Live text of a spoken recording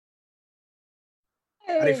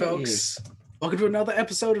Howdy, folks. Welcome to another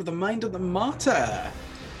episode of The Mind of the Martyr.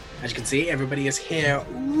 As you can see, everybody is here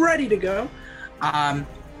ready to go.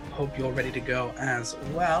 Hope you're ready to go as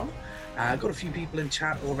well. Got a few people in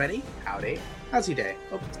chat already. Howdy. How's your day?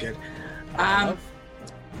 Hope it's good.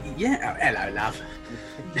 Yeah, hello, love.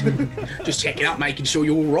 Just checking out, making sure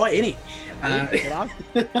you're all right, innit?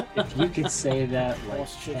 If you could say that like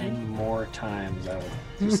 10 more times, I would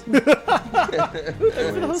just...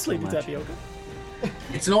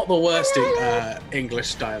 It's not the worst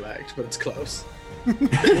English dialect, but it's close. What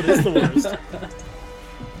is the worst?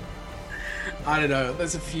 I don't know.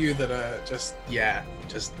 There's a few that are just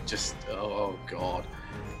oh god.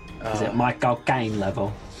 Is it Michael Caine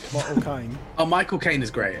level? Michael Caine. Oh, Michael Caine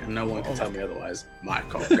is great, and no one can tell me otherwise.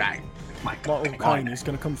 Michael Caine. Michael Caine is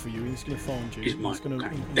going to come for you. He's going to find you. He's going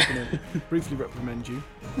to briefly reprimand you.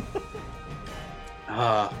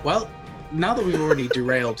 Well, now that we've already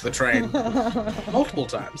derailed the train multiple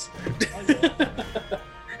times.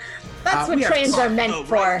 That's what trains are meant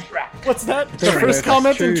for. What's that? The first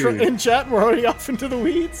comment in chat, we're already off into the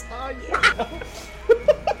weeds? Oh, yeah.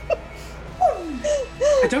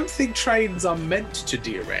 I don't think trains are meant to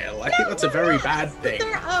derail. I think that's a very bad thing.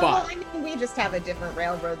 Well, I mean, we just have a different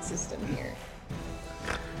railroad system here.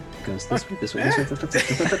 Goes this way.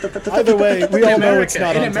 Either way, we all know it's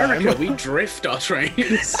not on In America, time. we drift our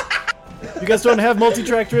trains. You guys don't have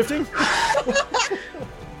multi-track drifting?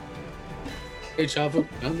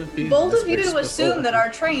 Bold of you to assume that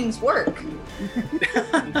our trains work.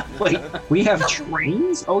 Wait, we have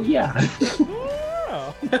trains? Oh yeah.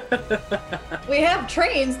 Oh. We have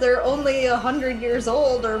trains. They're only 100 years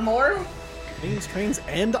old or more. Trains,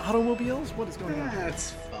 and automobiles? What is going on?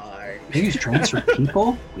 That's fine. They use trains for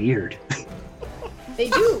people? Weird.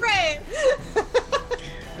 They do.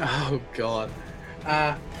 Oh god.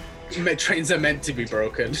 Trains are meant to be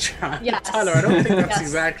broken. Yes. Tyler, I don't think that's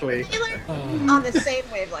exactly. On the same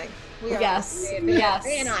wavelength. We are. Yes. Yes.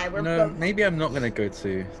 Ray and I, we're both. Maybe I'm not going to go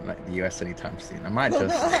to like the US anytime soon. I might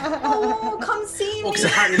just. Oh, come see me. Well, because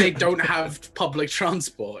apparently they don't have public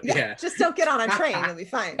transport. Yeah. Just don't get on a train. You'll be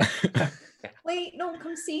fine. Wait, no,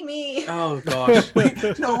 come see me. Oh gosh.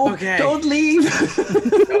 Wait, No, okay. don't leave.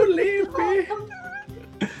 Don't leave me.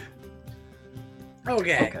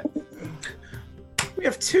 Okay. We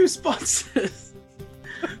have two sponsors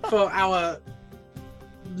for our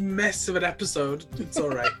mess of an episode. It's all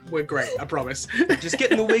right. We're great. I promise. Just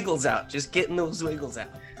getting the wiggles out. Just getting those wiggles out.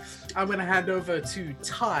 I'm going to hand over to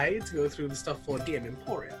Ty to go through the stuff for DM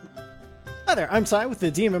Emporium. Hi there, I'm Sai with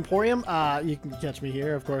the DM Emporium. You can catch me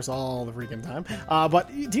here, of course, all the freaking time. But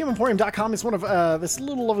DMEmporium.com is one of this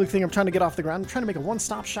little lovely thing I'm trying to get off the ground. I'm trying to make a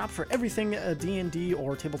one-stop shop for everything D&D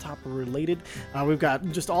or tabletop related. We've got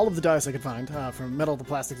just all of the dice I could find, from metal to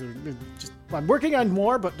plastic. I'm working on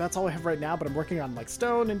more, but that's all I have right now. But I'm working on like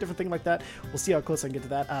stone and different things like that. We'll see how close I can get to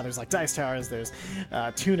that. There's like dice towers, there's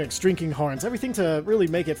tunics, drinking horns, everything to really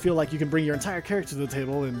make it feel like you can bring your entire character to the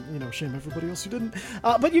table and, you know, shame everybody else who didn't.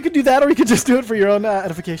 But you could do that, or you could just do it for your own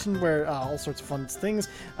edification, where all sorts of fun things.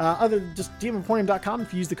 Other than just DMEmporium.com,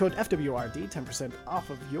 if you use the code FWRD, 10% off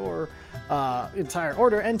of your entire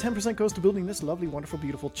order, and 10% goes to building this lovely, wonderful,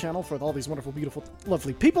 beautiful channel for all these wonderful, beautiful,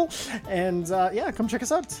 lovely people. And yeah, come check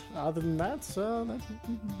us out. Other than that,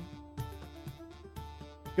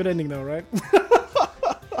 good ending though, right?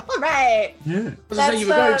 All right. Yeah. You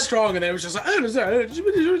were going strong, and then it was just like,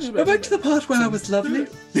 Go back to the part where I was lovely.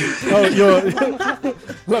 Oh, you're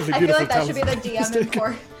lovely, I feel beautiful. like that should be the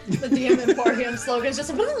DM Emporium slogan. It's just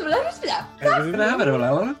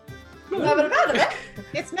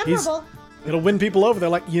It's memorable. It'll win people over. They're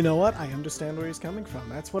like, you know what? I understand where he's coming from.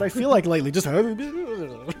 That's what I feel like lately. Just DM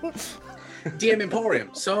Emporium.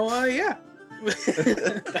 So, yeah.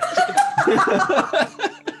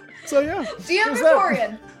 so yeah. DM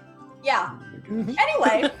Emporium. Yeah.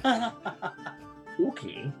 Anyway.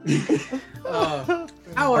 Okay.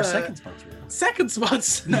 Our second sponsor. Second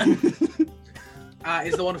sponsor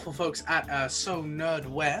is the wonderful folks at So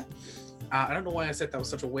Nerdware. I don't know why I said that was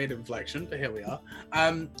such a weird inflection, but here we are.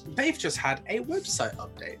 They've just had a website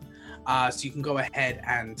update. So you can go ahead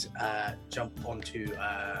and jump onto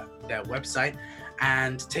their website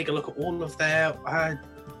and take a look at all of their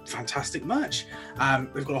fantastic merch.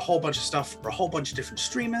 We've got a whole bunch of stuff for a whole bunch of different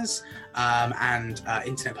streamers and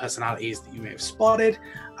internet personalities that you may have spotted.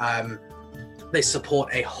 They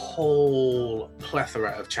support a whole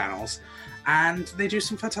plethora of channels, and they do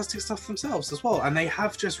some fantastic stuff themselves as well. And they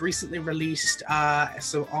have just recently released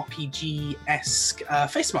some RPG-esque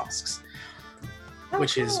face masks.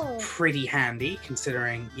 which is cool. pretty handy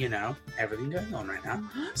considering, everything going on right now.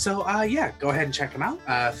 So, yeah, go ahead and check them out.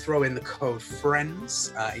 Throw in the code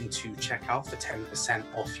FRIENDS into checkout for 10%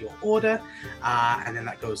 off your order, and then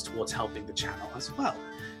that goes towards helping the channel as well.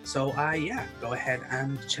 So, yeah, go ahead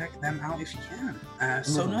and check them out if you can.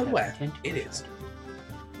 So, Nerdware, it is.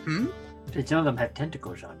 Some of them have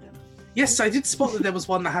tentacles on them. Yes, I did spot that there was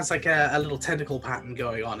one that has like a little tentacle pattern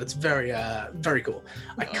going on. It's very, very cool.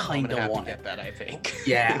 I kind of want to get it. that, I think.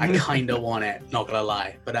 Yeah, I kind of want it. Not gonna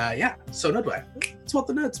lie, but yeah. So Nerdware, it's what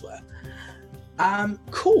the nerds wear.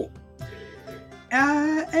 Cool.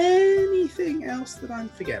 Anything else that I'm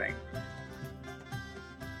forgetting?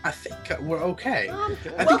 I think we're okay.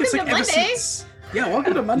 I think it's like ever since. Yeah,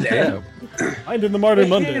 welcome to Monday. Find in the Martyr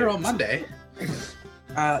Monday. Here on Monday.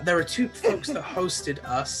 There were two folks that hosted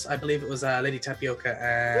us. I believe it was Lady Tapioca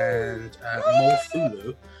and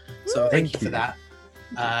Molthulu. So thank you for that.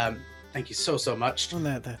 Thank you so much. On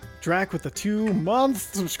that Drac with the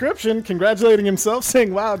 2-month subscription, congratulating himself,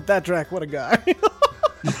 saying, "Wow, that Drac, what a guy!"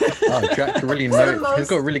 Oh, Drac really knows. He's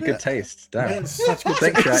got really good taste. Damn. Such good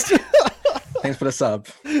Thanks, taste. Drac. Thanks for the sub.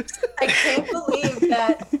 I can't believe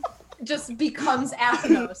that just becomes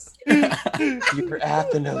Athenos. Your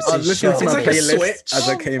Athenos I was is listening to my It's like a playlist switch. as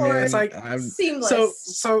I came in. It's like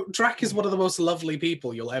Seamless. So Drac is one of the most lovely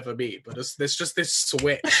people you'll ever meet, but there's just this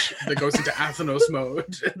switch that goes into Athenos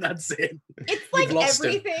mode, and that's it. It's like lost him.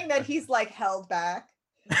 everything that he's like held back.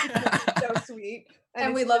 It's so sweet.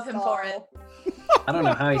 And we it's love just him for it. all- I don't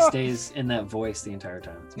know how he stays in that voice the entire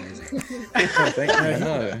time. It's amazing. Thank you. I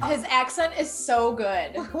know. His accent is so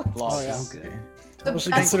good. Oh, yeah. So good. The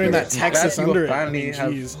Especially best considering that part- Texas Glad people under it. I finally mean,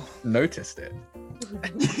 have- jeez. Noticed it.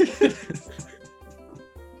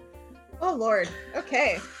 Oh Lord.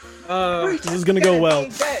 Okay. This is gonna go well. be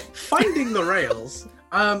good. Finding the rails.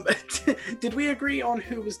 Did we agree on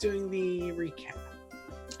who was doing the recap?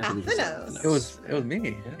 I believe it's Athenos. It was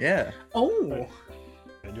me. Yeah. Oh,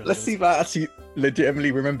 Let's see if I actually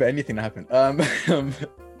legitimately remember anything that happened.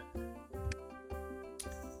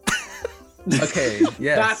 Okay,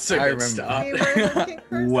 yes, that's a I good remember. start. We were looking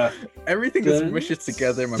for- What? Everything is Good. mushed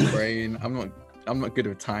together in my brain. I'm not good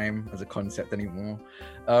with time as a concept anymore.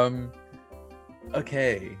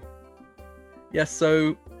 Okay. Yeah,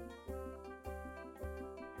 so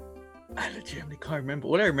I legitimately can't remember.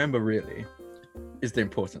 All I remember really is the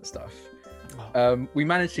important stuff. We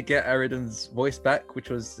managed to get Eridan's voice back, which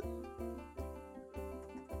was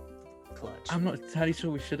clutch. I'm not entirely sure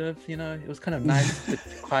we should have, it was kind of nice, but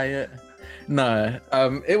quiet. No,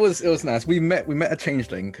 it was nice. We met a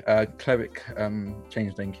changeling, cleric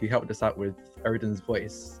changeling, who helped us out with Eridan's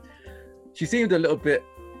voice. She seemed a little bit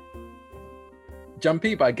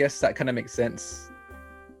jumpy, but I guess that kind of makes sense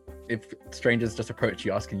if strangers just approach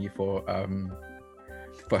you asking you for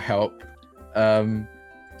help.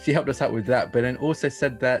 She helped us out with that, but then also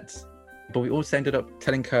said that, but we also ended up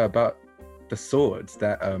telling her about the swords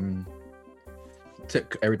that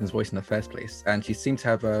took Eridan's voice in the first place, and she seemed to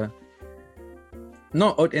have a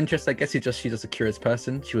not odd interest. I guess she's just a curious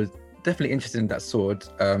person. She was definitely interested in that sword,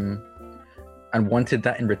 and wanted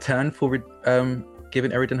that in return for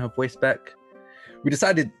giving Eridan her voice back. We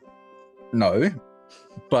decided no,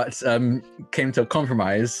 but came to a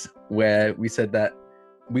compromise where we said that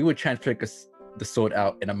we would try and figure the sword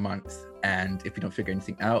out in a month, and if we don't figure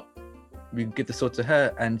anything out, we give the sword to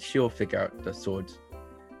her and she'll figure out the sword.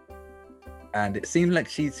 And it seemed like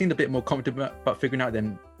she seemed a bit more confident about figuring out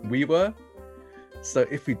than we were. So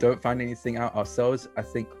if we don't find anything out ourselves, I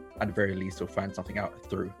think at the very least we'll find something out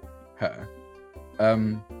through her.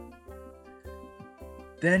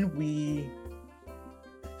 Then we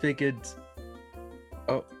figured,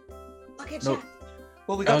 oh Okay, no, chat.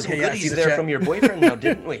 Well, we got Okay, some yeah, I goodies see the there chat. from your boyfriend now,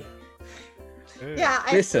 didn't we? Yeah.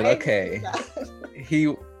 Listen, I okay. that.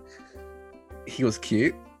 he was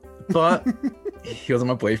cute, but he wasn't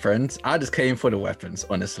my boyfriend. I just came for the weapons,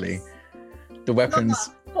 honestly. The weapons.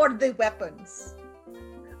 No, for the weapons.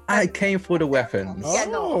 I came for the weapons. Yeah,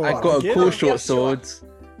 no, I got a get cool it. short sword,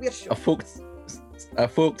 We're sure. a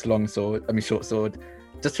forked long sword. Short sword.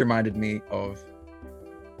 Just reminded me of.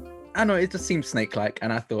 I don't know. It just seemed snake-like,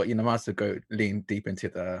 and I thought, I might as well go lean deep into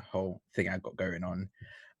the whole thing I got going on.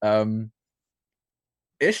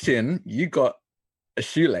 Ishtin, you got a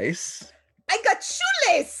shoelace. I got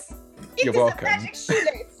shoelace. It You're is welcome. a magic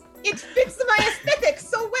shoelace. It fits my aesthetic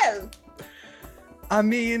so well. I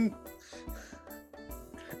mean,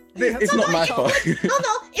 it's not my fault.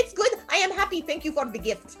 No, it's good. I am happy. Thank you for the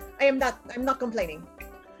gift. I'm not complaining.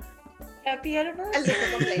 Happy A anniversary.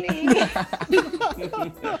 little complaining.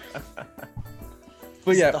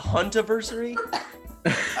 But Is yeah, it the Hunt anniversary?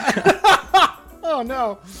 Oh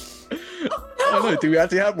no. Oh no, do we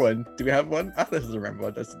actually have one? Do we have one? I doesn't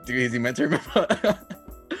remember. That's too easy meant to remember.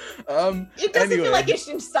 It doesn't feel like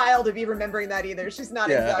Ishtin's style to be remembering that either. She's not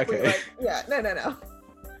exactly okay. like, yeah, no.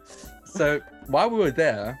 So while we were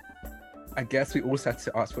there, I guess we also had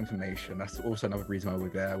to ask for information. That's also another reason why we're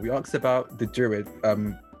there. We asked about the druid.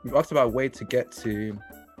 We asked about a way to get to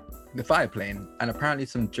the fire plane, and apparently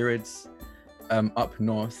some druids up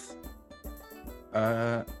north.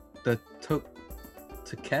 The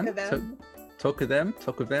Tokovem.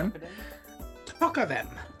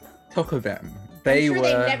 I'm sure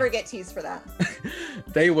they never get teased for that.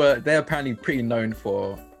 They're apparently pretty known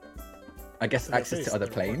for, I guess, access to other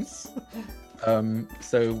planes.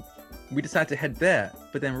 So we decided to head there,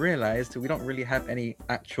 but then realized we don't really have any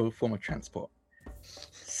actual form of transport.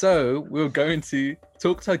 So we were going to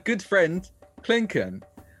talk to our good friend Clinken.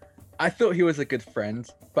 I thought he was a good friend,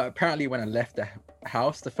 but apparently when I left the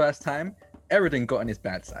house the first time, everything got on his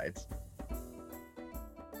bad side.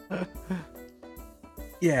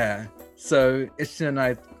 Yeah. So Ishtin and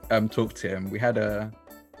I talked to him. We had a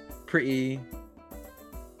pretty,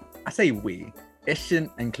 Ishtin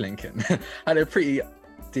and Clinken had a pretty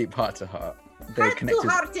deep heart to heart. Heart to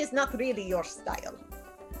heart is not really your style.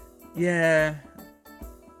 Yeah,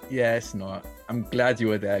 it's not. I'm glad you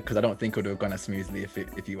were there because I don't think it would have gone as smoothly if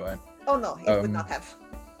you weren't. Oh no, it would not have.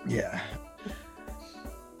 Yeah.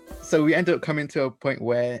 So we ended up coming to a point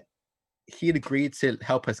where he had agreed to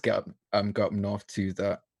help us go up north to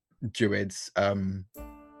the druids. Coven?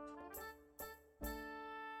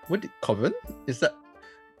 Is that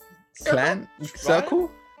clan?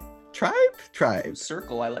 Circle? Tribe?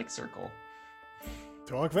 Circle. I like circle.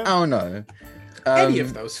 I don't know. Any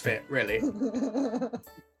of those fit, really.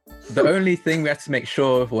 The only thing we had to make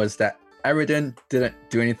sure was that Aridin didn't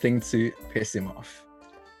do anything to piss him off.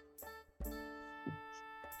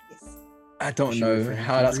 Yes. I don't know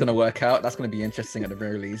how that's going to work out. That's going to be interesting at the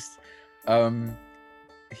very least.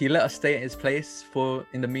 He let us stay at his place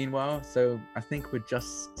in the meanwhile, so I think we're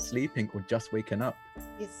just sleeping or just waking up.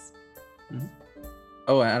 Yes. Mm-hmm.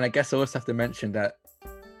 Oh, and I guess I also have to mention that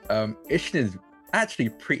Ishtin is actually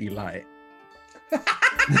pretty light.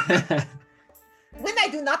 When I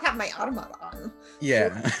do not have my armor on.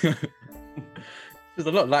 Yeah. She's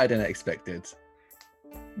a lot lighter than I expected.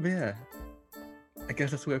 But yeah, I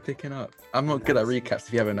guess that's what we're picking up. I'm not good at recaps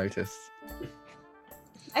if you haven't noticed.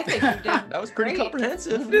 I think you did. That was pretty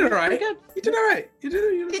comprehensive. You did all right. You did all right.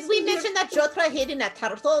 Did we mention that Jotra hid in a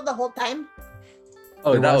turtle the whole time?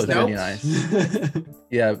 Oh, that was no. really nice.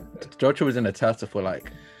 Yeah, Jotra was in a turtle for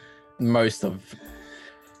like most of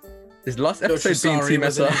his last episode being Team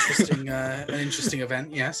was SR. an interesting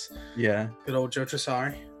event, yes. Yeah. Good old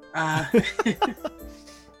Jotrasari.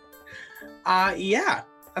 Yeah,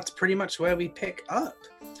 that's pretty much where we pick up.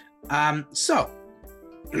 So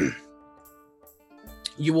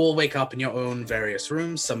you all wake up in your own various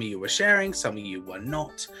rooms. Some of you were sharing, some of you were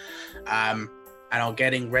not, and are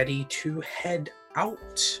getting ready to head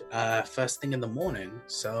out first thing in the morning.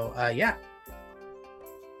 So yeah,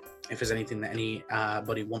 if there's anything that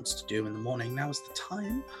anybody wants to do in the morning, now is the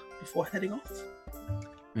time before heading off. I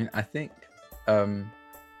mean, I think I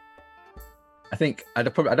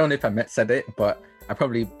don't know if I said it, but I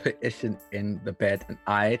probably put Ishin in the bed and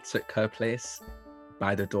I took her place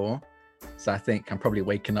by the door. So I think I'm probably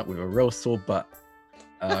waking up with a real sore butt.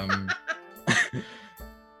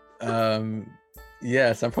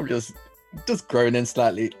 Yeah, so I'm probably just groaning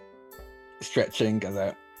slightly, stretching as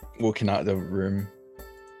I'm walking out of the room.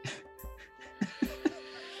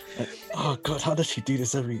 Like, oh God, how does she do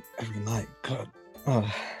this every night? God. Oh.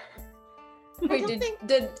 Wait,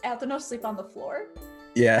 did Athenos sleep on the floor?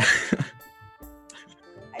 Yeah.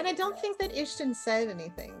 And I don't think that Ishtin said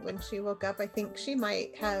anything when she woke up. I think she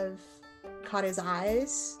might have caught his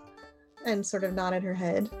eyes and sort of nodded her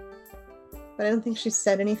head. But I don't think she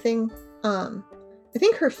said anything. I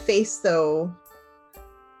think her face, though,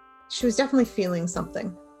 she was definitely feeling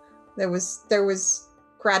something. There was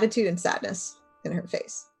gratitude and sadness in her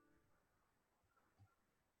face.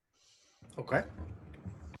 Okay.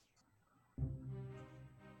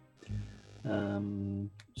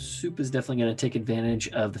 Soup is definitely going to take advantage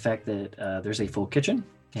of the fact that there's a full kitchen,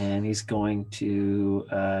 and he's going to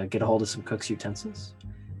get a hold of some cook's utensils,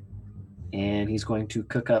 and he's going to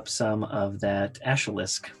cook up some of that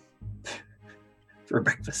ashalisk for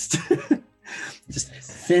breakfast. Just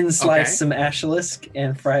thin slice some ashalisk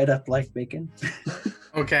and fry it up like bacon.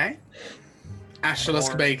 Okay.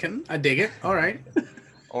 Ashalisk bacon. I dig it. All right.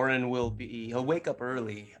 Oren he'll wake up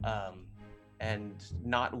early and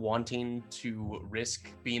not wanting to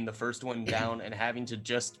risk being the first one down and having to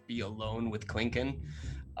just be alone with Clinken.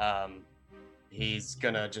 he's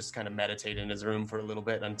gonna just kind of meditate in his room for a little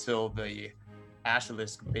bit until the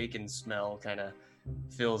ashalisk bacon smell kind of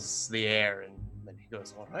fills the air, and then he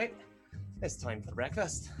goes, all right, it's time for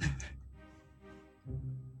breakfast.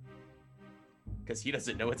 Because he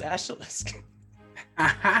doesn't know it's ashalisk.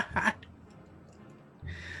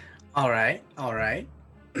 All right.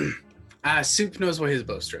 Soup knows where his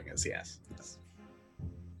bowstring is, yes.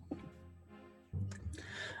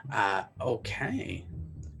 Okay.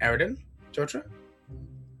 Eridan, Georgia?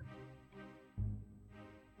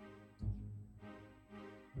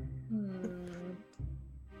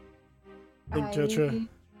 Hey, Jotra.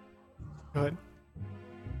 Go ahead.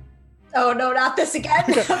 Oh no, not this again.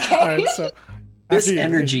 Okay. All right, so This after you-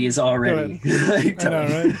 energy is already. I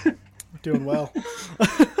know, right? Doing well.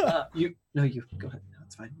 You go ahead. No,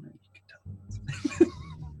 it's fine. No, you can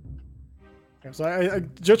tell. So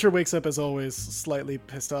Jotra wakes up as always, slightly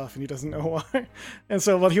pissed off, and he doesn't know why. And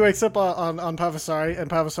so, he wakes up on Pavasari, and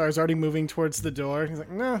Pavasari's already moving towards the door. He's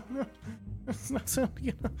like, no, it's not so.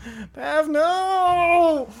 Pav,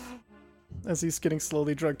 no! As he's getting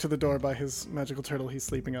slowly drugged to the door by his magical turtle he's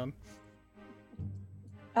sleeping on.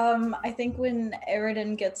 I think when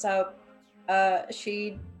Eridan gets up,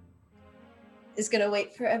 she is gonna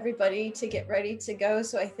wait for everybody to get ready to go.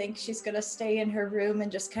 So I think she's gonna stay in her room and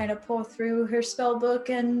just kind of pull through her spell book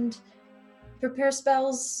and prepare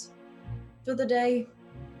spells for the day.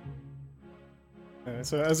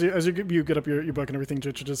 So as you get up your book and everything,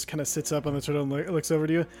 Jotra just kind of sits up on the turtle and looks over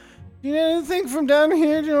to you. Do you need anything from down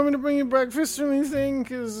here? Do you want me to bring you breakfast or anything?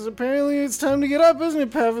 Because apparently it's time to get up, isn't it,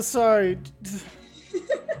 Pavasari?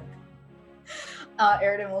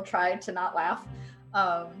 Eridan will try to not laugh.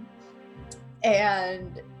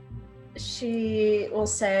 And she will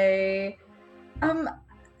say,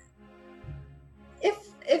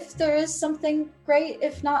 if there is something, great.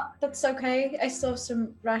 If not, that's okay. I still have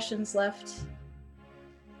some rations left.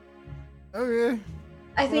 Okay.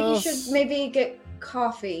 I think Well, you should maybe get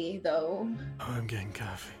coffee, though. Oh, I'm getting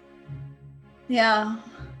coffee. Yeah.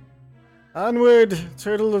 Onward,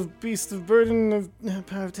 turtle of beast of burden of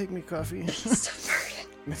Pav, take me coffee. Beast of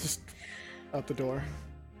burden. And just out the door.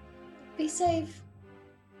 Be safe.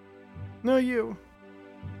 No, you.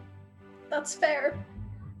 That's fair.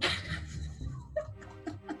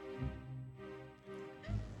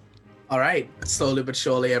 All right. Slowly but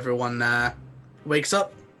surely, everyone wakes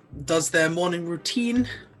up, does their morning routine,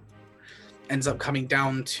 ends up coming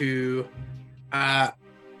down to a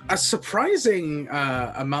surprising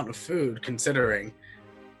amount of food, considering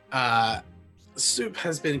Soup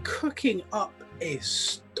has been cooking up a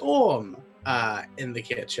storm in the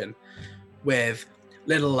kitchen with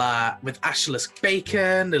with ashalisk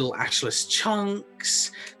bacon, little ashalisk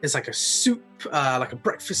chunks. There's like a soup, like a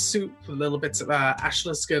breakfast soup with little bits of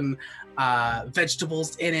ashalisk and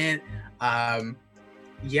vegetables in it.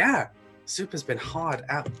 Yeah, Soup has been hard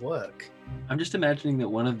at work. I'm just imagining that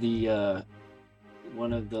one of the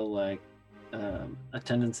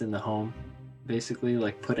attendants in the home basically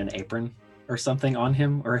like put an apron or something on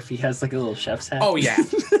him, or if he has like a little chef's hat. Oh yeah.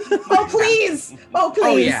 Oh please! Oh please!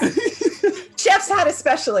 Oh yeah. Chef's hat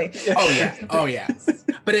especially. Oh yeah.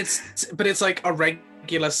 But it's like a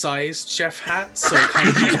regular sized chef hat, so it kind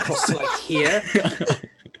of comes across to like here.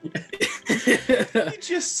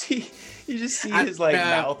 You just see And, his like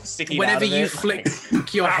mouth sticking whenever out of you it.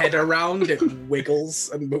 flick your head around, it wiggles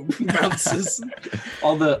and bounces.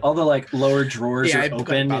 all the like lower drawers Yeah, are it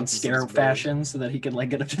open in bounces in scare his brain. fashion so that he can like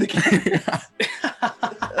get up to the camera.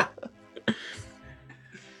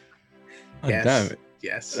 Oh, Yes. damn it.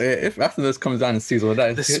 Yes. If after this comes down and sees all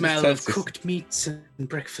that, The he'll smell just of turn to- cooked meats and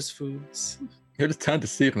breakfast foods. He'll just turn to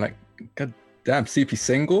Soup and like, God damn, Soup, you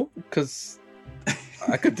single? Because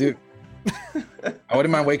I could do. I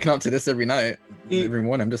wouldn't mind waking up to this every night, every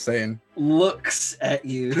morning. I'm just saying. Looks at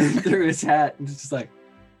you through his hat and just like,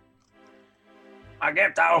 I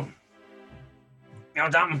get though. You know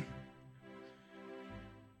something?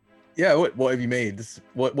 Yeah, what have you made?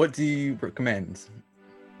 What do you recommend?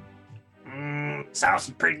 Sauce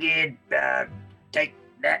is pretty good. Take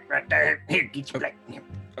that right there. Here, get your plate.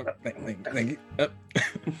 Thank you.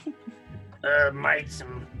 Made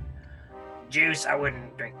some juice. I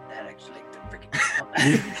wouldn't drink that actually.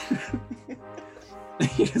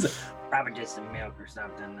 He's like, probably just some milk or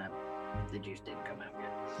something. The juice didn't come out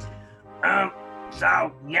good.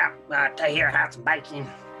 So yeah, Tahir had some bacon,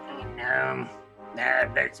 and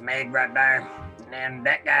there's some egg right there, and then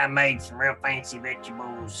that guy made some real fancy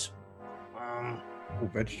vegetables. Oh,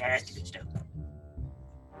 Yeah, that's the good stuff.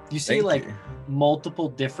 You see, Thank like you. multiple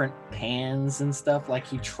different pans and stuff. Like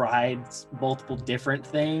he tried multiple different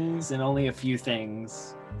things and only a few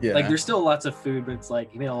things. Yeah. Like there's still lots of food, but it's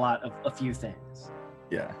like he made a lot of a few things.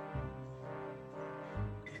 Yeah.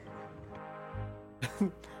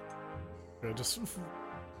 It just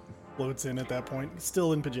floats in at that point,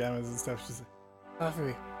 still in pajamas and stuff. She's like,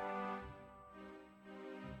 coffee.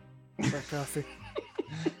 More coffee.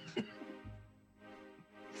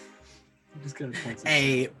 Just kind of points.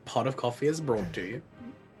 A pot of coffee is brought to you.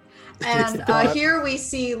 And here we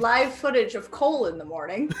see live footage of Cole in the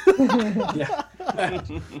morning. Yeah.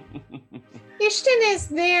 Ishton is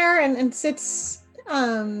there and sits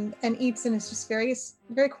and eats and is just very,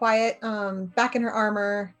 very quiet. Back in her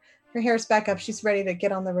armor, her hair's back up. She's ready to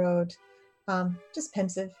get on the road. Just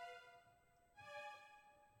pensive.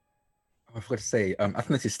 I forgot to say, I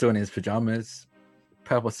think he's still in his pajamas,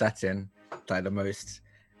 purple satin, like the most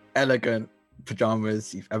elegant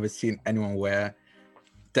pajamas you've ever seen anyone wear.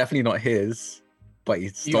 Definitely not his, but he You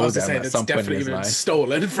stole also them say at that's some point in definitely his been life.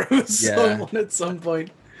 stolen from someone at some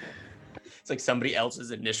point. It's like somebody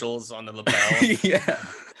else's initials on the lapel. Yeah.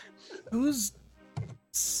 Who's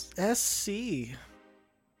SC?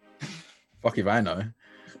 Fuck if I know.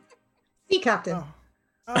 Sea captain.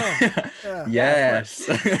 Oh, yeah. Yes,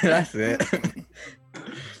 that's it.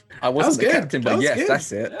 I was wasn't the good. captain, That but was yes, good.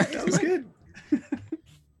 that's it. That was good.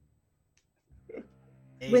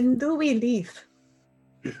 When do we leave?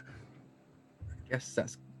 Guess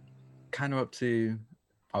that's kind of up to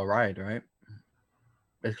our ride, right?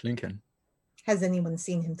 It's Lincoln. Has anyone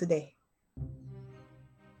seen him today?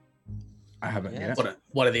 I haven't Yeah. yet.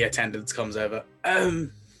 One of the attendants comes over.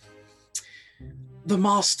 The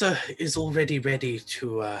master is already ready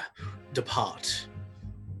to depart,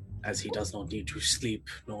 as he does not need to sleep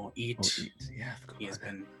nor eat. Oh, yeah, I forgot He has about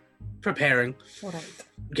that. been preparing, All right.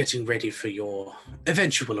 getting ready for your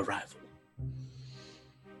eventual arrival.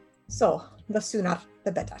 So, the sooner,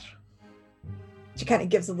 the better. She kind of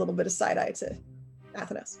gives a little bit of side eye to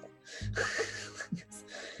Athenas.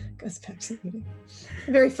 Goes back to the meeting.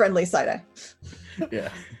 Very friendly side eye. Yeah.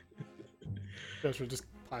 Joshua just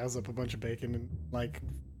piles up a bunch of bacon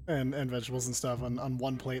and vegetables and stuff on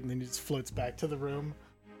one plate, and then he just floats back to the room.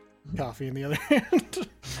 Coffee in the other hand.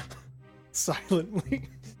 Silently.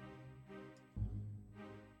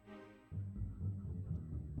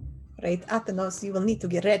 Right, Athenos, you will need to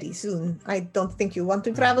get ready soon. I don't think you want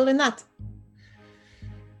to travel in that.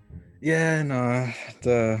 Yeah, no,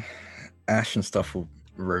 the ash and stuff will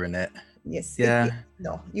ruin it. Yes. Yeah.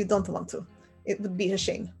 No, you don't want to. It would be a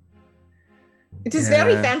shame. It is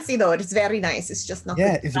very Yeah. fancy, though. It is very nice. It's just not.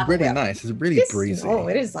 Yeah, good to it's travel really well. nice. It's really Yes. breezy. Oh,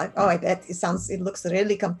 it is like. Oh, I bet it looks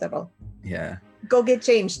really comfortable. Yeah. Go get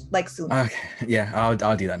changed, like soon. Okay. Yeah, I'll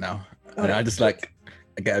do that now. And I Alright. just I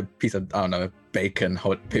get a piece of, I don't know, bacon,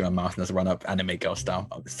 put it in my mouth, and just run up anime girl style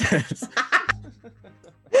up the stairs.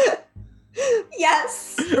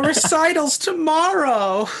 Yes. The recital's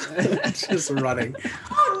tomorrow. Just running.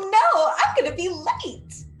 Oh no, I'm gonna be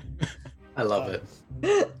late. I love it.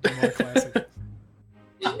 More classic.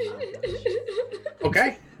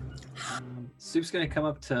 Okay. Soup's gonna come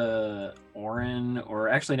up to Orin, or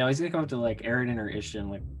actually no, he's gonna come up to like Aridin or Ishton,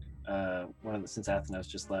 like since Athenos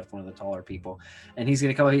just left, one of the taller people, and he's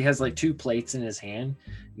gonna come up. He has like 2 plates in his hand.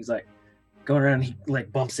 He's like going around. He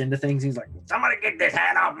like bumps into things. He's like, "Somebody get this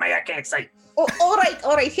hat off me! I can't see." Oh,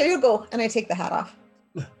 all right, here you go. And I take the hat off.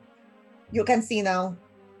 You can see now.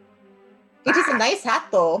 It is a nice hat,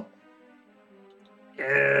 though.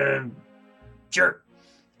 Sure.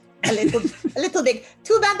 A little big.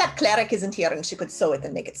 Too bad that cleric isn't here and she could sew it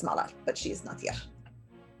and make it smaller, but she's not here.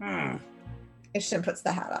 Ishton puts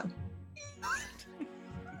the hat on.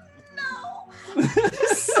 No.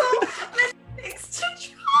 So many things to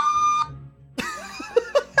try.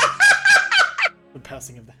 The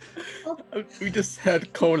passing of the. We just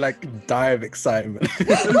heard Cole like die of excitement.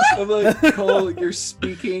 I'm like, Cole, you're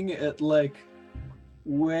speaking at like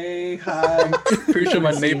way high. Pretty sure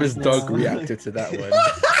my neighbor's now. dog reacted to that one.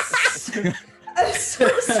 I'm so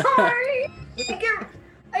sorry.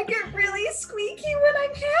 I get really squeaky when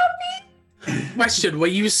I'm happy. Question: were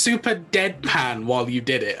you super deadpan while you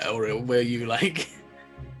did it, or were you like?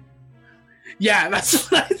 Yeah, that's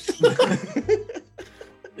what I thought.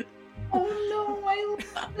 Oh no, I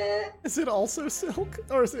love it. Is it also silk,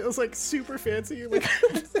 or is it like super fancy? Like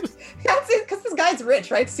That's it, because this guy's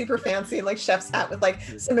rich, right? Super fancy, like chef's hat with like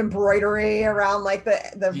some embroidery around like the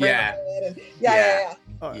brim Yeah. of it. And, Yeah. yeah.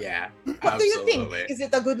 oh, Yeah. What do you think? Absolutely. Is it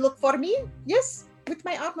a good look for me? Yes, with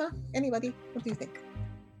my armor. Anybody? What do you think?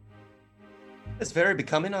 It's very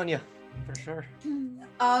becoming on you, for sure.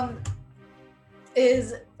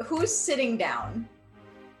 Is who's sitting down?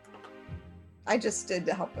 I just stood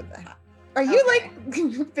to help with the hat. Are you like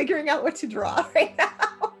figuring out what to draw right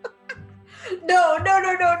now? No.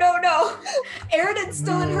 Eridan's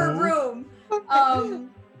still in her room.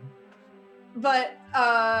 But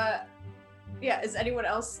yeah, is anyone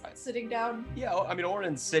else sitting down? Yeah, I mean,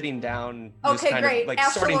 Oren's sitting down. Okay, just kind great. of like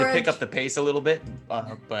After starting to pick Oren- up the pace a little bit,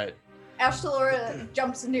 but Ashtalora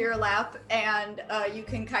jumps into your lap, and you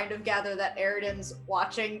can kind of gather that Eridan's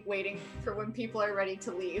watching, waiting for when people are ready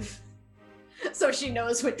to leave. So she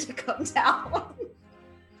knows when to come down.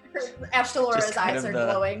 Ashtalora's eyes are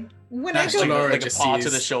glowing. When I Ashtalora go, like a just paw to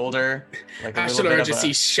sees- the shoulder. Like a little Ashtalora bit of just a...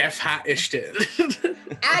 sees Chef Hat Ishton.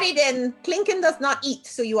 Ariden, Clinkin does not eat,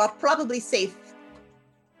 so you are probably safe.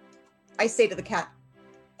 I say to the cat,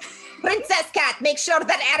 Princess Cat, make sure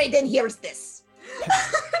that Ariden hears this.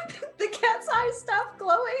 The cat's eyes stop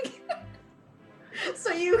glowing.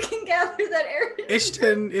 So you can gather that Eridan...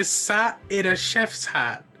 Ishton is sat in a chef's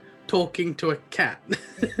hat talking to a cat.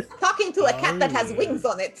 Talking to a cat that has wings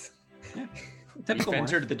on it. You've Typical one.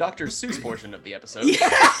 entered the Dr. Seuss portion of the episode.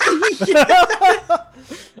 That's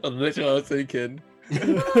literally what I was thinking.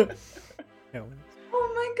 Oh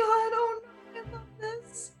my god, oh no, I love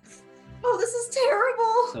this. Oh, this is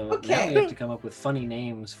terrible. So now Okay. we have to come up with funny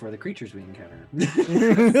names for the creatures we encounter.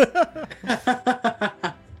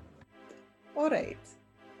 All right.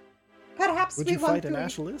 Perhaps Would we you want fight to... an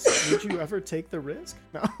Ashless? Would you ever take the risk?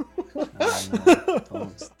 No.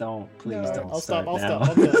 No, don't, please No, don't. I'll stop. start I'll now.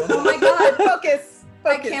 stop. I'm done. Oh my god, Focus.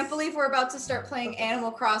 I can't believe we're about to start playing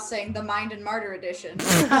Animal Crossing, the Mind and Martyr edition.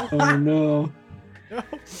 Oh no.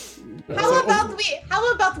 How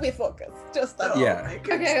about we focus? Just a Yeah.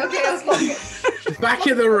 Okay. Back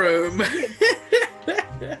in the room.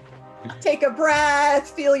 Take a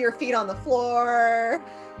breath, feel your feet on the floor,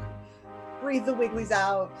 breathe the wigglies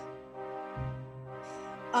out.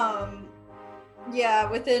 Yeah,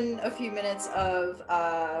 within a few minutes of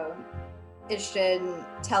Ishton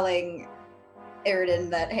telling Eridan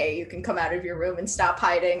that, hey, you can come out of your room and stop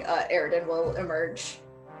hiding, Eridan will emerge.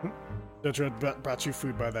 Jotra brought you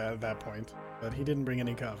food by that point, but he didn't bring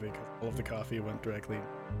any coffee because all of the coffee went directly.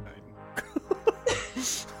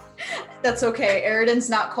 That's okay. Eridan's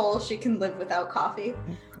not Cole. She can live without coffee.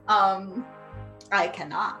 I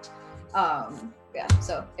cannot. Yeah,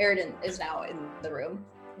 so Eridan is now in the room.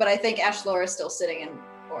 But I think Ashtalora is still sitting in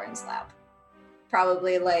Oren's lap.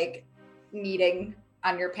 Probably, like, kneading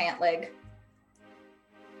on your pant leg.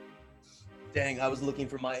 Dang, I was looking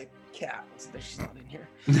for my cat. She's not in here.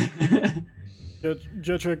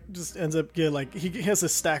 Jotra just ends up he has a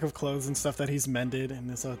stack of clothes and stuff that he's mended, and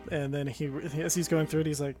then as he's going through it,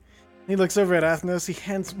 he looks over at Athenos. He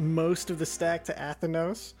hands most of the stack to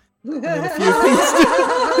Athenos, and then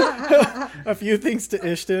a few things to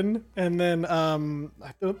Ishton, and then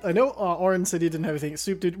I know Oren said he didn't have anything.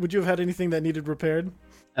 Soup, would you have had anything that needed repaired?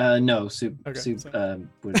 No, Soup. Okay, Soup so-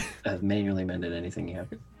 would have manually mended anything you have.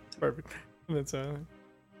 Perfect. That's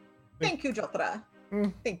Thank you, Jotra.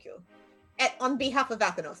 Mm. Thank you. And on behalf of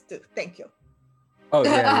Athenos, too. Thank you. Oh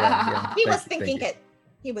yeah. He Thank was you, thinking thank it.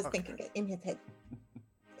 He was thinking it in his head.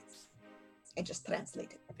 I just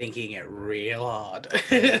translated. Thinking it real hard.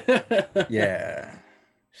 you. Yeah.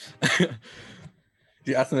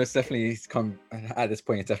 Yeah, Athenos definitely he's come at this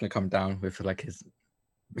point. He's definitely come down with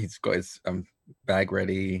he's got his bag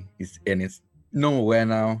ready. He's in his normal wear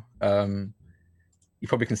now. You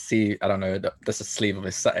probably can see, I don't know, there's a sleeve of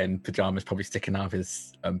his satin pajamas probably sticking out of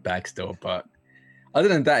his bag still. But other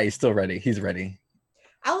than that, he's still ready. He's ready.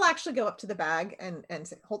 I'll actually go up to the bag and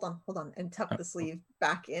say, hold on, and tuck the sleeve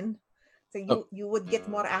back in. So you would get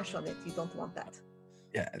more ash on it. You don't want that.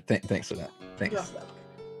 Yeah, thanks for that. Thanks. You're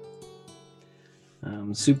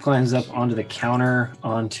welcome. Soup climbs up onto the counter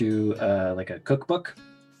onto like a cookbook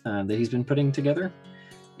that he's been putting together,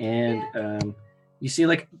 and you see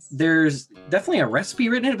there's definitely a recipe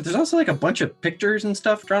written in it, but there's also a bunch of pictures and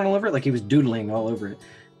stuff drawn all over it, like he was doodling all over it.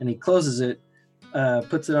 And he closes it,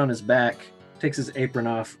 puts it on his back, takes his apron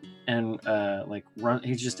off, and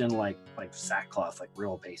he's just in like sackcloth, like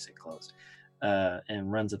real basic clothes,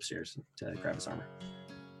 and runs upstairs to grab his armor.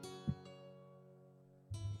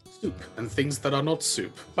 Soup and things that are not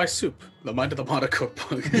soup by Soup, the Mind of the Martyr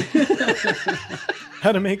cookbook.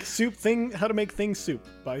 How to make things soup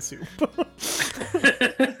by Soup.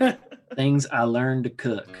 Things I learned to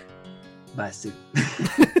cook by Soup.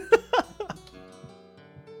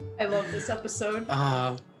 I love this episode.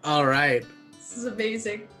 All right. This is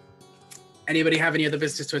amazing. Anybody have any other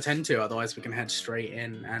business to attend to? Otherwise, we can head straight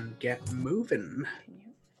in and get moving.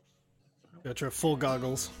 Jotra, full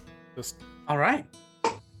goggles. Just All right.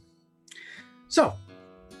 So,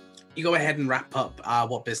 you go ahead and wrap up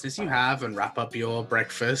what business you have and wrap up your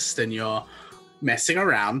breakfast and your messing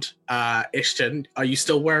around. Ishton, are you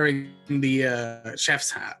still wearing the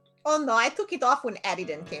chef's hat? Oh no, I took it off when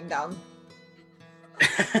Addison came down.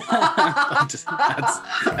 That's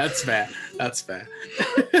fair. That's fair.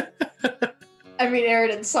 I mean,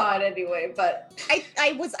 Aridin saw it anyway, but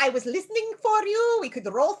I was listening for you. We could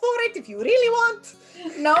roll for it if you really want.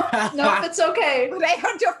 nope, it's okay. But I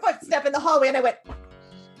heard your footstep in the hallway and I went.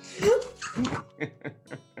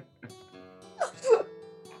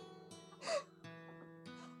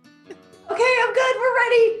 Okay, I'm good. We're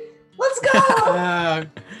ready. Let's go.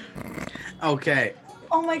 Okay.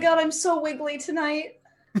 Oh my god, I'm so wiggly tonight.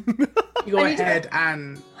 You go ahead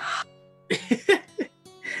and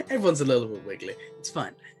everyone's a little bit wiggly. It's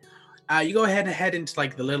fine. You go ahead and head into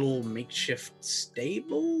like the little makeshift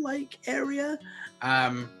stable like area.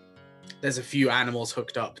 There's a few animals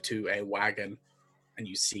hooked up to a wagon, and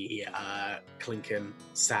you see Clinken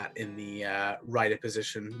sat in the rider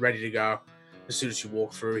position, ready to go. As soon as you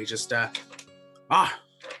walk through, he just there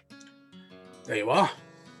you are.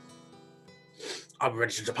 I'm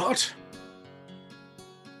ready to depart.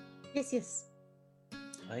 Yes.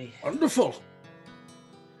 Aye. Wonderful.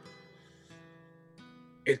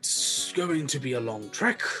 It's going to be a long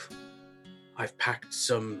trek. I've packed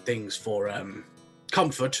some things for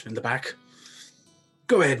comfort in the back.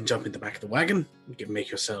 Go ahead and jump in the back of the wagon. You can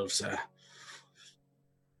make yourselves,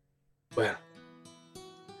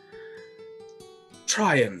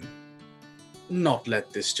 try and not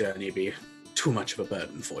let this journey be too much of a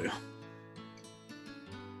burden for you.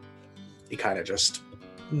 He kind of just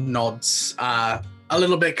nods, a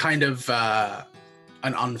little bit kind of an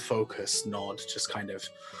unfocused nod, just kind of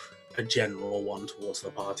a general one towards the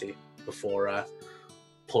party before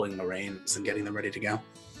pulling the reins and getting them ready to go.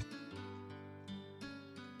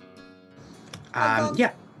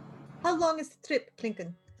 Yeah. How long is the trip,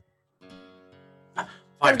 Clinken?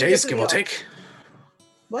 5 days, give or take.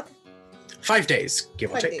 What? 5 days,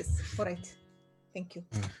 give or 5 take. days. All right. Thank you.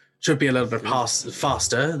 Should be a little bit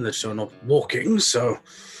faster and that you're not walking, so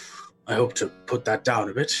I hope to put that down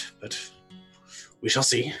a bit, but we shall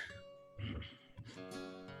see.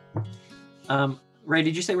 Ray,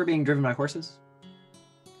 did you say we're being driven by horses?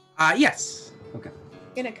 Yes. Okay.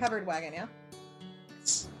 In a covered wagon, yeah?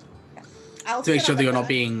 To make sure that you're not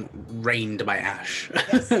being rained by Ash.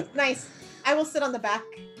 Yes. Nice. I will sit on the back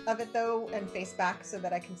of it, though, and face back so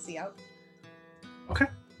that I can see out. Okay.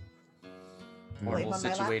 Warren will on my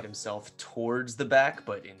lap. situate himself towards the back,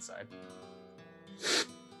 but inside.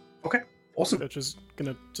 Okay. Awesome. Coach is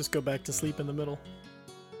gonna just go back to sleep in the middle.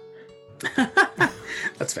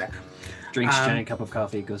 That's fair. Drinks a giant cup of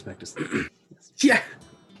coffee, goes back to sleep. Yeah.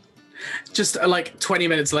 Just like 20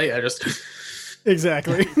 minutes later, just...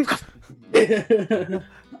 Exactly.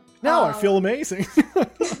 Now I feel amazing.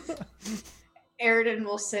 Aridin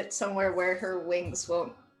will sit somewhere where her wings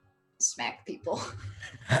won't smack people.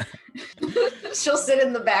 She'll sit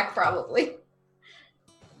in the back, probably.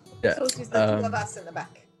 Yeah. So it is the two of us in the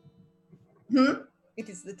back. It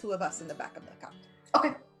is the two of us in the back of the car.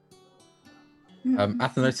 Okay.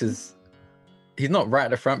 Athenos he's not right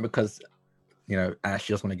at the front because, you know, Ash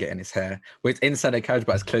doesn't want to get in his hair. Well, it's inside the carriage,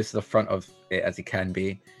 but as close to the front of it as he can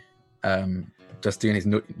be. Just doing his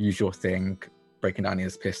usual thing, breaking down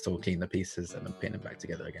his pistol, cleaning the pieces, and then putting them back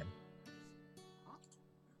together again.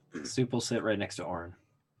 Soup will sit right next to Orin.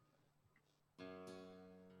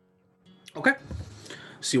 Okay.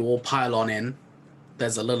 So you all pile on in.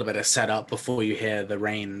 There's a little bit of setup before you hear the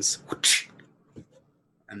reins,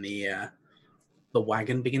 and the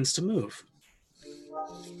wagon begins to move.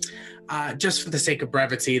 Just for the sake of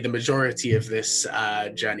brevity, the majority of this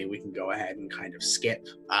journey we can go ahead and kind of skip.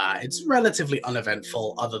 It's relatively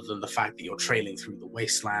uneventful, other than the fact that you're trailing through the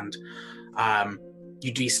wasteland.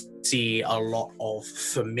 You do see a lot of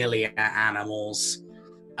familiar animals.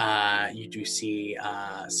 You do see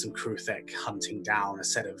some Kruthek hunting down a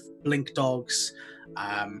set of blink dogs.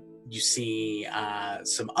 You see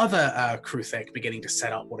some other Kruthek beginning to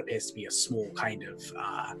set up what appears to be a small kind of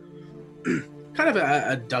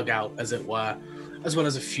a dugout, as it were, as well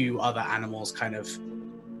as a few other animals kind of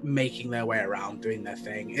making their way around, doing their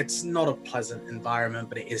thing. It's not a pleasant environment,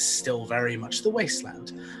 but it is still very much the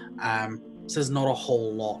wasteland. So there's not a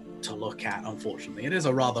whole lot to look at, unfortunately. It is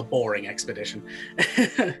a rather boring expedition.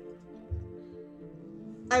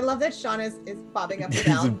 I love that Sean is bobbing up and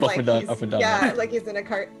down. He's bopping down, up and down. Yeah, like he's in a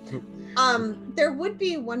cart. There would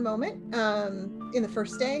be one moment in the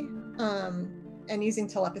first day, and using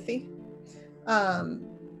telepathy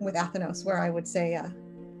with Athenos, where I would say,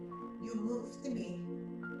 you moved me.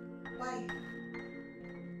 Why?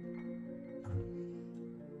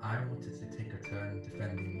 I wanted to take a turn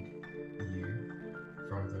defending you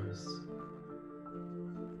from those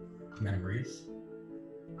memories.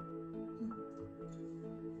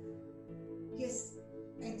 Yes,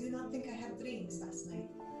 I do not think I had dreams last night.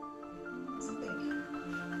 Something.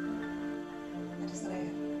 That is what I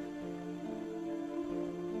have.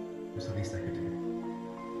 It's the least I could do.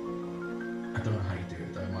 I don't know how you do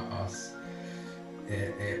it though. My ass,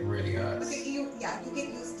 it really hurts. Okay, you get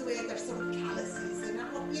used to it. There's sort of calluses, and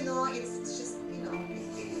it's just you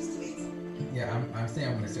get used to it. Yeah, I'm saying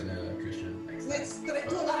I'm gonna sit in a cushion next time. Let's do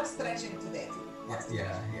a lot of stretching today.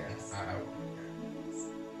 Yeah. Yes.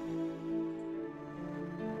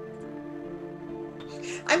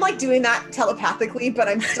 I'm like doing that telepathically, but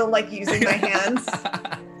I'm still like using my hands.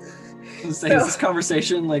 Is this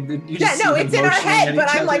conversation like you just see them it's in our motioning head, at but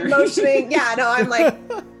each I'm like other? motioning. Yeah, no, I'm like.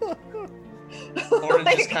 Orin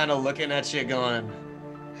just kind of looking at you, going,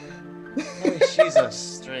 "Oh, she's a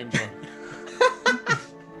strange one."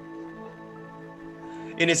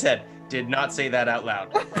 In his head, did not say that out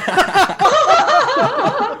loud.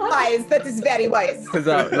 Wise, that is very wise. Because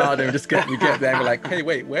out loud, we get there and we're like, hey,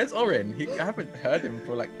 wait, where's Orin? I haven't heard him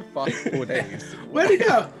for like the past 4 days. Where'd he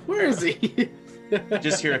go? Where is he?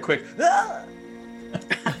 Just hear a quick, "Ah!"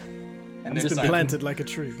 and It's then been silence. planted like a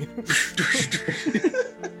tree.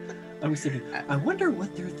 I was thinking, I wonder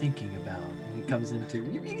what they're thinking about. And he comes into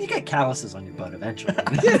you get calluses on your butt eventually.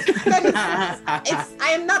 I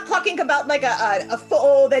am not talking about like a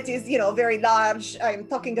foal that is, very large. I'm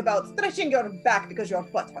talking about stretching your back because your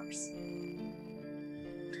butt hurts.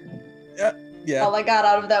 Yeah. All I got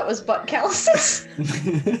out of that was butt calluses.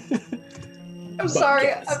 I'm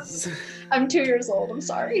sorry. I'm 2 years old. I'm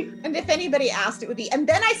sorry. And if anybody asked, it would be, and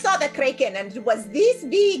then I saw the kraken and it was this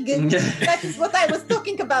big. That is what I was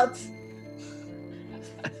talking about.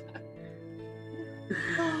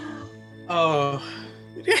 Oh.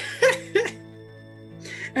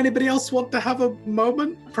 Anybody else want to have a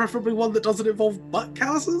moment? Preferably one that doesn't involve butt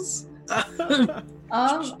calluses? I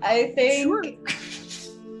think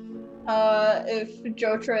if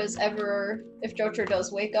Jotra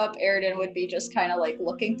does wake up, Eridan would be just kind of like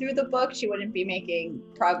looking through the book. She wouldn't be making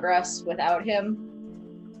progress without him.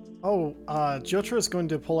 Oh, Jotra is going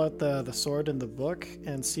to pull out the sword in the book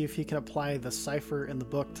and see if he can apply the cipher in the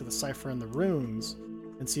book to the cipher in the runes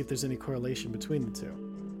and see if there's any correlation between the two.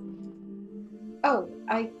 Oh,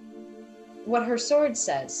 what her sword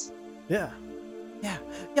says. Yeah,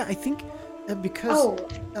 I think because...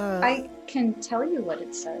 I can tell you what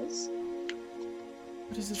it says.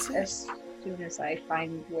 What does it say? As soon as I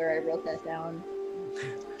find where I wrote that down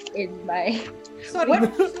in my... Sorry,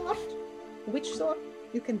 What? which sword? Which sword?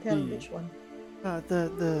 You can tell which one.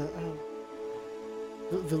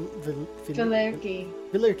 Valerki.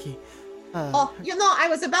 Valerki. I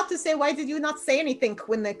was about to say, why did you not say anything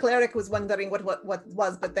when the cleric was wondering what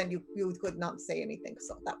was, but then you could not say anything,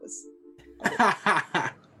 so that was...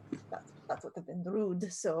 That would have been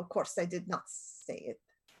rude, so of course I did not say it.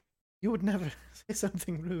 You would never say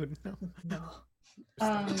something rude, no. No.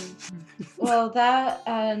 Well, that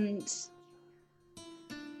and...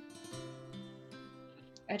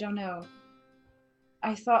 I don't know.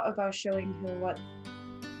 I thought about showing her what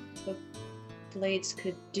the blades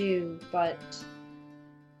could do, but...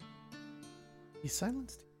 He's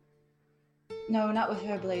silenced? No, not with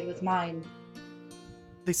her blade, with mine.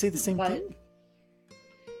 They say the same But- thing?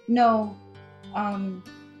 No,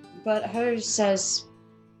 but hers says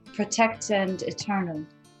protect and eternal.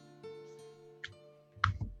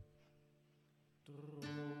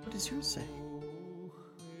 What does yours say?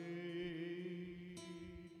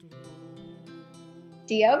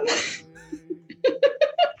 DM?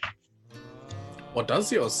 What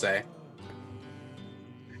does yours say?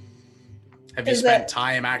 Have you Is spent that-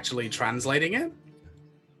 time actually translating it?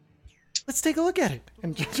 Let's take a look at it.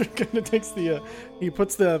 And Jotra kind of takes he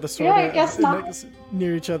puts the sword Yeah, I guess not.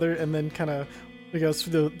 near each other, and then kind of goes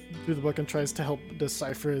through the book and tries to help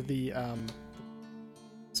decipher the.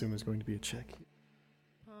 Assume there's going to be a check.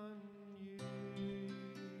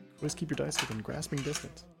 Always keep your dice within grasping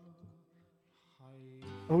distance.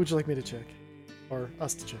 What would you like me to check, or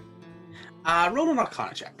us to check? Roll an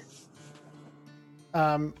Arcana check.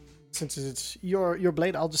 Since it's your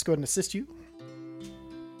blade, I'll just go ahead and assist you.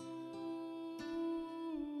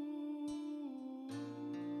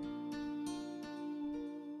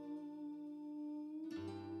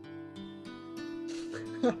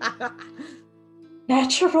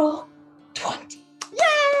 Natural 20.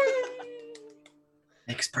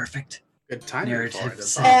 Makes perfect. Good timing for it Narrative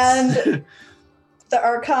as sense. well. And the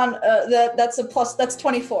Arcana, that's a plus, that's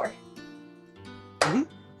 24.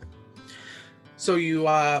 So you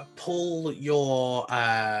pull your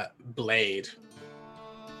blade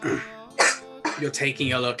you're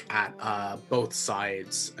taking a look at both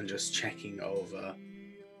sides and just checking over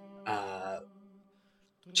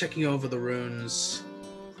the runes,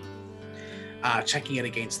 checking it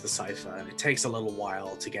against the cipher, and it takes a little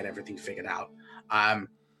while to get everything figured out.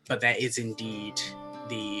 But there is indeed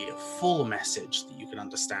the full message that you can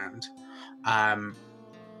understand,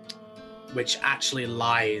 which actually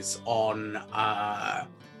lies on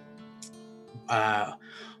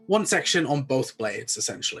one section on both blades,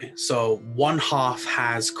 essentially. So one half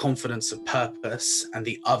has confidence of purpose, and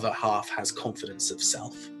the other half has confidence of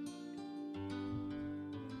self.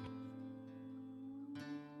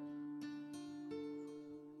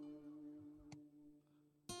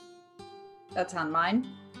 That's on mine.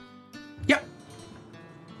 Yep.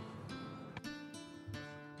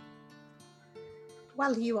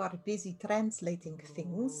 While you are busy translating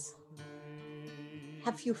things,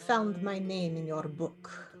 have you found my name in your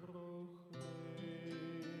book?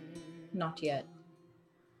 Not yet.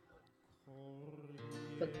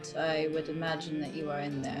 But I would imagine that you are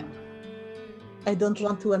in there. I don't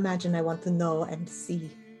want to imagine, I want to know and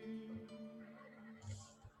see.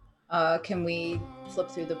 Can we flip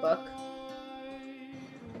through the book?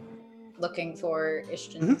 Looking for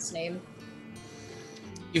Ishtan's name.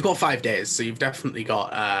 You've got 5 days, so you've definitely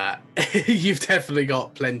got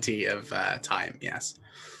plenty of time. Yes.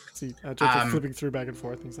 See, Joker flipping through back and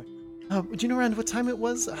forth. He's like, "Do you know around what time it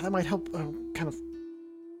was? That might help. Kind of.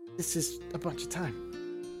 This is a bunch of time.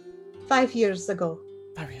 5 years ago.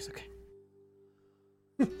 5 years, okay.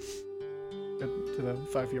 Get to the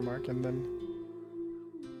 5-year mark, and then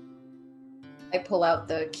I pull out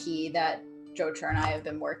the key that Joter and I have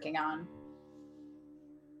been working on.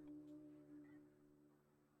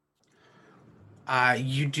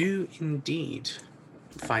 You do indeed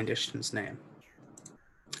find Ishtan's name.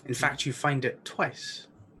 In fact, you find it twice.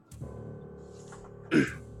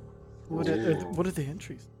 what are the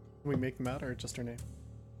entries? Can we make them out, or just her name?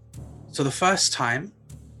 So the first time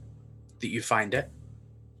that you find it,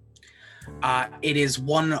 it is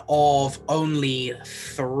one of only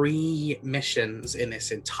 3 missions in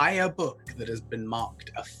this entire book that has been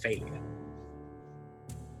marked a failure.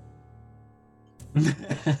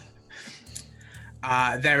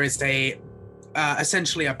 There is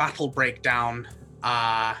essentially a battle breakdown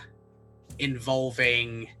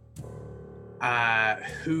involving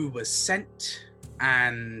who was sent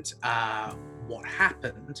and what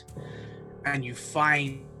happened, and you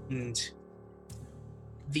find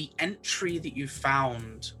the entry that you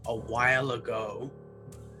found a while ago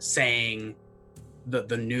saying that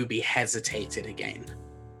the newbie hesitated again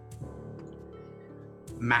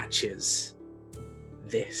matches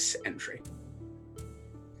this entry.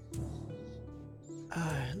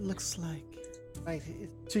 It looks like... Right,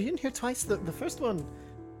 so you didn't hear twice? The first one,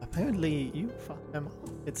 apparently you fought them off.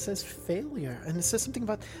 It says failure, and it says something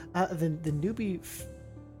about the newbie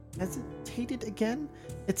hesitated again.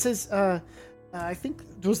 It says, I think,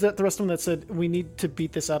 was that the rest of them that said, we need to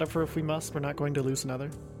beat this out of her if we must, we're not going to lose another?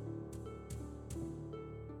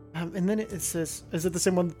 And then it says, is it the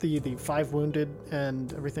same one with the 5 wounded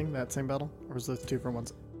and everything, that same battle? Or is those 2 different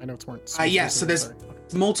ones? I know it's weren't. Yeah, so there's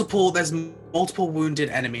multiple wounded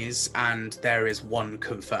enemies, and there is 1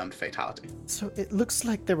 confirmed fatality. So it looks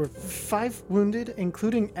like there were 5 wounded,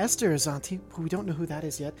 including Esther Azanti, who we don't know who that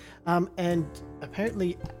is yet. And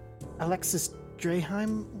apparently Alexis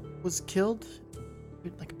Draheim was killed.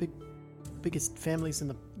 Like biggest families in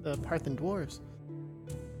the Parthen dwarves.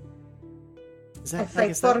 Is that, I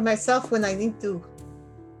fight for myself when I need to.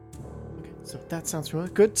 Okay, so that sounds really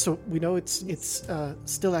good. So we know it's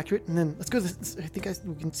still accurate. And then let's go. I think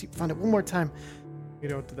we can find it one more time. You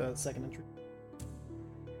know, to the second entry.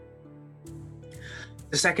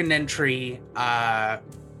 The second entry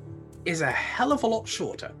is a hell of a lot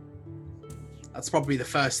shorter. That's probably the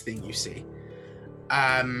first thing you see.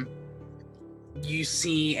 You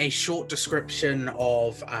see a short description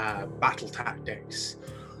of battle tactics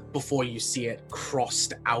before you see it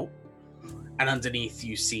crossed out, and underneath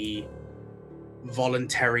you see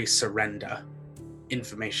voluntary surrender,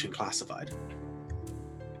 information classified.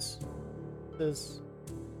 Says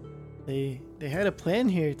they had a plan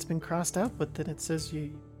here. It's been crossed out, but then it says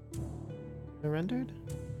you surrendered.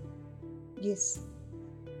 Yes.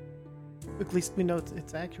 At least we know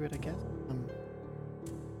it's accurate, I guess.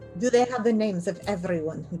 Do they have the names of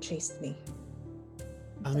everyone who chased me?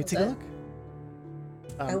 Let me take a look.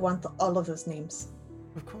 I want all of those names.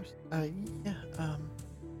 Of course. Yeah.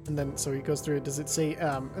 And then, so he goes through it. Does it say,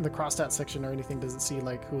 in the crossed out section or anything, does it see,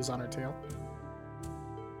 like, who's on her tail?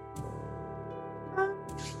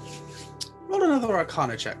 Roll another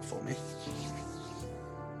Arcana check for me.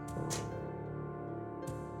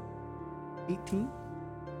 18. 18.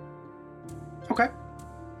 Okay.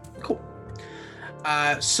 Cool.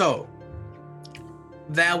 So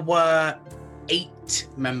there were 8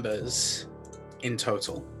 members in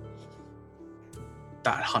total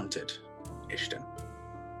that hunted Ishton.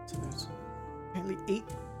 So there's apparently eight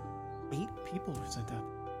people were sent out.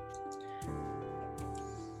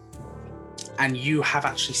 And you have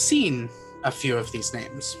actually seen a few of these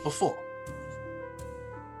names before.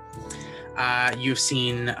 You've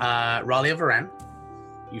seen Ralia Varen.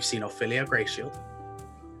 You've seen Ophelia Greyshield.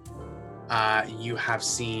 You have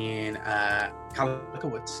seen Calica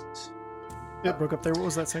Woods. Yeah, broke up there. What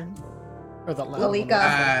was that saying? Or that last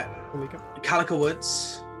Lalika. one? Lalika. Calica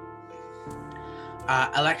Woods.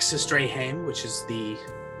 Alexis Drahame, which is the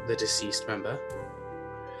deceased member.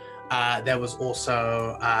 There was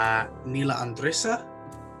also Nila Andrissa,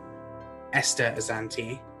 Esther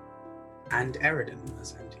Azanti, and Eridan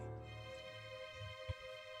Azanti.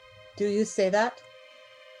 Do you say that?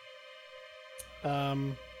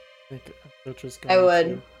 I think Jotra's I going would.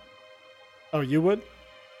 to- Oh, you would?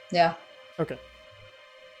 Yeah, Okay.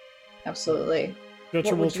 absolutely. Jotra What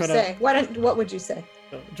will would you try say? What would you say?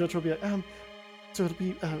 to. Jotra will be like, so it'll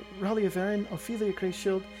be Ralia Varen, Ophelia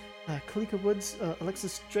Greyshield, Kalika Woods,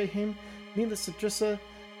 Alexis Drahame, Nila Sadrissa,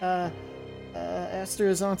 Esther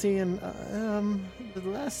Azanti, and the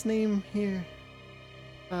last name here.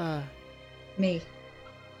 Me.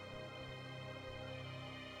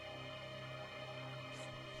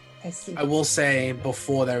 I see. I will say,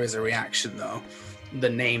 before there is a reaction, though, the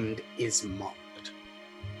named is marked.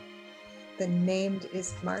 The named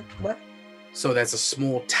is marked. What? So there's a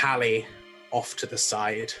small tally off to the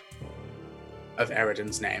side of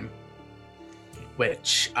Eridan's name,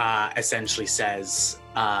 which essentially says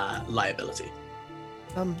liability.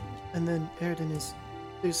 And then Eridan is.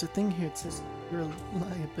 There's a thing here. It says you're a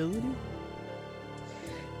liability.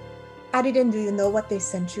 Aridan, do you know what they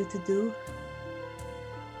sent you to do?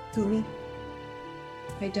 To me?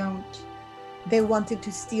 I don't. They wanted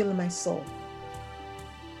to steal my soul.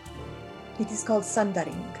 It is called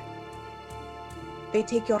sundering. They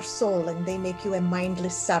take your soul and they make you a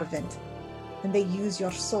mindless servant, and they use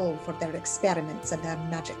your soul for their experiments and their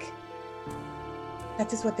magic.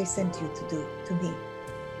 That is what they sent you to do to me.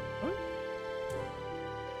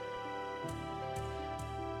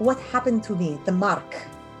 What happened to me, the mark,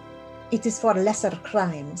 it is for lesser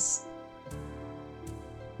crimes.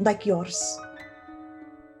 Like yours.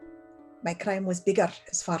 My crime was bigger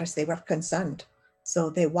as far as they were concerned, so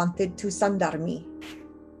they wanted to sunder me.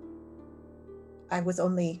 I was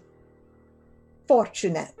only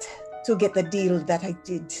fortunate to get the deal that I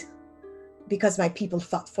did because my people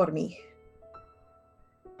fought for me.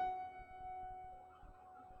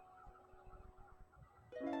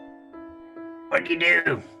 What'd you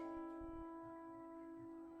do?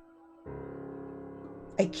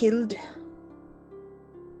 I killed.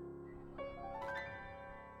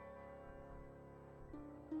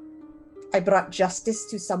 I brought justice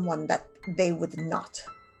to someone that they would not.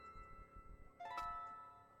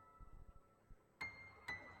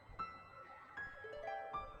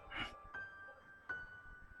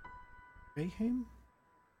 Drahame?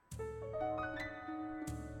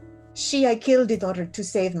 She I killed in order to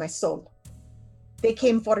save my soul. They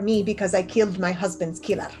came for me because I killed my husband's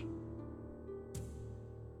killer.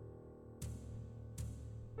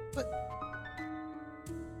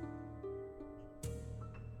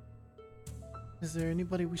 Is there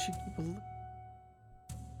anybody we should keep a look?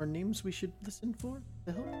 Or names we should listen for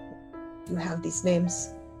to help? You have these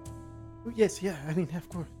names? Oh, yes, yeah. I mean, of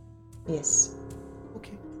course. Yes.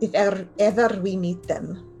 Okay. If ever we meet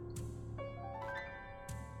them,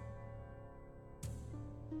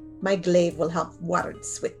 my glaive will have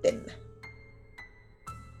words with them.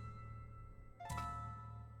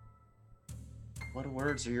 What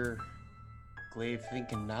words are your glaive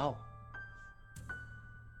thinking now?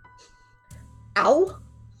 Ow?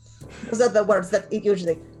 Those are the words that it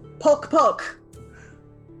usually poke poke.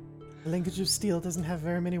 The language of steel doesn't have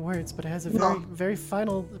very many words, but it has a No. very, very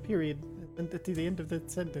final period at the end of the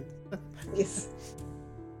sentence. Yes.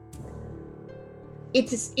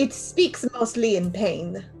 It speaks mostly in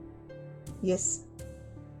pain. Yes.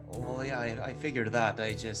 Well, yeah, I figured that.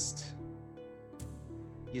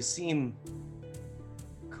 You seem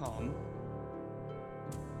calm,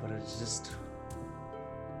 but it's just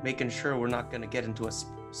making sure we're not going to get into a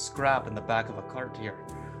scrap in the back of a cart here.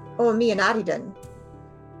 Oh, me and Aridan.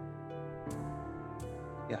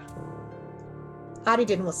 Yeah.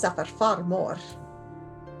 Aridan will suffer far more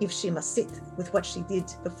if she must sit with what she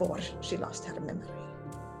did before she lost her memory.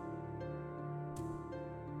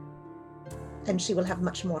 And she will have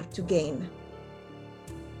much more to gain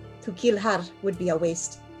To kill her would be a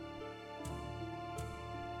waste.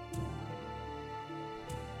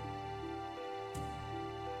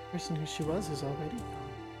 The person who she was is already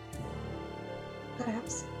gone.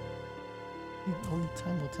 Perhaps. Only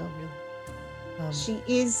time will tell, really. She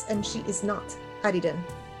is and she is not, Aridan.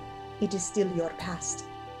 It is still your past.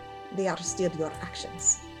 They are still your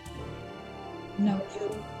actions. No.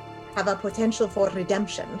 You have a potential for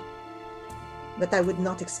redemption, but I would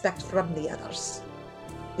not expect from the others,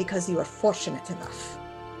 because you are fortunate enough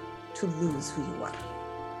to lose who you are.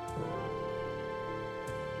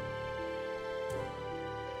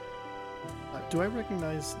 Do I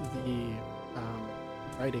recognize the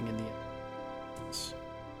writing in the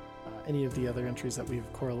any of the other entries that we've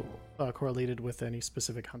correlated with any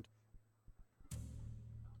specific hunt?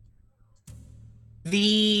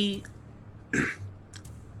 The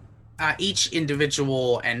each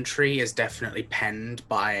individual entry is definitely penned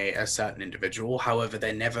by a certain individual. However,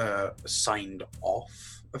 they're never signed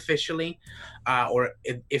off officially, or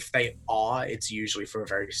if they are, it's usually for a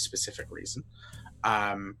very specific reason.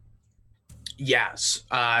 Yes,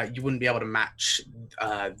 you wouldn't be able to match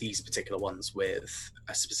these particular ones with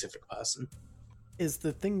a specific person. Is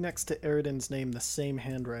the thing next to Eridan's name the same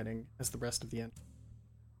handwriting as the rest of the entry?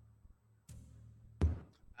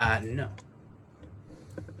 No.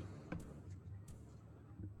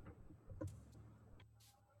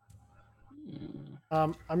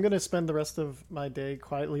 I'm going to spend the rest of my day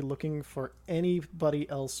quietly looking for anybody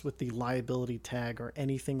else with the liability tag or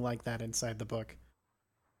anything like that inside the book.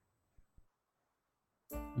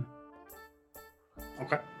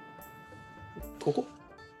 Okay. Cool.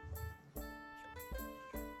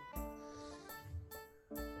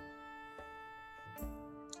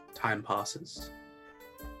 Time passes.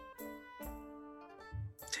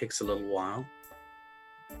 Takes a little while.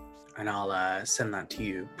 And I'll send that to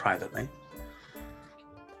you privately.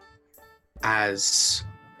 As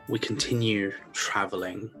we continue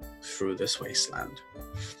traveling through this wasteland,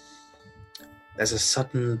 there's a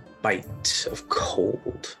sudden bite of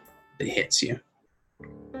cold that hits you.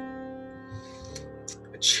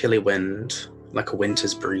 A chilly wind, like a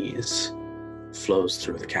winter's breeze, flows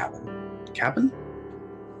through the cabin. Cabin?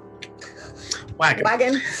 Wagon.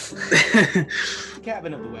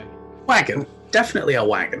 Cabin of the wagon. Wagon. Definitely a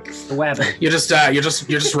wagon. The wagon. You're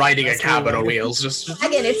just riding a cabin on wheels. Just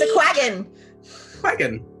Quaggin, it's a quaggin!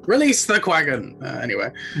 Quaggin. Release the quaggin.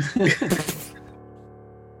 Anyway.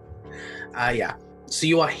 Yeah. So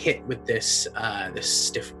you are hit with this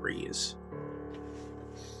stiff breeze.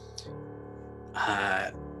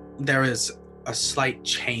 There is a slight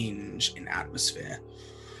change in atmosphere.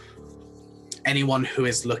 Anyone who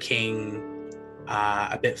is looking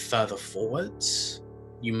a bit further forwards,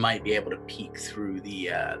 you might be able to peek through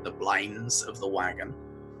the blinds of the wagon.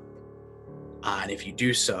 And if you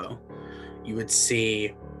do so, you would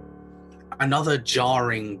see another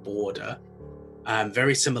jarring border,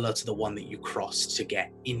 very similar to the one that you crossed to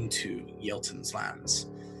get into Yelton's lands.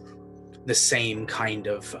 The same kind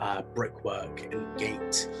of brickwork and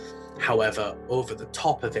gate. However, over the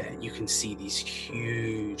top of it, you can see these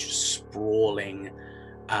huge, sprawling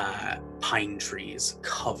pine trees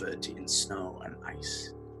covered in snow and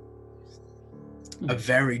ice. A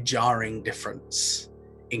very jarring difference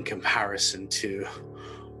in comparison to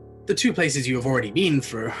the two places you have already been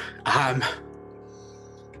through.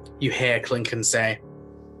 You hear Clinken say,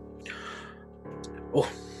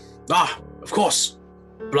 of course,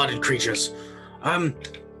 blooded creatures.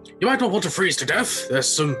 You might not want to freeze to death. There's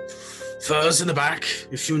some furs in the back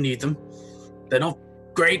if you need them. They're not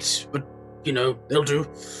great, but, they'll do.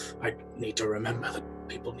 I need to remember that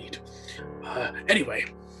people need. Anyway.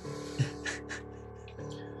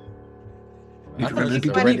 I thought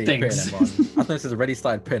this is already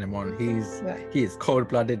started putting him on. He is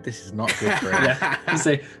cold-blooded. This is not good for him. Yeah. You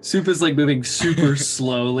say Soup is like moving super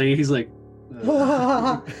slowly. He's like,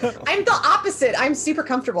 I'm the opposite. I'm super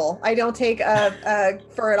comfortable. I don't take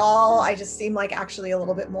fur at all. I just seem like actually a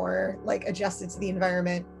little bit more like adjusted to the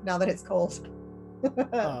environment now that it's cold.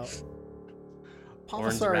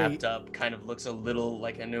 Orange wrapped up, kind of looks a little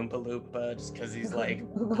like an Oompa Loompa just because he's like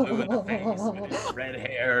blue in the face with his red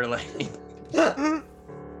hair. Like,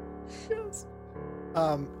 yes.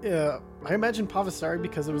 Yeah. I imagine Pavasari,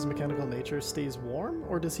 because of his mechanical nature, stays warm,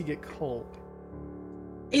 or does he get cold?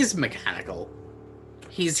 He's mechanical.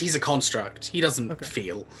 He's a construct. He doesn't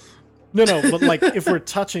feel. No, but like if we're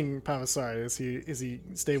touching Pavasari, is he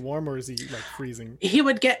stay warm or is he like freezing? He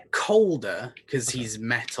would get colder because he's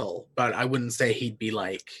metal, but I wouldn't say he'd be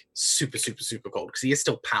like super, super, super cold because he is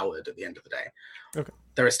still powered at the end of the day. Okay.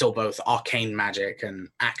 There is still both arcane magic and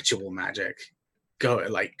actual magic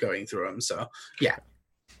going through him. So yeah.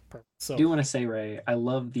 Perfect. So I do want to say, Ray, I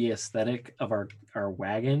love the aesthetic of our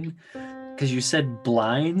wagon because you said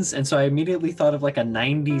blinds, and so I immediately thought of like a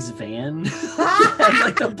 90s van and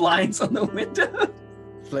like the blinds on the window.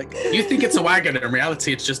 Like, you think it's a wagon, in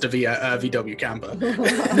reality it's just a VW camper.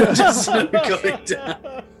 Just going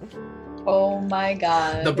down. Oh my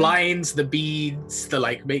god. The blinds, the beads, the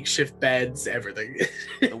like makeshift beds, everything.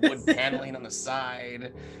 The wood paneling on the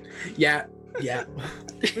side. Yeah.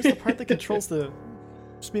 Where's the part that controls the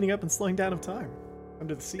speeding up and slowing down of time?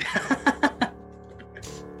 Under the seat.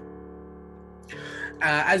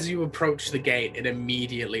 As you approach the gate, it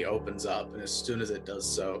immediately opens up, and as soon as it does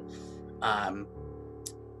so,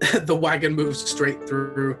 the wagon moves straight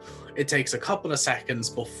through. It takes a couple of seconds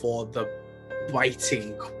before the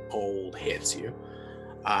biting cold hits you.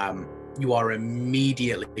 You are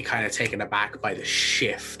immediately kind of taken aback by the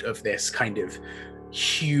shift of this kind of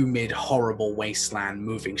humid, horrible wasteland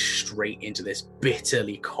moving straight into this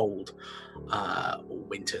bitterly cold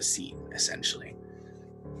winter scene, essentially.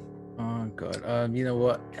 Oh god. You know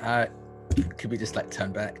what? Could we just like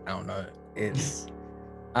turn back? I don't know.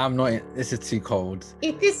 I'm not. This is too cold.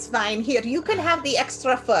 It is fine. Here, you can have the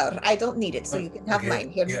extra fur. I don't need it, so you can have Okay, mine.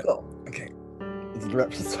 Here yeah. you go. Okay. Let's wrap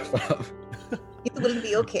this stuff up. It will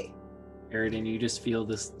be okay. Eridan, you just feel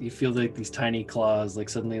this. You feel like these tiny claws, like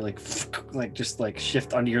suddenly, like just like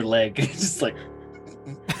shift onto your leg. Just like.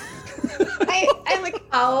 I like.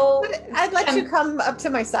 I'd let you come up to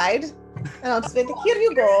my side, and I'll just be like, "Here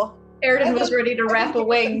you go." Eridan was ready to wrap a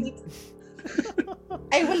wing.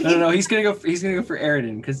 I will. No, he's gonna go. He's gonna go for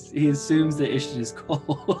Eridan because he assumes that Ishtan is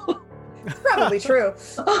cold. Probably true.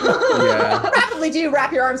 Yeah. Probably do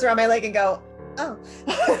wrap your arms around my leg and go, oh.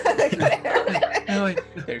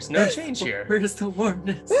 There's no change here. Where's the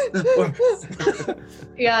warmness? The warmth.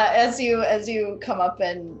 Yeah, as you come up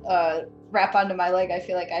and wrap onto my leg, I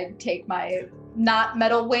feel like I take my not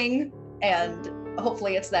metal wing, and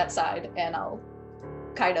hopefully it's that side, and I'll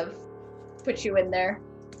kind of put you in there.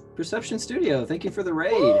 Perception Studio, thank you for the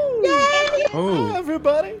raid. Yay! Oh.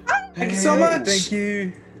 Everybody. Thank you so much. Thank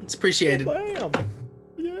you. It's appreciated. Bam.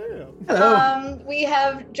 Yeah. Hello. We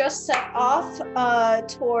have just set off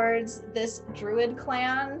towards this druid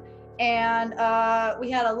clan, and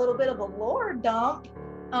we had a little bit of a lore dump,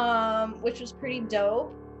 which was pretty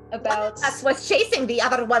dope. About Us was chasing the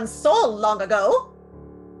other one so long ago.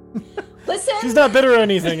 listen, She's not bitter or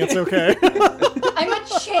anything. It's okay. I'm a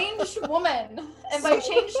changed woman, and by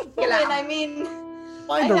changed woman I mean I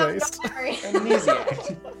Mind have erased. no memory.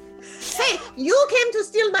 Amnesiac. Hey, you came to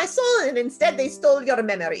steal my soul, and instead they stole your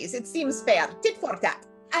memories. It seems fair. Tit for tat.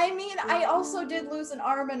 I mean, I also did lose an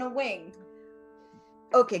arm and a wing.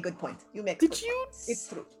 Okay, good point. You make. Did good you? point. It's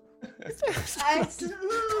true.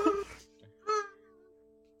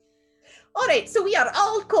 All right, so we are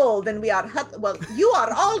all cold, and we are hot. Well, you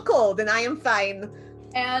are all cold, and I am fine.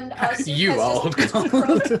 And Zoop You has all just cold.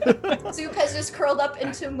 curled- Zoop has just curled up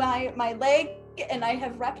into my leg, and I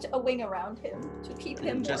have wrapped a wing around him to keep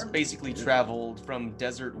him Just warm. basically traveled from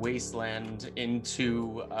desert wasteland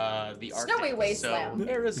into the Arctic. Snowy wasteland. So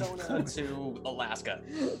Arizona to Alaska.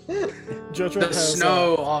 Jojo The has,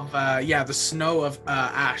 snow of the snow of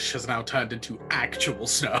ash has now turned into actual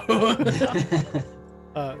snow.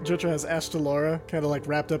 Jojo has Ashtalora kind of like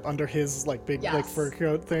wrapped up under his like big like Yes. fur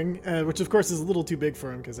coat thing, which of course is a little too big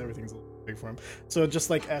for him because everything's a little too big for him. So just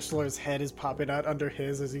like Ashtalora's head is popping out under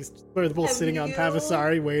his as he's they're both Have sitting on you-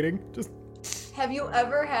 Pavasari waiting. Just Have you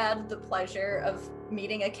ever had the pleasure of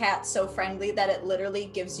meeting a cat so friendly that it literally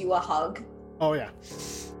gives you a hug? oh yeah,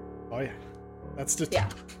 that's just Yeah.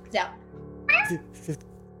 Yeah.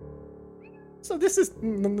 So this is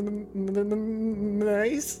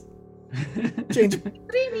nice. Change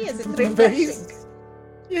Dreamy is it face. refreshing?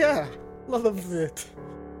 Yeah, love it.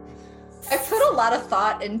 I put a lot of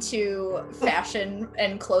thought into fashion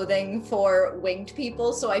and clothing for winged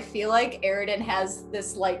people, so I feel like Eridan has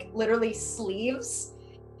this like literally sleeves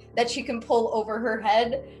that she can pull over her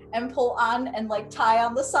head and pull on and like tie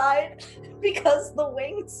on the side because the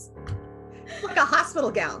wings Like a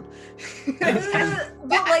hospital gown. but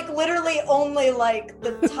like literally only like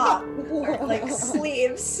the top are like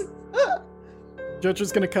sleeves.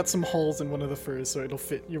 Jojo's gonna cut some holes in one of the furs so it'll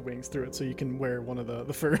fit your wings through it so you can wear one of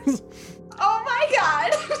the furs. Oh my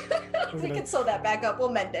god. We can sew that back up. We'll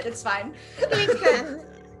mend it. It's fine.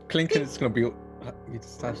 Clinken's gonna be. You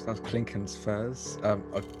just have Clinken's furs.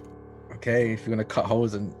 Okay, if you're gonna cut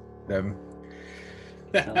holes in them.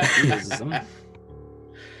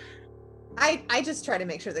 I just try to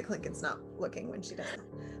make sure that Clinken's not looking when she does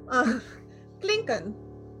it. Clinken,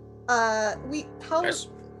 how Yes.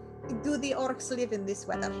 do the orcs live in this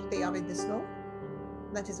weather? They are in the snow?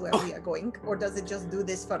 That is where we are going. Or does it just do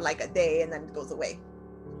this for like a day and then it goes away?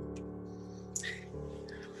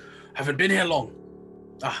 Haven't been here long.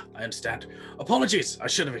 I understand. Apologies, I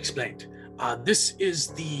should have explained. This is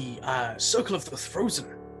the Circle of the Frozen.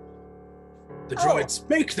 The druids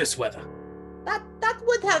make this weather.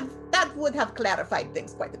 That would have clarified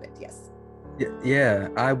things quite a bit, yes. Yeah,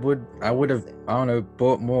 I would have, I don't know,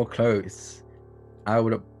 bought more clothes. I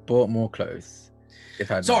would have bought more clothes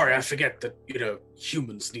if I. Sorry, I forget that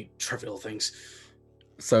humans need trivial things.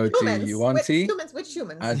 So do you want tea? Which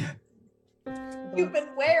humans? Human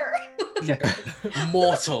where?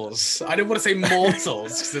 Mortals. I didn't want to say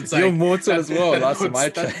mortals because it's like you're mortal as well. That's puts, my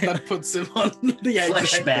that puts him on the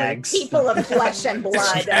Flesh bags. People of flesh and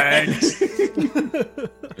blood.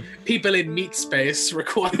 People in meat space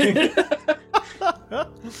required.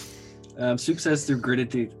 Soup says through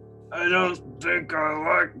gritted teeth, I don't think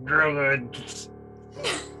I like druids.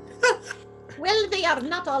 Well, they are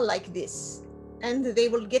not all like this. And they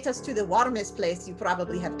will get us to the warmest place you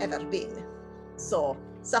probably have ever been. So,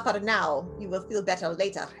 suffer now, you will feel better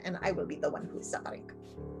later, and I will be the one who is suffering.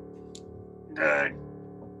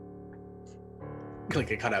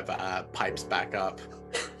 Clinker kind of pipes back up.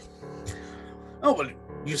 Oh, well,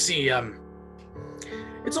 you see,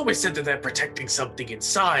 it's always said that they're protecting something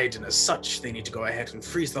inside, and as such, they need to go ahead and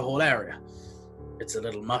freeze the whole area. It's a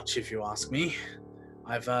little much, if you ask me.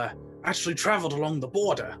 I've actually traveled along the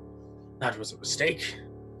border. That was a mistake.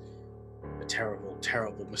 A terrible,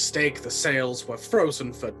 terrible mistake. The sails were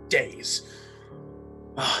frozen for days.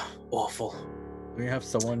 Awful. We have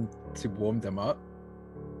someone to warm them up.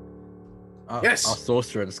 Yes. Our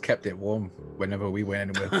sorcerer just kept it warm whenever we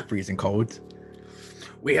went and we're freezing cold.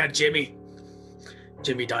 We had Jimmy.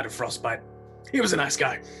 Jimmy died of frostbite. He was a nice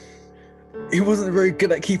guy. He wasn't very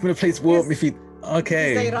good at keeping the place warm. Yes. If he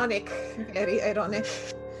okay. It's ironic. Very ironic.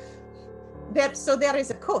 So there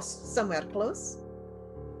is a coast somewhere close.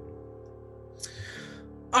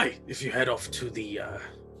 Aye, if you head off to the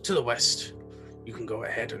west, you can go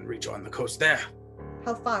ahead and rejoin the coast there.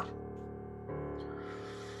 How far?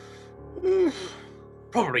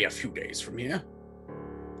 Probably a few days from here.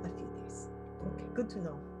 A few days. Okay, good to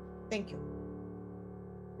know. Thank you.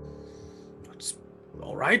 That's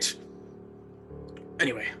all right.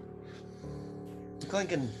 Anyway.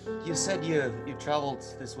 Clinkin, you said you've traveled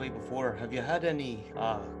this way before. Have you had any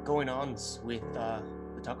going-ons with the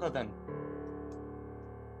Tucker then?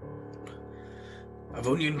 I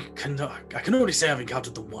can only say I've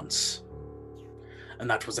encountered them once. And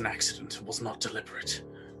that was an accident. It was not deliberate.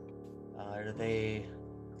 Are they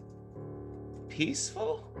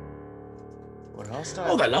peaceful? Or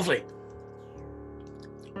hostile? Oh, they're lovely.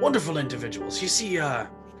 Wonderful individuals. You see, the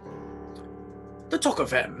talk of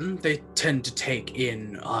them, they tend to take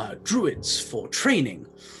in druids for training,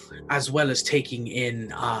 as well as taking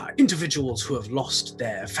in individuals who have lost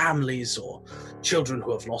their families or children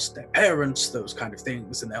who have lost their parents, those kind of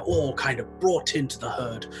things, and they're all kind of brought into the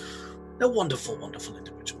herd. They're wonderful, wonderful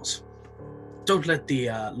individuals. Don't let the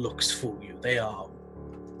looks fool you. They are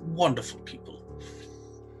wonderful people.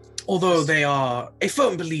 Although they are a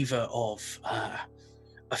firm believer of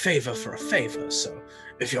a favor for a favor, so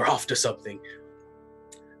if you're after something,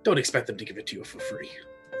 don't expect them to give it to you for free.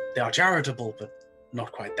 They are charitable, but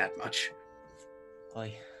not quite that much.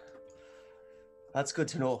 Aye. That's good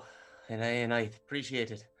to know, and I appreciate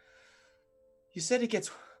it. You said it gets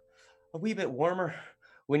a wee bit warmer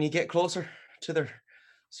when you get closer to their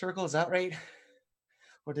circle, is that right?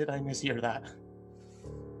 Or did I mishear that?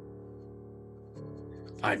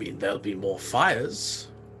 I mean, there'll be more fires.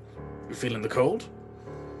 You feeling the cold?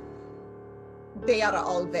 They are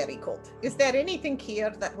all very cold. Is there anything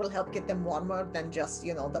here that will help get them warmer than just,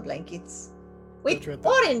 the blankets? Wait,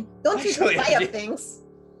 Orin, don't you do fire things?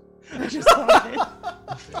 I just thought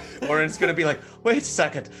it. Orin's gonna be like, wait a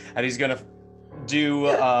second, and he's gonna do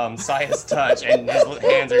Sia's touch, and his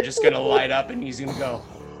hands are just gonna light up, and he's gonna go,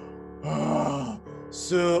 oh,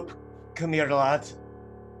 Soup, come here, lad.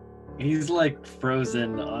 He's like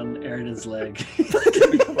frozen on Eridan's leg.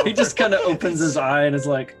 He just kind of opens his eye and is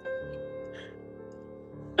like,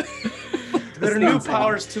 there are new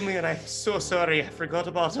powers to me, and I'm so sorry. I forgot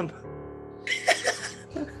about them.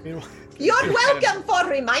 You're welcome for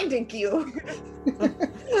reminding you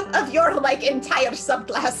of your entire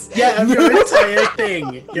subclass. Yeah, of your entire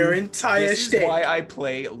thing. Your entire This shtick. is why I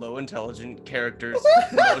play low intelligent characters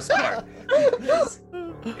for the most part.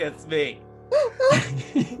 It's me.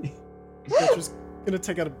 He's just gonna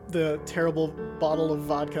take out the terrible bottle of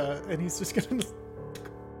vodka, and he's just gonna.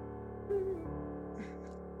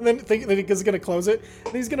 And then he's gonna close it.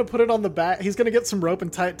 And he's gonna put it on the back. He's gonna get some rope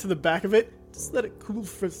and tie it to the back of it. just let it cool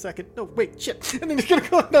for a second. No, wait, shit. And then he's gonna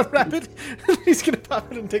go on that rabbit, and he's gonna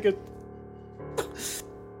pop it and take a...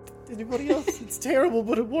 Anybody else? It's terrible,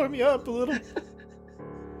 but it warmed me up a little.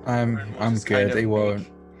 I'm just good. kind of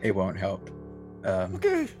It won't help.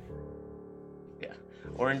 Okay. Yeah.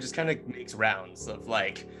 Orin just kind of makes rounds of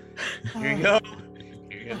like, here you go,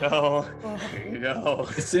 here you go, here you go.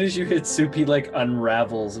 As soon as you hit soup, he like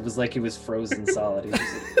unravels. It was like he was frozen solid. He was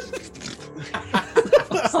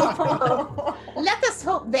Let us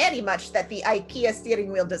hope very much that the IKEA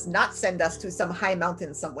steering wheel does not send us to some high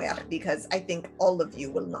mountain somewhere, because I think all of you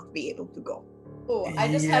will not be able to go. Oh, I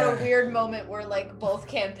just had a weird moment where like both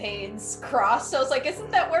campaigns crossed. So I was like, isn't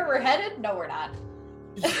that where we're headed? No, we're not.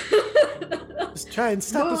 Just try and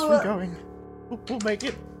stop us from going. We'll make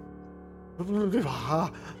it. Yeah,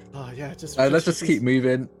 let's just keep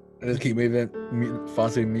moving. Let's keep moving.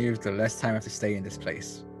 Faster we move, the less time I have to stay in this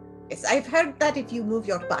place. Yes, I've heard that if you move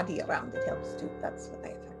your body around, it helps too. That's what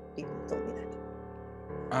I've heard. People told me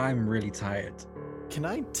that. I'm really tired. Can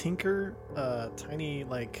I tinker a tiny,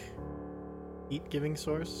 like, heat-giving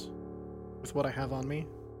source with what I have on me?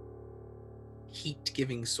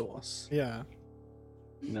 Heat-giving source. Yeah.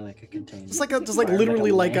 you know, like a container. It's like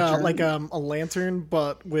literally like lantern? a lantern,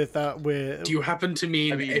 but with. Do you happen to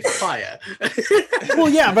mean a fire? Well,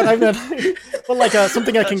 yeah, but I meant, but like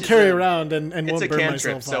something I can carry around and It's won't a burn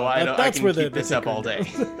cantrip, myself. so on. I can keep this up all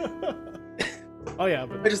day. Oh yeah,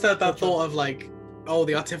 but I just had that thought of like, oh,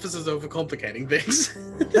 the artificer's overcomplicating things.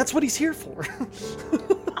 that's what he's here for.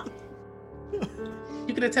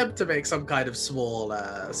 You can attempt to make some kind of small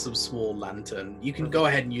lantern. You can go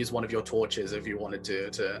ahead and use one of your torches if you wanted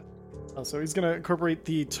to. Oh, so he's gonna incorporate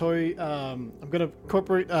the toy. I'm gonna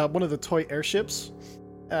incorporate one of the toy airships,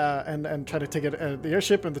 and try to take it the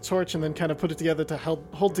airship and the torch, and then kind of put it together to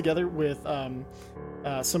hold together with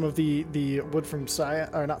some of the wood from Saya,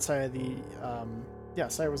 or not Saya.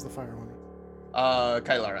 Saya was the fire one.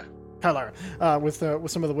 Kailara.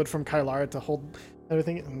 With some of the wood from Kailara to hold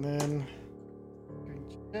everything, and then.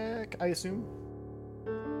 Check, I assume.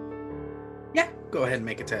 Yeah, go ahead and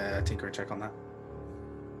make it a tinker check on that.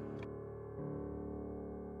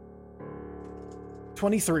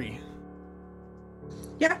 23.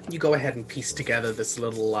 Yeah, you go ahead and piece together this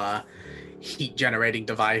little heat-generating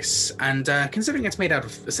device, and considering it's made out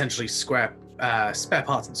of essentially spare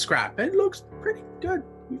parts and scrap, it looks pretty good.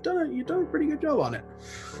 You've done a pretty good job on it.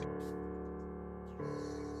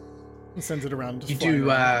 He sends it around. You do.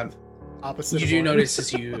 Opposite. You do notice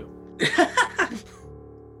as you.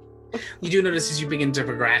 You do notice as you begin to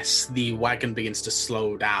progress, the wagon begins to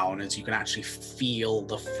slow down as you can actually feel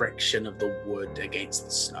the friction of the wood against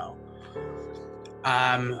the snow.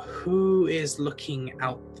 Who is looking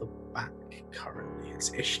out the back currently?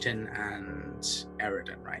 It's Ishton and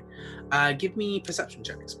Eridan, right? Give me perception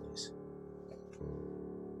checks, please.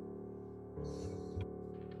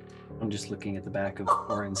 I'm just looking at the back of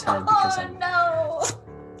Orin's head because I'm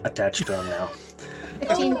attached to him now.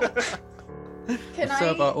 15.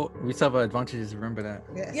 We still have our advantages, remember that.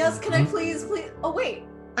 Yes, can I please? Oh, wait.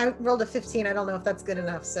 I rolled a 15. I don't know if that's good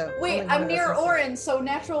enough, so... Wait, I'm near Orin, so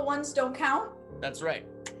natural ones don't count? That's right.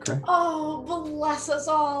 Correct. Oh, bless us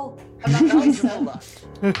all. I'm not going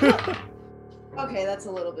to. Okay, that's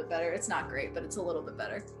a little bit better. It's not great, but it's a little bit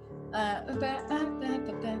better.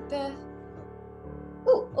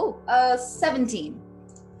 17.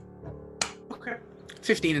 Okay.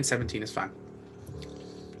 15 and 17 is fine.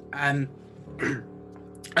 And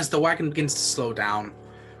as the wagon begins to slow down,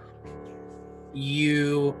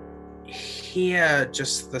 you hear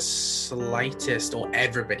just the slightest, or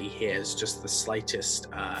everybody hears just the slightest,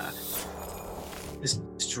 this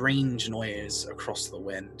strange noise across the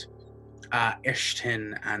wind.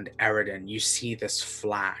 Ishton and Eridan, you see this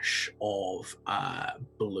flash of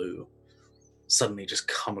blue suddenly just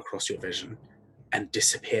come across your vision and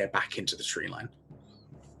disappear back into the tree line.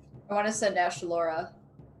 I want to send Ash to Laura.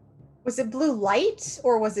 Was it blue light,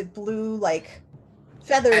 or was it blue, like,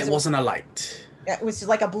 feathers? It wasn't a light. It was just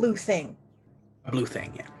like a blue thing. A blue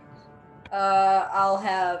thing, yeah. I'll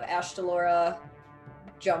have Ash to Laura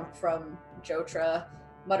jump from Jotra,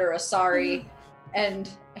 mutter a sorry, and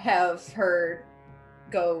have her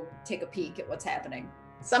go take a peek at what's happening.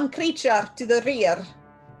 Some creature to the rear.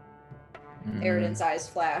 Eridan's eyes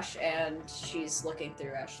flash, and she's looking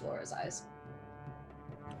through Ash to Laura's eyes.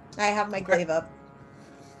 I have my glaive up.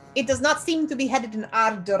 It does not seem to be headed in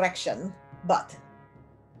our direction, but...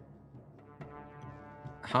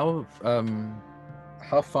 How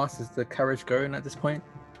fast is the carriage going at this point?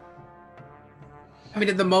 I mean,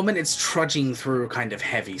 at the moment, it's trudging through kind of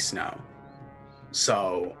heavy snow.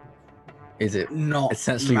 So, Is it not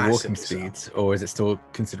essentially walking massively so. speeds, or is it still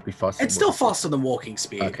considerably faster? It's still faster than walking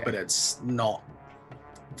speed, Okay. but it's not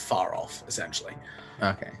far off, essentially.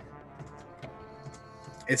 Okay.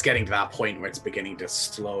 It's getting to that point where it's beginning to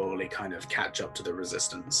slowly kind of catch up to the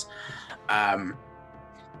resistance.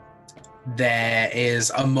 There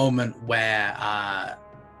is a moment where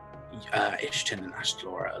Ishton and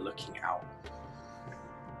Ashtalora are looking out.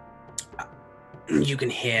 You can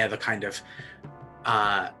hear the kind of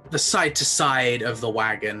the side to side of the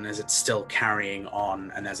wagon as it's still carrying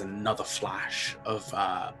on, and there's another flash of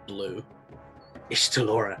blue.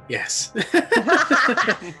 Ishtalora, yes.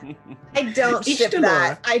 I don't ship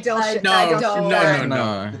that. I don't ship No, that. I don't no, ship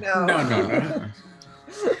no, that. no. No. No, no.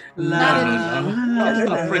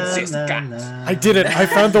 La, Princess la, Cat. la, I did it. I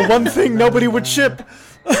found the one thing nobody would ship.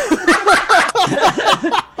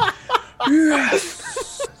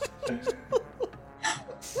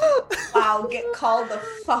 Wow, get called the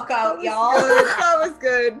fuck out, y'all. That was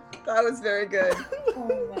good. That was very good.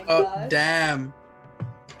 Oh my Oh, gosh. damn.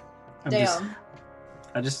 Damn.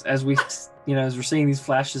 I just, as we, as we're seeing these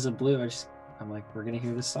flashes of blue, I'm like, we're gonna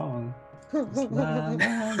hear this song. Just la, la,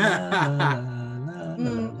 la, la, la,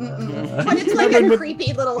 la. But it's like a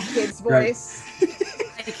creepy little kid's voice.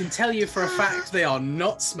 I can tell you for a fact they are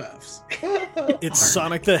not Smurfs. It's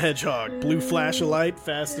Sonic the Hedgehog. Blue flash of light,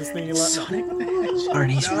 fastest thing you like. Sonic the Hedgehog.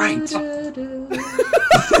 Arnie's right.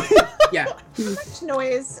 Yeah. How much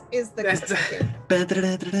noise is the That's cart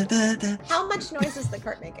making? How much noise is the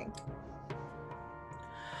cart making?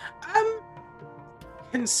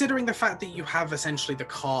 Considering the fact that you have essentially the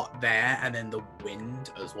cart there and then the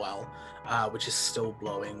wind as well, which is still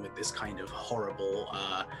blowing with this kind of horrible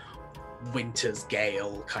winter's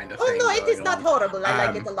gale kind of Oh thing. no, it is going not on. horrible. I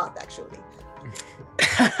like it a lot, actually.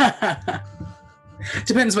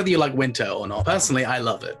 Depends whether you like winter or not. Personally, I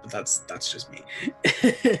love it, but that's just me.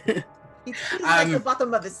 It feels like the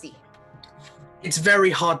bottom of the sea. It's very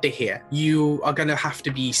hard to hear. You are going to have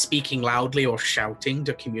to be speaking loudly or shouting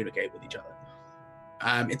to communicate with each other.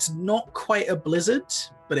 It's not quite a blizzard,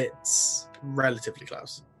 but it's relatively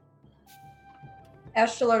close.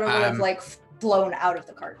 Ashtalora would have like flown out of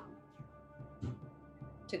the cart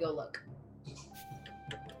to go look.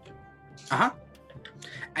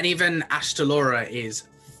 And even Ashtalora is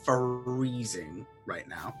freezing right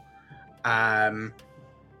now.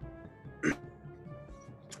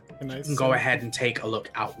 Nice. You can go ahead and take a look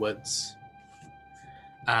outwards.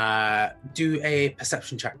 Do a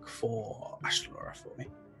perception check for Ashtalora for me.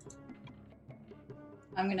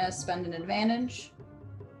 I'm gonna spend an advantage.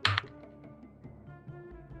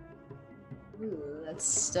 Ooh, that's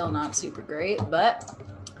still not super great, but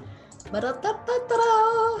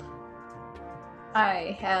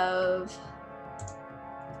I have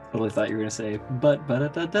Totally thought you were gonna say, but da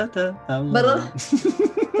da da da.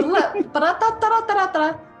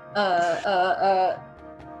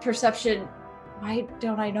 Perception. Why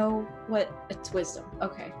don't I know what it's wisdom?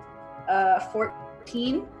 Okay.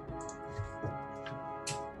 14.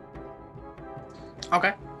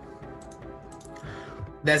 Okay.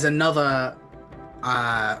 There's another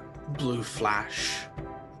blue flash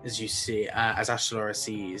as you see, as Ashtalora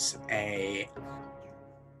sees a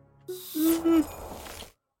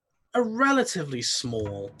relatively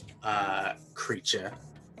small creature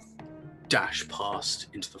dash past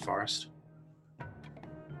into the forest.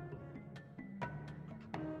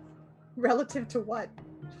 Relative to what?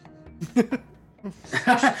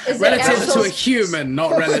 Relative to a human,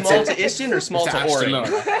 not relative Small to Ishtin or small to Ori?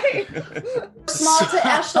 Small to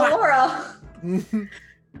Ashtalora.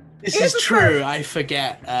 This is true. I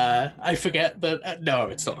forget. I forget that. No,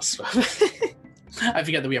 it's not a Smurf. I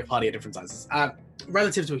forget that we have party at different sizes.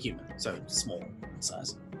 Relative to a human, so small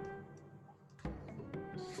size.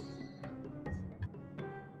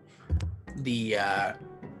 The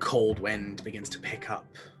cold wind begins to pick up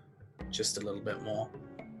just a little bit more.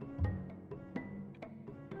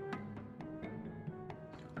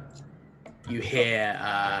 You hear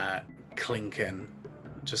Clinken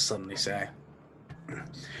just suddenly say,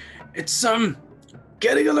 "It's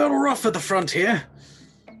getting a little rough at the front here.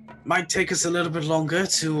 Might take us a little bit longer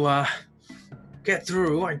to get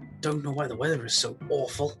through. I don't know why the weather is so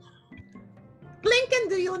awful." Blinken,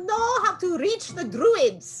 do you know how to reach the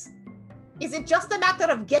druids? Is it just a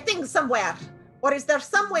matter of getting somewhere? Or is there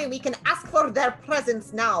some way we can ask for their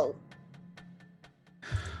presence now?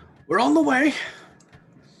 We're on the way.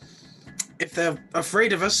 If they're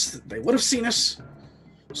afraid of us, they would have seen us.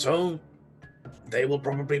 So they will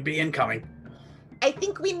probably be incoming. I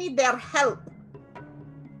think we need their help.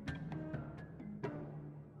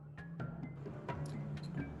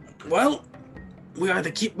 Well, we either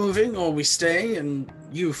keep moving or we stay and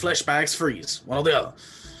you flesh bags freeze. One or the other.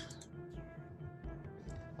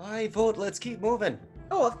 I vote let's keep moving.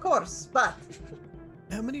 Oh, of course, but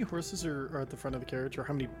How many horses are at the front of the carriage, or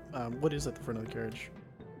how many? What is at the front of the carriage?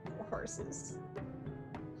 horses.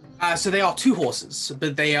 So they are 2 horses,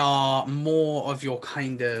 but they are more of your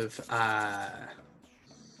kind of,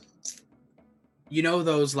 you know,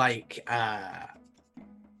 those like, I'm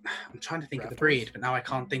trying to think of the breed, but now I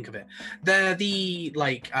can't think of it. They're the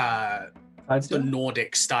like, the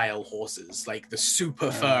Nordic style horses, like the super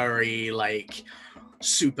furry, like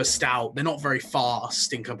super stout. They're not very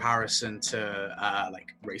fast in comparison to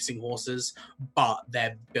like racing horses, but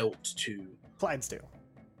they're built to Clydesdale.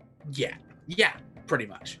 Yeah, pretty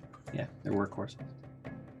much. Yeah, they're workhorses.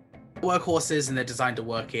 Workhorses, and they're designed to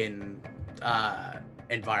work in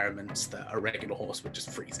environments that a regular horse would just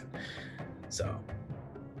freeze in. So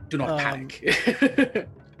do not panic.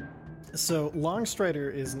 So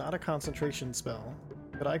Longstrider is not a concentration spell,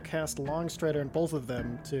 but I cast Longstrider on both of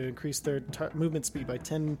them to increase their movement speed by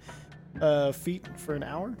 10 feet for an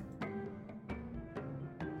hour.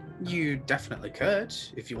 You definitely could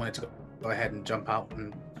if you wanted to go ahead and jump out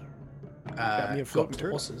and Got me a go floating up to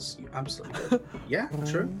turtle. horses. You absolutely could. Yeah,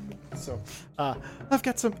 true. So, I've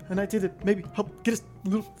got some, and I did it. Maybe help get us a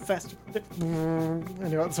little faster.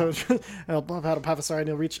 Anyway, so I'll have had a Pathasari and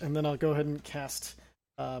he'll reach, and then I'll go ahead and cast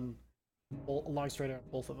Longstrider on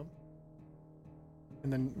both of them,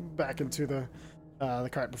 and then back into the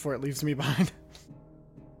cart before it leaves me behind.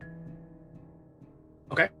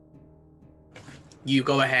 Okay. You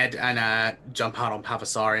go ahead and jump out on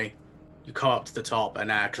Pathasari. You come up to the top,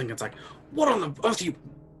 and Klingon's like, "What on the earth are you?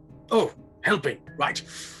 Oh, helping, right?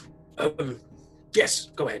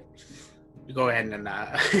 Yes, go ahead." You go ahead and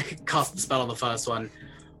cast the spell on the first one.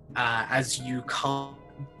 As you come.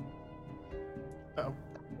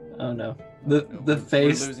 Oh no. The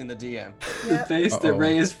face. We're losing the DM. The face that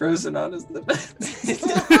Ray is frozen on is the best.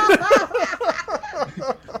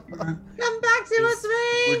 Come back to us,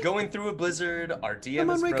 Ray! We're going through a blizzard. Our DM Come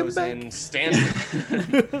on, is Ray, come frozen. back. Stand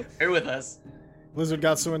here with us. Blizzard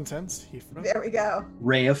got so intense, he froze. There we go.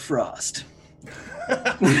 Ray of Frost.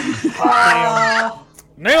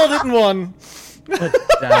 Nailed it in one. Damn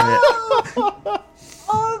it.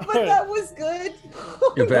 Oh, but that was good.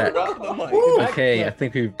 You're back. Drop the mic. Okay, I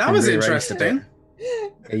think we've. That was rearranged interesting. it.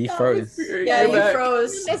 Yeah, you That froze. Yeah, you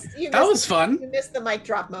froze. That was fun. You missed the mic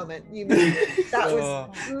drop moment. You missed, that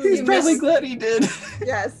was. He's you probably missed- glad he did.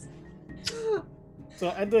 Yes.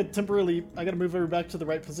 So I did temporarily. I got to move everybody back to the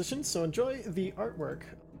right position. So enjoy the artwork.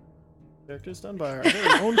 Characters done by our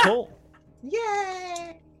very own Cole.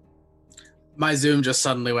 Yay! My Zoom just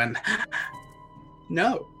suddenly went,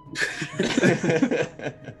 no.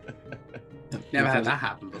 Never had that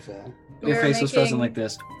happen before. Your We're face was frozen making- like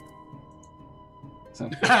this. So.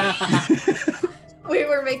 We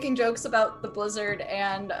were making jokes about the blizzard,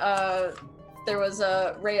 and there was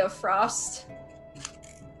a Ray of Frost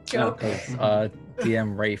joke.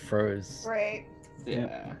 DM Ray froze. Right.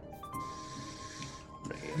 Yeah.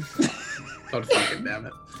 God fucking damn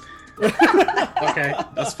it. Okay,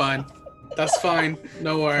 that's fine. That's fine.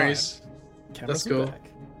 No worries. Cameras Let's go. back.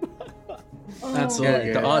 That's all Yeah,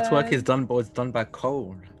 good. the artwork is done by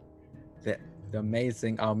Cole. The our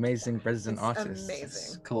amazing resident It's artist.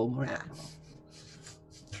 amazing. Cole Moran. Yeah.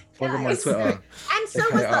 Follow them on Guys. Twitter. And so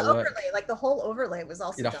Okay, was the artwork. overlay. Like the whole overlay was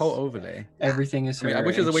also. Yeah, the done. whole overlay. Yeah. Everything is I mean, I her,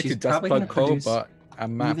 wish there was a and way she's to just probably plug gonna Cole, produce but I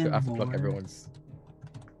have even to plug more. everyone's.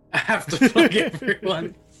 I have to plug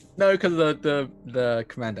everyone. No, because the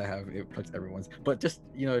command I have, it plugs everyone's. But just,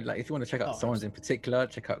 like if you want to check out Oh, someone's in particular,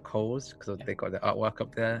 check out Cole's, because they got the artwork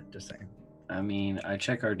up there. Just saying. I mean, I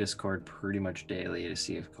check our Discord pretty much daily to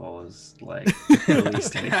see if Cole is like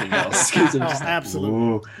released anything else. 'Cause I'm Oh, just like,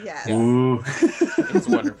 absolutely. Yes. Ooh. It's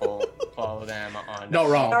wonderful. Follow them on. Not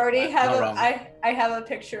wrong. I already have Not a, wrong. I have a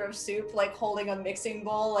picture of Soup like holding a mixing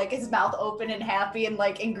bowl, like his mouth open and happy, and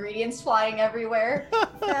like ingredients flying everywhere.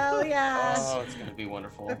 Hell yeah. Oh, it's gonna be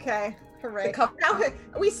wonderful. Okay. Hooray. The cover- Now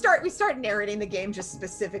we start narrating the game just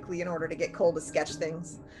specifically in order to get Cole to sketch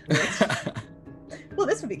things. Well,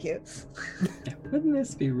 this would be cute. Wouldn't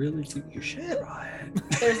this be really cute? You should try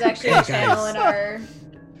it. There's actually Hey, a channel guys. in our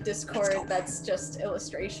Discord that's just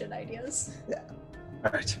illustration ideas.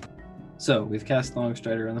 All right. So we've cast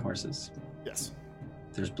Longstrider on the horses. Yes.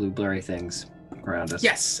 There's blue blurry things around us.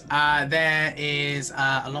 Yes, there is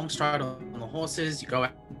a long stride on the horses. You go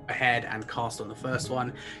ahead and cast on the first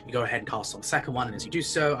one. You go ahead and cast on the second one, and as you do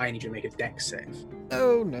so, I need you to make a dex save.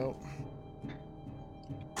 Oh no.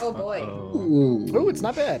 Oh boy. Oh. Oh, it's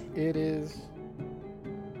not bad. It is.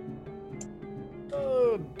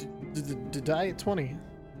 Oh, did die at 20.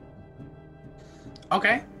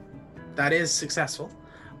 Okay, that is successful.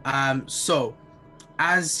 So,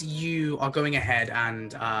 as you are going ahead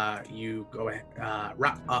and you go ahead,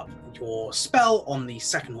 wrap up your spell on the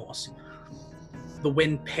second horse, the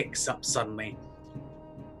wind picks up suddenly,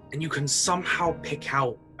 and you can somehow pick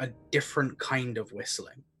out a different kind of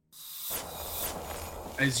whistling.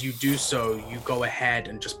 As you do so, you go ahead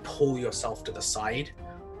and just pull yourself to the side,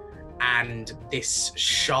 and this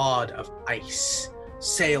shard of ice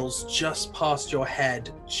sails just past your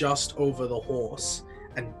head, just over the horse,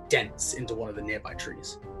 and dents into one of the nearby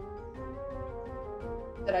trees.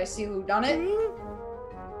 Did I see who done it?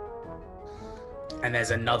 And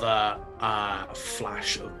there's another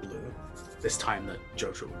flash of blue, this time that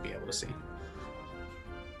Jojo would be able to see,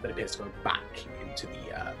 that appears to go back into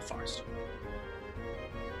the forest.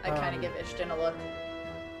 I kind of give Ishton a look.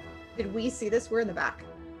 Did we see this? We're in the back.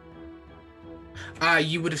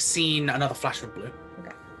 You would have seen another flash of blue.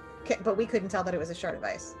 Okay, but we couldn't tell that it was a shard of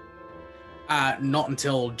ice. Not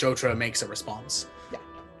until Jotra makes a response.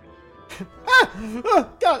 Oh,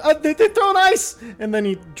 God, they're throwing ice! And then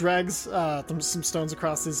he drags some stones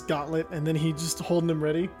across his gauntlet, and then he just holding them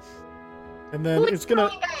ready. And then it's gonna...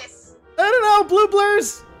 Ice? I don't know, blue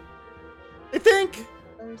blurs! I think!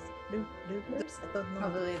 Blue blurs? I don't know.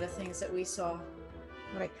 Probably the things that we saw.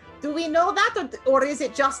 Right. Do we know that, or is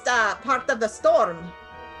it just part of the storm?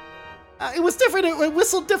 It was different, it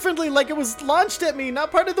whistled differently, like it was launched at me,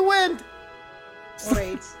 not part of the wind!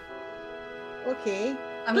 Alright. Okay.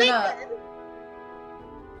 I'm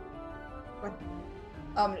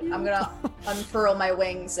gonna unfurl my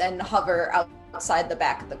wings and hover outside the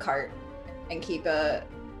back of the cart and keep a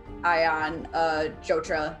eye on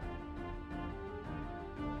Jotra.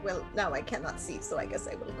 Well, now I cannot see, so I guess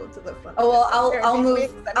I will go to the front. Oh well, I'll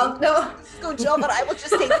move. No, scooch over. I will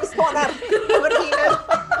just take this corner over here.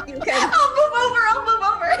 You can. I'll move over.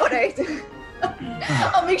 All right.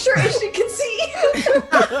 I'll make sure Ishton can see.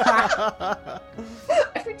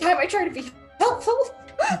 Every time I try to be helpful.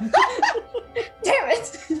 Damn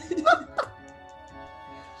it.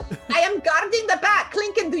 I am guarding the back.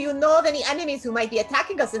 Clinken, do you know of any enemies who might be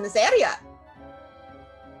attacking us in this area?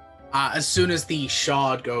 As soon as the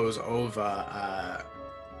shard goes over,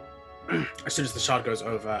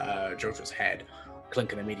 Jojo's head,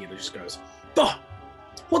 Clinken immediately just goes, "Ah!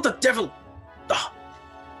 What the devil? Ah!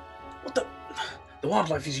 What the? The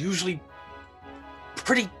wildlife is usually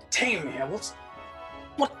pretty tame here. What?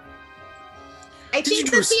 I Did you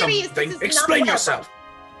think do the theory is something? this is Explain not yourself."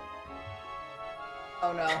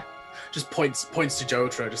 Oh no. Just points to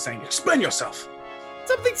Jotra, just saying, "Explain yourself."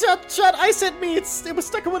 Something shot ice at me. It was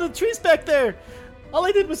stuck in one of the trees back there. All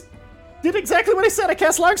I did was did exactly what I said. I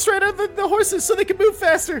cast Long Stride on the horses so they could move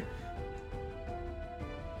faster.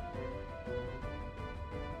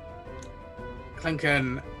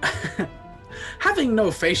 Clinken, having no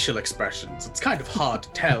facial expressions, it's kind of hard to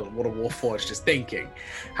tell what a Warforged is thinking.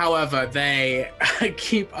 However, they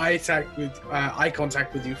keep eye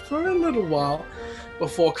contact with you for a little while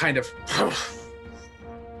before kind of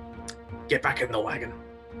get back in the wagon.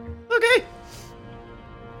 Okay.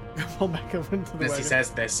 Fall back over into the As he wagon. says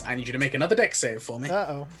this, I need you to make another dex save for me.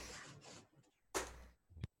 Uh-oh.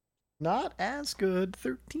 Not as good.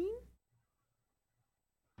 13?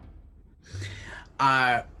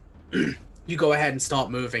 You go ahead and start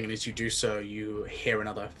moving, and as you do so, you hear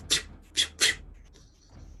another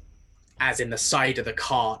as in the side of the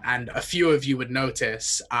cart, and a few of you would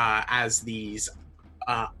notice as these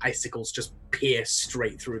icicles just pierce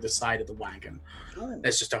straight through the side of the wagon.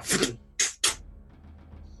 There's just a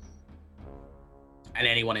and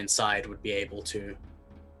anyone inside would be able to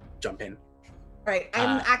jump in. Right.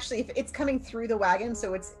 I'm actually, if it's coming through the wagon,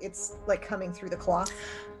 so it's like coming through the cloth.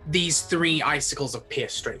 These 3 icicles have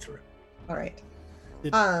pierced straight through. All right.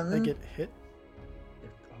 Did they get hit?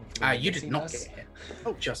 You did not get hit.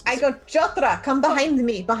 Oh, just I go, Jotra, come behind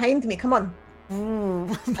me, come on.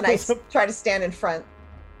 And I try to stand in front,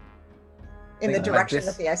 in the direction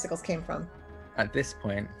that the icicles came from. At this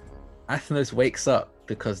point, Athenos wakes up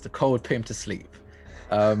because the cold put him to sleep.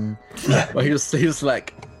 But he was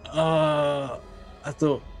like, I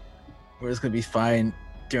thought we were just gonna be fine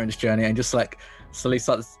during this journey, and just like slowly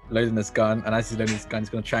starts loading this gun, and as he's loading this gun, he's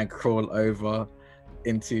gonna try and crawl over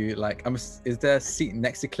into like is there a seat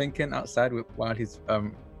next to Clinken outside while he's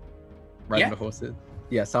riding the horses?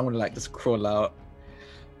 Yeah, so I'm gonna like just crawl out.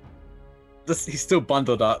 He's still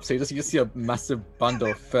bundled up, so you just see a massive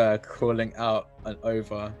bundle of fur crawling out and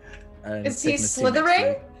over. And is he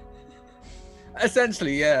slithering?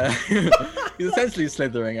 Essentially, yeah. He's essentially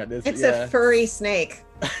slithering at this. It's a furry snake.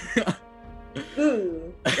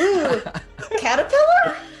 Ooh.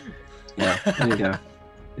 Caterpillar? Yeah, there you go.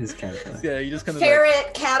 His caterpillar. Yeah, you just kind of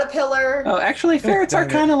Ferret, caterpillar. Oh, actually, ferrets are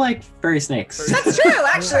kind of like fairy snakes. That's true,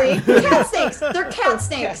 actually. Cat snakes. They're cat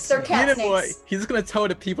snakes. They're you cat know what? snakes. He's just gonna tell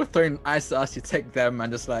the people throwing ice at us to take them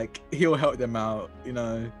and just like he'll help them out, you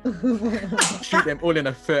know, shoot them all in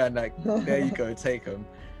the foot and like there you go, take them.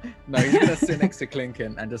 No, he's gonna sit next to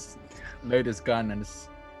Clinkin and just load his gun and just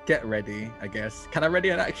get ready. I guess. Can I ready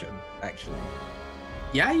an action? Actually,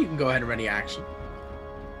 Yeah, you can go ahead and ready action.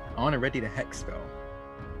 I want to ready the hex spell.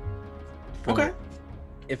 For Okay.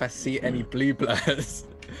 If I see any blue blurs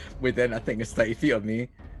within, I think it's 30 feet of me.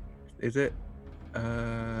 Is it?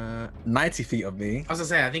 90 feet of me. I was gonna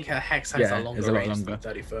say, I think her hex has Yeah, a longer it's a lot range longer. than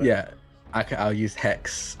 30 foot. Yeah, I'll use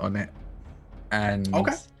hex on it. And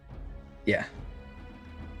Okay. Yeah.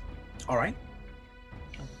 All right.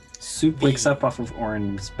 Soup wakes up off of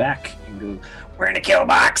Orin's back and goes, "We're in a kill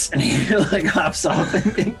box," and he like hops off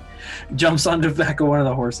and jumps onto the back of one of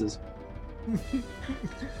the horses.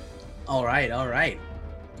 All right.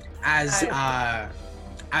 As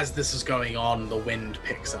this is going on, the wind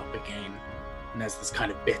picks up again, and there's this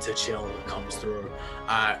kind of bitter chill that comes through.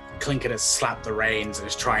 Clinkin has slapped the reins and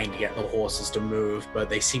is trying to get the horses to move, but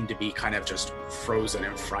they seem to be kind of just frozen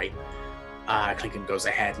in fright. Clinkin goes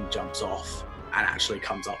ahead and jumps off and actually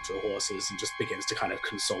comes up to the horses and just begins to kind of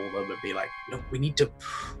console them and be like, "No, we need to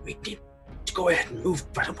go ahead and move.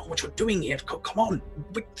 I don't know what you're doing here. Come on,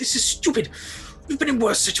 this is stupid. We've been in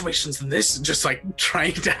worse situations than this." Just like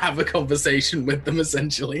trying to have a conversation with them,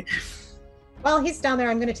 essentially. While he's down there,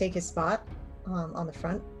 I'm going to take his spot on the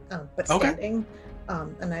front, but Okay. standing,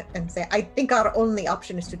 and say, I think our only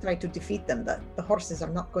option is to try to defeat them. The horses are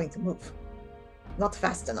not going to move, not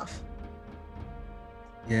fast enough.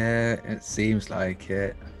 Yeah, it seems like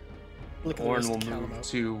it. Look at the Orin rest will of move Calamount.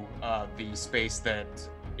 to the space that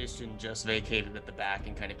Ishton just vacated at the back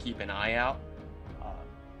and kind of keep an eye out.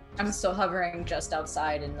 I'm still hovering just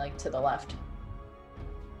outside and like to the left.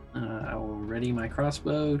 I will ready my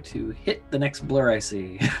crossbow to hit the next blur I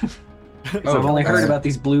see. 'Cause Oh, I've only heard okay. about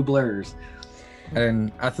these blue blurs.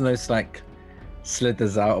 And Athenos like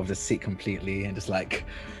slithers out of the seat completely and just like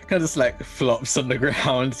kind of just like flops on the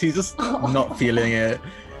ground. He's just not feeling it.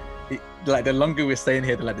 Like the longer we're staying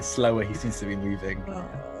here, the slower he seems to be moving.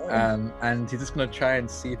 And he's just gonna try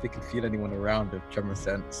and see if he can feel anyone around with tremor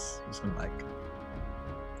sense. He's gonna like,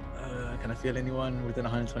 can I feel anyone within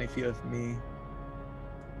 120 feet of me?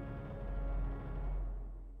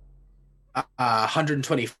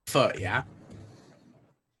 120 foot, yeah?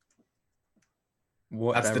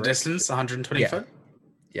 What That's the direction? distance, 120 Yeah. foot?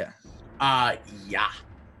 Yeah. Yeah.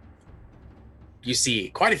 You see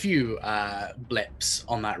quite a few blips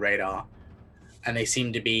on that radar, and they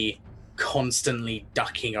seem to be constantly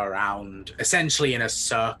ducking around, essentially in a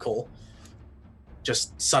circle,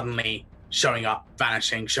 just suddenly showing up,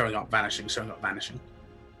 vanishing, showing up, vanishing, showing up, vanishing.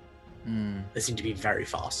 They seem to be very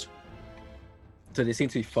fast. So they seem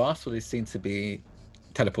to be fast, or they seem to be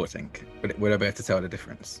teleporting? Would I be able to tell the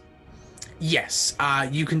difference? Yes,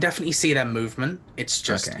 you can definitely see their movement. It's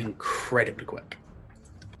just Okay. incredibly quick.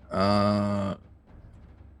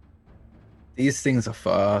 These things are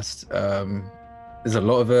fast. There's a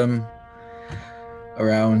lot of them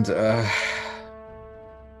around. Are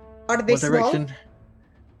they What small? direction?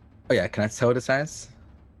 Oh yeah, can I tell the size?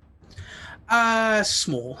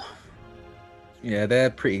 Small. Yeah, they're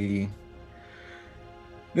pretty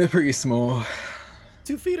small.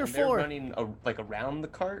 2 feet or And they're 4? running like around the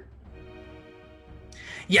cart.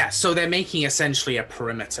 Yeah, so they're making essentially a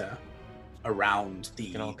perimeter around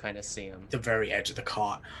You can all kind of see them. the very edge of the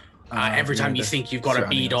cart. Every yeah, time you they're think you've got a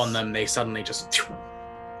surrounding bead us. on them, they suddenly just.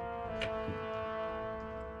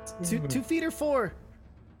 2 feet or 4?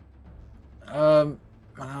 I don't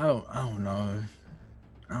know.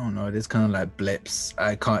 I don't know. There's kind of like blips.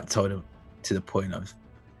 I can't tell them to the point of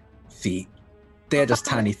feet. They're just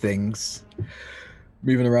tiny things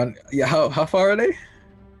moving around. Yeah, how far are they?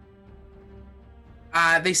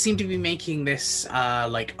 They seem to be making this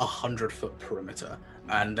like 100-foot perimeter,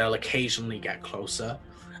 and they'll occasionally get closer.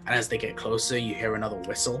 And as they get closer, you hear another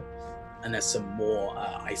whistle, and there's some more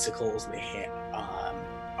icicles they hit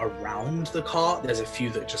around the cart. There's a few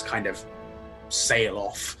that just kind of sail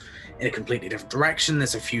off in a completely different direction.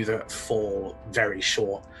 There's a few that fall very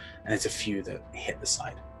short, and there's a few that hit the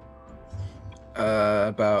side.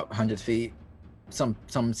 About 100 feet. Some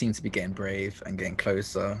seem to be getting brave and getting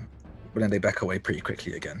closer, but then they back away pretty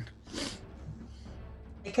quickly again.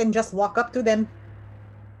 I can just walk up to them.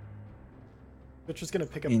 Which is going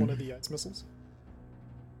to pick up one of the ice missiles.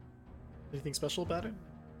 Anything special about it?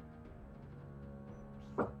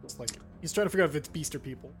 It's like he's trying to figure out if it's beast or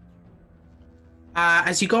people.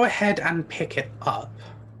 As you go ahead and pick it up,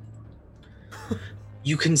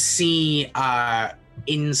 You can see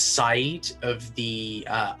inside of the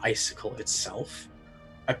icicle itself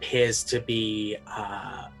appears to be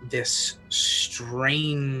this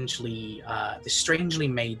strangely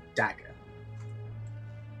made dagger.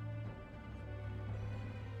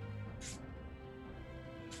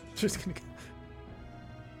 Just gonna go.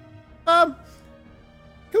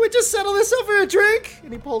 Can we just settle this over a drink?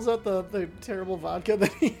 And he pulls out the terrible vodka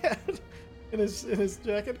that he had in his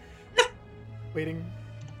jacket. Waiting.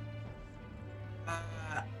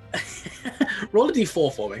 Roll a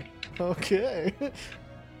d4 for me. Okay.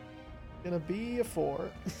 Gonna be a 4.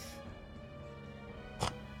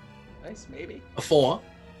 Nice, maybe. A 4.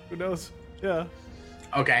 Who knows? Yeah.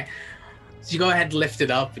 Okay. So you go ahead, lift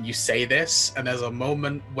it up, and you say this, and there's a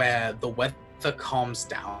moment where the weather calms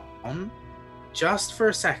down just for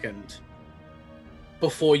a second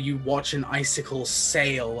before you watch an icicle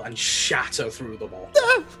sail and shatter through the wall.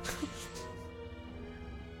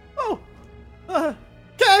 Oh.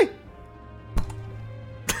 Okay.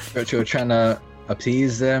 But you're trying to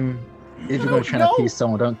appease them. If you're going to try to appease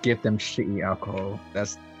someone, don't give them shitty alcohol.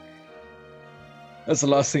 That's the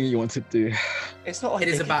last thing you want to do. It's not like It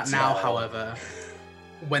is they about can now, tell. however,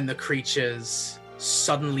 when the creatures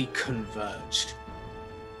suddenly converged.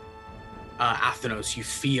 Athenos, you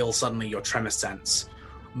feel suddenly your tremor sense,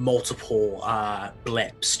 multiple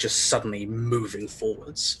blips just suddenly moving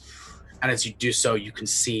forwards. And as you do so, you can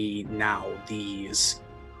see now these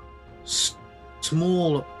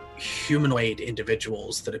small humanoid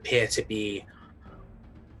individuals that appear to be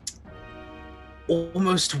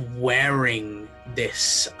almost wearing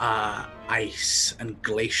this ice and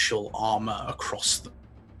glacial armor across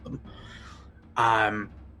them.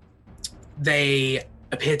 They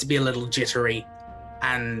appear to be a little jittery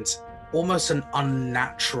and almost an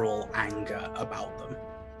unnatural anger about them.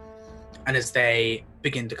 And as they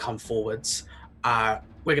begin to come forwards, we're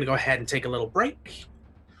going to go ahead and take a little break.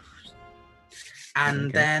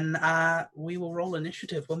 And then we will roll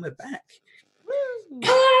initiative when we're back.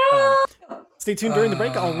 Stay tuned during the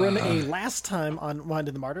break. I'll run a last time on Wind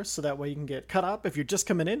of the Martyrs, so that way you can get cut up if you're just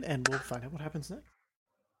coming in, and we'll find out what happens next.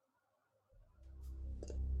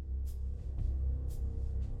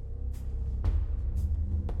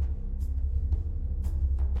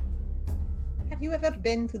 Have you ever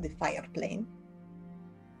been to the fire plane?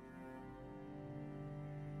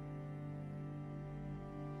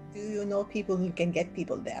 Do you know people who can get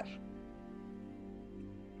people there?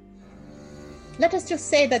 Let us just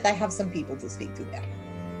say that I have some people to speak to there.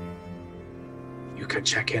 You could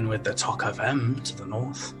check in with the Tok of M to the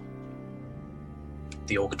north.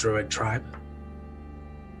 The Orc Druid tribe.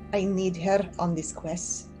 I need her on this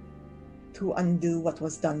quest to undo what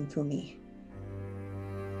was done to me.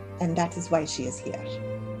 And that is why she is here.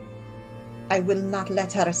 I will not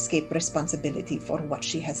let her escape responsibility for what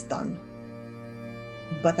she has done.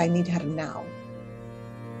 But I need her now.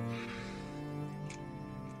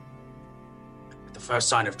 At the first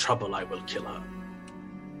sign of trouble, I will kill her.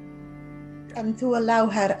 And to allow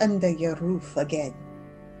her under your roof again.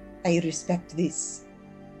 I respect this.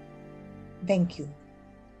 Thank you.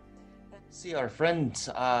 See, our friend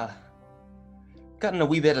got in a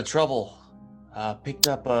wee bit of trouble. Picked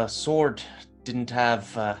up a sword, didn't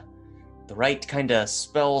have the right kind of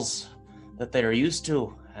spells that they're used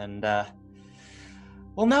to, and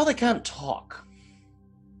well, now they can't talk.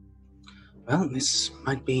 Well, this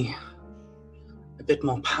might be a bit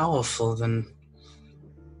more powerful than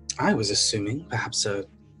I was assuming. Perhaps a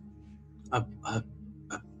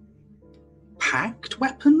packed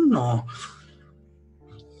weapon, or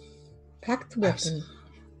Packed weapon.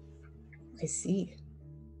 I see.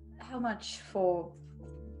 How much for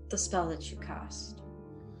the spell that you cast?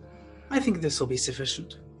 I think this will be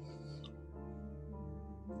sufficient.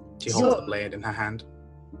 She holds the blade in her hand.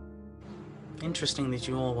 Interesting that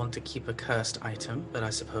you all want to keep a cursed item, but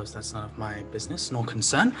I suppose that's none of my business nor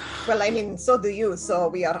concern. Well, I mean, so do you, so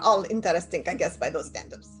we are all interesting, I guess, by those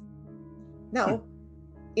standards. Now,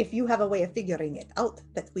 if you have a way of figuring it out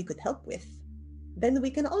that we could help with, then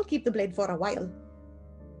we can all keep the blade for a while.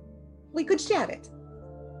 We could share it.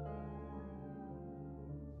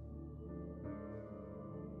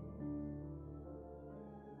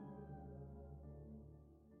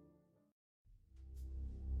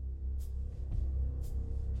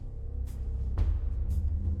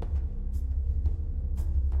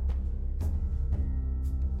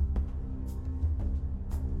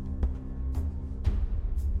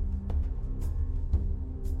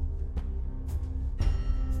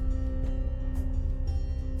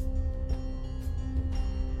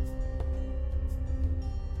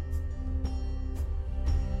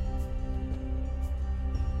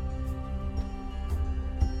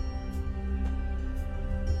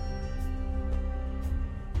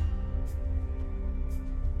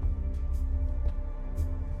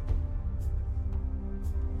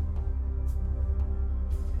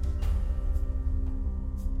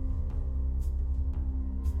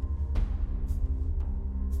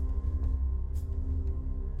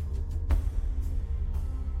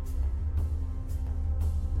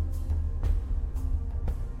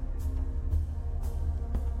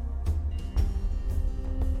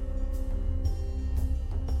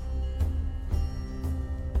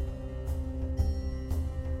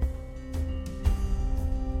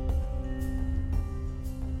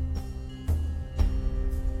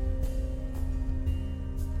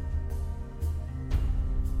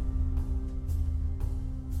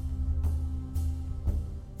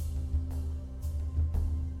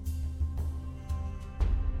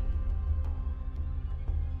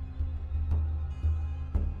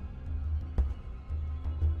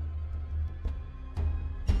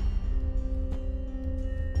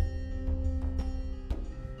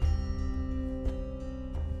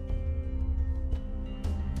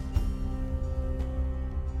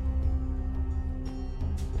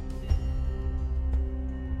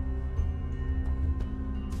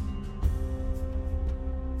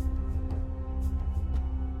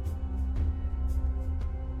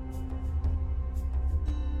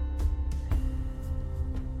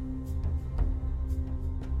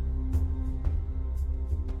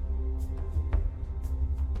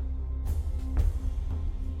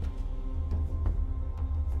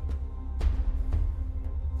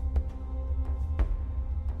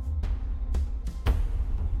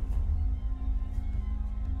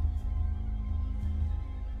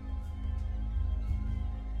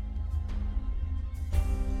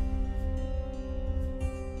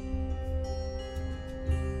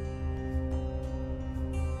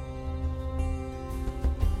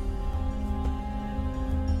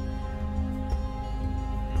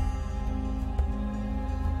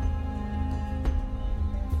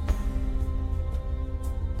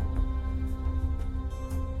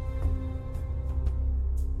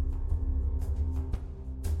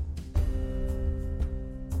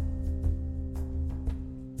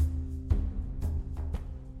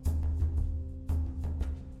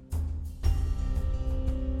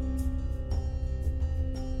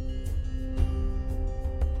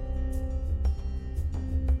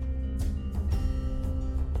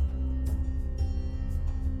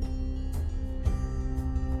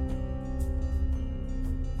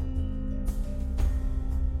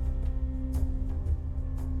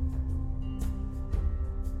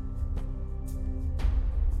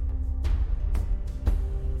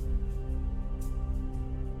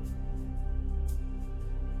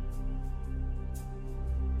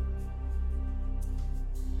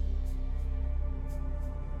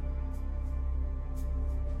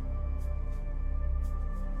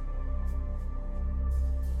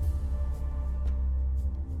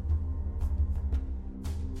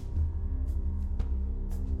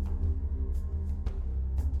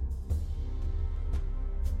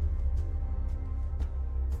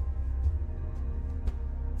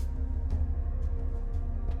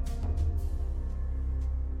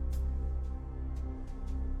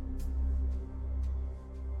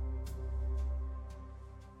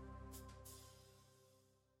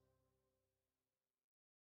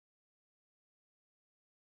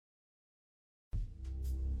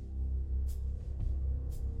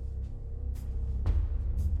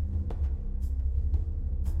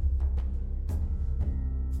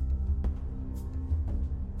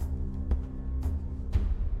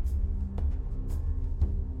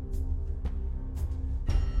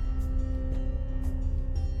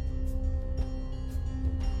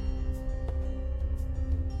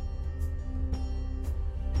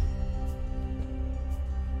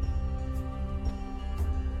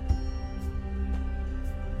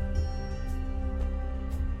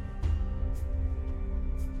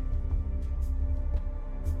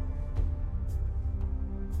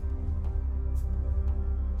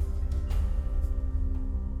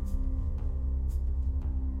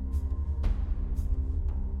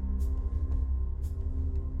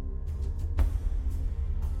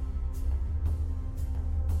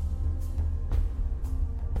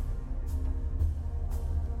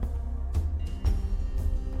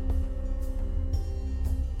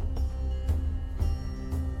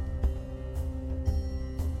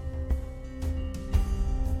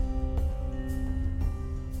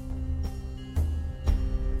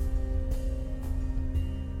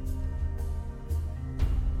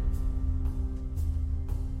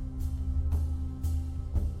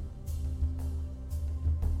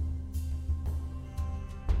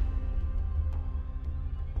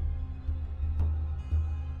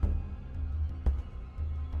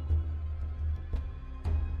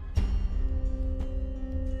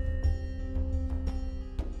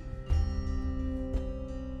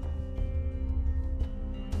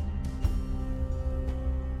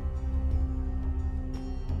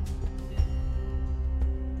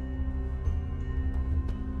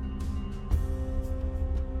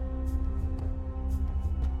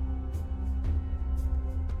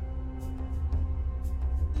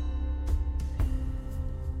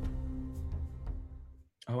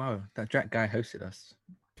 wow, that Jack guy hosted us.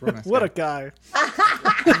 Real nice What guy. a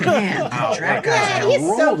guy. Man, Wow, Jack what a guy's guy. on a he's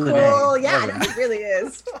so roll cool. today. Yeah, Love no, it. he really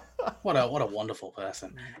is. What a wonderful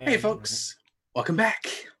person. Hey folks, welcome back.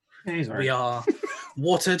 Yeah, he's We are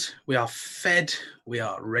watered, we are fed, we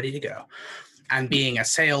are ready to go. And being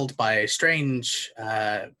assailed by strange,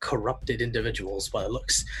 corrupted individuals by the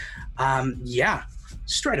looks. Yeah,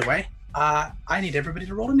 straight away, I need everybody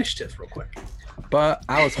to roll initiative real quick. But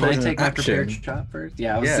I was Can I holding take an my action. prepared shot first?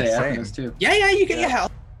 Yeah, I was Yeah, saying after same. this too. Yeah, you get your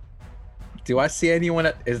help. Do I see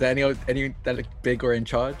anyone? Is there any that look big or in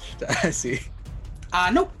charge that I see?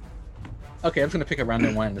 Nope. Okay, I'm just gonna pick a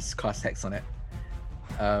random one and just cast Hex on it.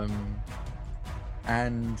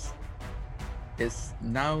 And it's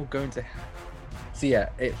now going to. So yeah,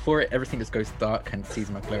 everything just goes dark and sees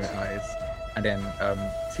my glowing eyes, and then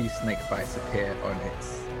 2 snake bites appear on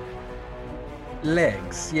its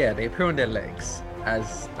legs. Yeah, they appear on their legs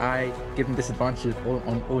as I give them disadvantages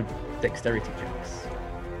on all dexterity checks.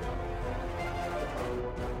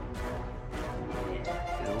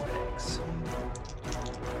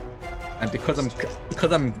 And because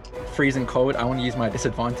I'm freezing cold, I want to use my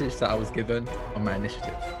disadvantage that I was given on my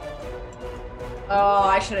initiative. Oh,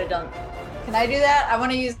 I should have done. Can I do that? I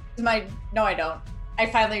want to use my. No, I don't. I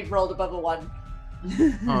finally rolled above a 1.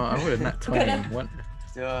 Oh, I would have not 21.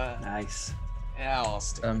 Nice. Yeah, I'll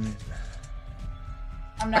stick. I'm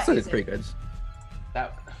I not thought it's using. pretty good.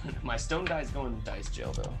 That my stone die's going in dice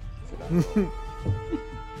jail though.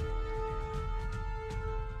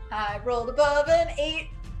 I rolled above an 8.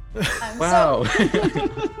 I'm Wow.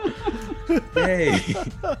 so. Yay.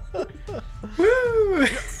 Woo!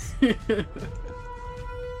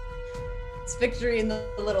 It's victory in the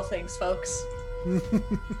little things, folks.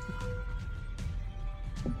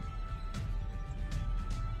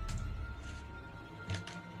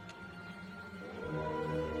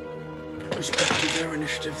 Which particular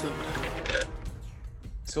initiative though?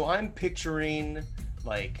 So I'm picturing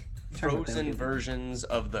like Sorry about that frozen again. versions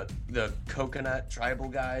of the coconut tribal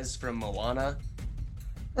guys from Moana.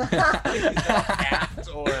 Or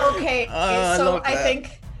Okay, I so love I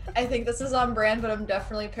that. think this is on brand, but I'm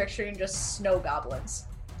definitely picturing just snow goblins,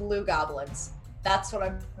 blue goblins. That's what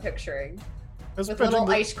I'm picturing, I was with picturing little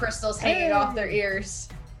the- ice crystals hanging off their ears.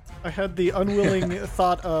 I had the unwilling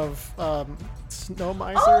thought of Snow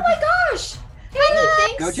Miser. Oh my gosh!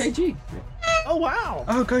 Hey, Go thanks. JG. Oh, wow.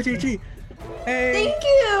 Oh, go GG. Hey. Thank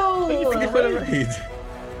you. Thank you for the raid.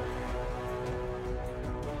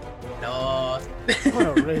 No,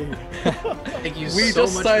 What a raid. thank you We so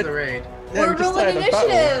just much started- for the raid. Yeah, We're we just rolling started a battle.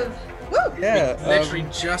 initiative. Woo! Yeah, Literally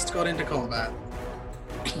just got into combat.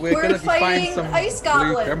 we're We're gonna be fighting fighting some ice blue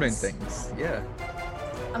goblins. gremlin things. Yeah,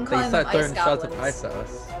 I'm they calling them start ice throwing shards of goblins. ice at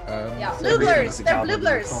us. Yeah, so blueblers. a They're goblin,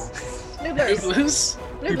 blueblers. Blueblers. Blueblers?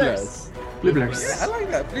 Blueblers. Blueblers. Yeah, I like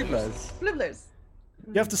that. Blueblers. Blueblers.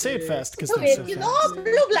 You have to say it fast because Do it, you know,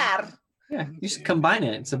 blublar. Yeah, you should combine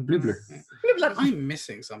it. It's a blubler. Blublar. I'm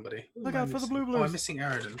missing somebody. Who Look am I out for the missing? Blueblers. Oh, I'm missing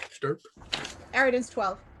Aridin. Derp. Aridan's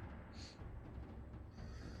 12.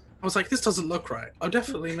 I was like, this doesn't look right. I'm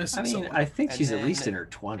definitely missing I mean, someone. I think And she's at then- least in her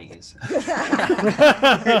 20s.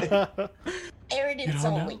 Aridan's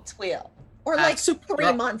don't know. only 12. Or like super 3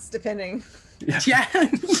 rough. months, depending. Yeah.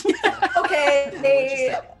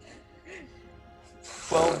 Okay.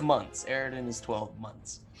 12 months. Aridin is 12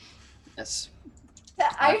 months. Yes.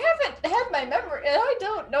 I haven't had my memory. I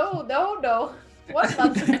don't know. No. What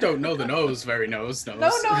month? I don't know the nose very knows.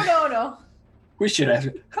 No. We should ask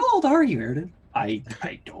her, how old are you, Aridin? I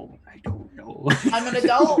don't know. I'm an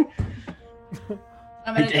adult.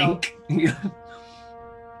 I'm an I adult. think.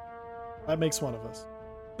 That makes one of us.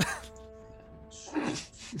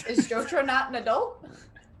 Is Jotra not an adult?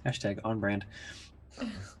 Hashtag on brand.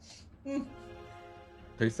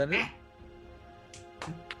 Who said it?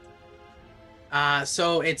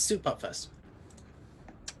 So it's Soup Up first.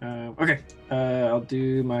 Okay. I'll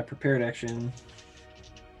do my prepared action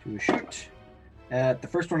to shoot at the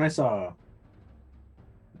first one I saw.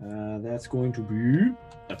 That's going to be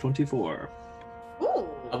a 24. Ooh.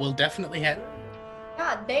 I will definitely hit.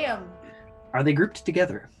 God damn. Are they grouped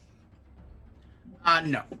together?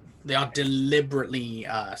 No. They are deliberately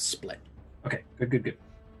split. Okay, good.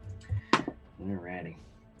 Alrighty.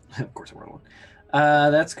 Of course I rolled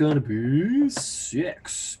one. That's going to be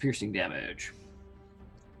 6 piercing damage.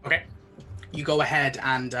 Okay. You go ahead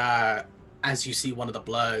and as you see one of the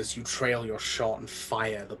blurs, you trail your shot and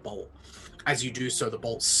fire the bolt. As you do so, the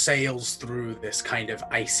bolt sails through this kind of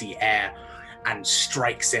icy air and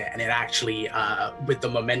strikes it, and it actually, with the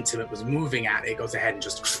momentum it was moving at, it goes ahead and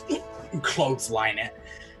just clothesline it.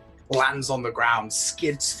 lands on the ground,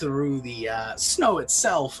 skids through the snow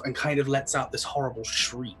itself, and kind of lets out this horrible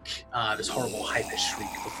shriek, this horrible high-pitched shriek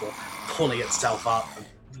before pulling itself up and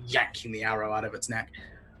yanking the arrow out of its neck.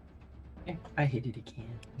 I hit it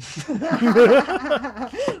again.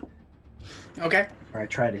 Okay. Or I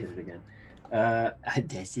try to hit it again.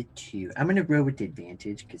 Does it too. I'm gonna roll with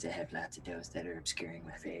advantage because I have lots of those that are obscuring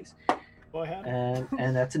my face. Go ahead.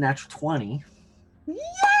 And that's a natural 20.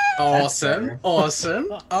 Awesome.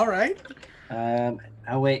 Awesome. All right.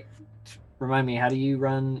 Oh wait. Remind me, how do you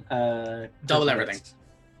run Double everything.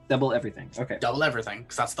 Double everything. Okay. Double everything,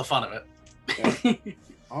 because that's the fun of it.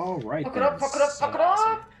 All right. Fuck it up, fuck it up, fuck it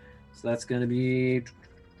up. So that's gonna be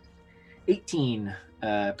 18.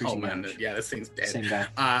 Oh piercing man, damage. yeah, this thing's dead. Same guy.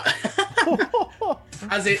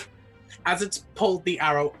 As it's pulled the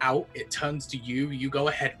arrow out, it turns to you. You go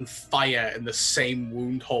ahead and fire in the same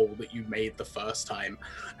wound hole that you made the first time,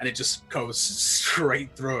 and it just goes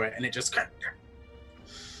straight through it. And it just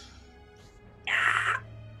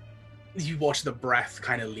you watch the breath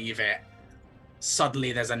kind of leave it.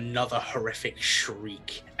 Suddenly, there's another horrific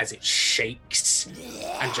shriek as it shakes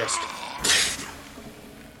and just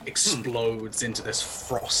explodes into this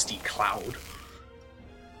frosty cloud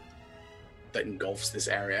that engulfs this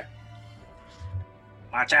area.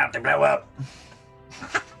 Watch out, they blow up.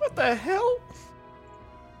 What the hell?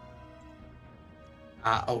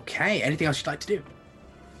 Okay, anything else you'd like to do?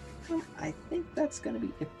 I think that's gonna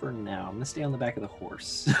be it for now. I'm gonna stay on the back of the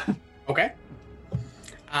horse. Okay.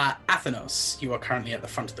 Athenos, you are currently at the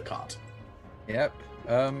front of the cart. Yep.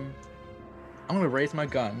 I'm gonna raise my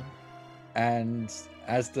gun, and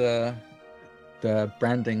as the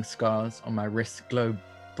branding scars on my wrist glow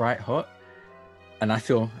bright hot, and I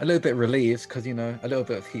feel a little bit relieved because a little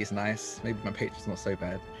bit of heat is nice. Maybe my picture's not so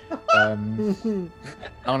bad. I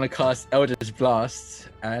want to cast Eldritch Blast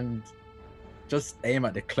and just aim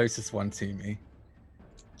at the closest one to me.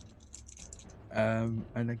 And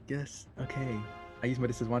I guess I used my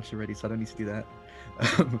disadvantage already, so I don't need to do that.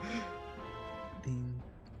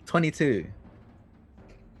 22.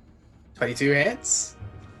 22 hits.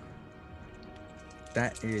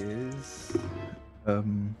 That is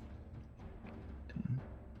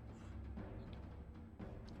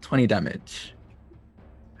 20 damage.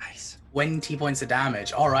 Nice. 20 points of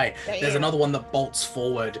damage. All right. There's Damn. another one that bolts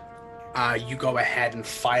forward. You go ahead and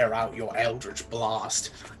fire out your Eldritch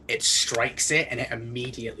Blast. It strikes it, and it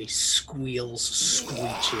immediately squeals,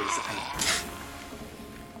 screeches, and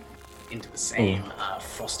into the same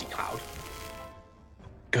frosty cloud.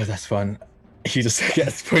 God, that's fun. He just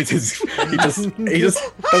gets pointed. He just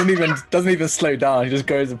doesn't even slow down. He just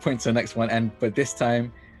goes and points to the next one. But this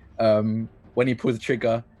time, when he pulls the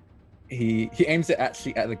trigger, he aims it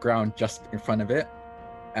actually at the ground just in front of it,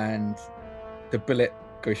 and the bullet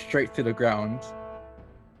goes straight through the ground,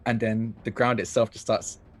 and then the ground itself just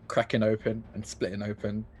starts cracking open and splitting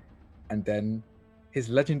open, and then his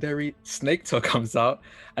legendary snake tail comes out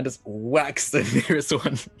and just whacks the nearest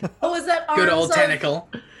one. Oh, is that Good old tentacle.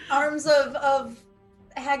 Arms of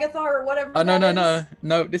Hagathar or whatever? Oh no. that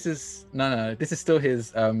is? This is still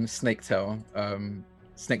his snake tail.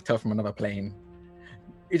 Snake tail from another plane.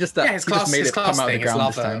 It just that His he just class, made his it come class out of the thing is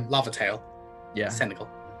ground this time. lava tail. Yeah. It's tentacle.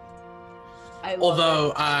 I love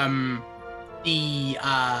Although it. the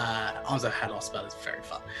Arms of Hadar spell is very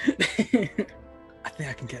fun. I think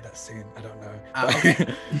I can get that soon. I don't know.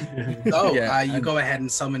 Okay. So Yeah, you and- go ahead and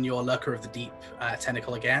summon your Lurker of the Deep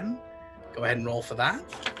tentacle again. Go ahead and roll for that.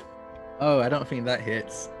 Oh, I don't think that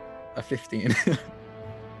hits. A 15.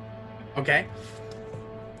 Okay.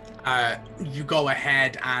 You go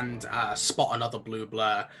ahead and spot another blue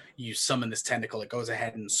blur. You summon this tentacle. It goes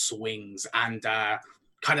ahead and swings, and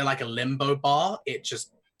kind of like a limbo bar, it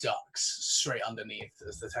just ducks straight underneath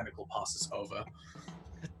as the tentacle passes over.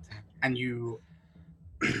 And you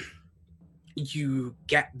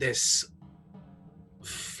get this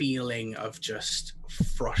feeling of just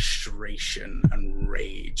frustration and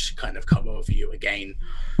rage kind of come over you again.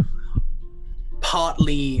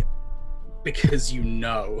 Partly because you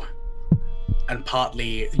know, and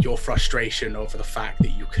partly your frustration over the fact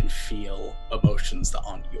that you can feel emotions that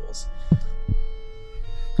aren't yours.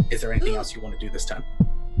 Is there anything else you want to do this time?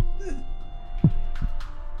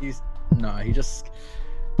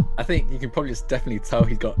 I think you can probably just definitely tell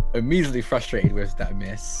he got immediately frustrated with that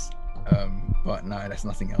miss. But no, there's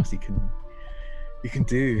nothing else you can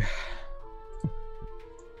do.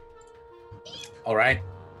 All right.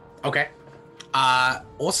 Okay.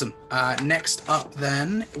 Awesome. Next up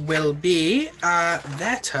then will be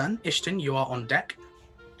their turn. Ishton, you are on deck.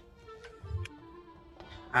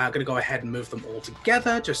 Going to go ahead and move them all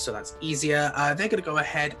together, just so that's easier. They're going to go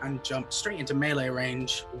ahead and jump straight into melee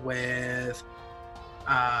range with...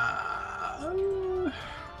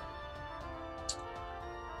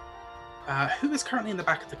 who is currently in the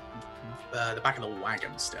back of the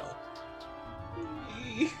wagon still?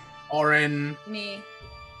 Orin, Me.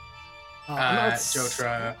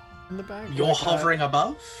 Jotra. in the back. You're like, hovering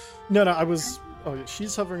above? No, I was. Oh, yeah,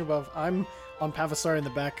 she's hovering above. I'm on Pavasari in the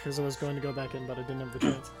back because I was going to go back in, but I didn't have the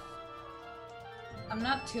chance. I'm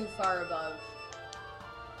not too far above.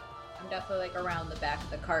 I'm definitely like around the back of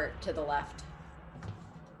the cart to the left.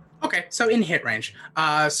 Okay, so in hit range.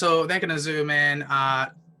 So they're going to zoom in.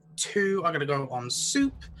 2 are going to go on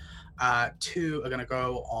Soup. 2 are going to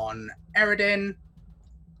go on Eridin.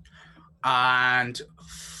 And...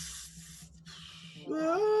 3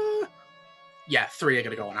 are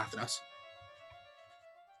going to go on Athenos.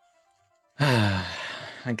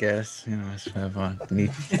 I guess, it's whatever. They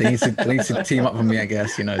need to team up with me, I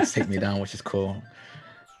guess, to take me down, which is cool.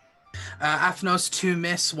 Athenos, 2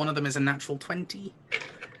 miss. One of them is a natural 20.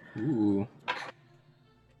 Ooh.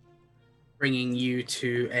 Bringing you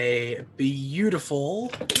to a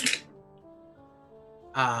beautiful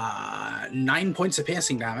 9 points of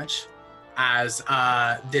piercing damage as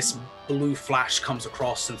this blue flash comes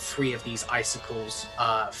across and 3 of these icicles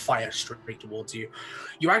fire straight towards you.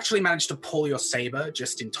 You actually manage to pull your saber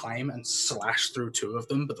just in time and slash through 2 of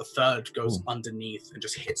them, but the third goes underneath and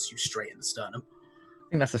just hits you straight in the sternum. I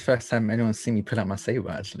think that's the first time anyone's seen me pull out my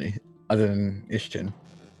saber, actually, other than Ishtin.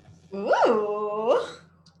 Ooh.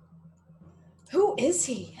 Who is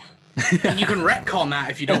he? And you can retcon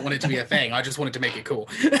that if you don't want it to be a thing. I just wanted to make it cool.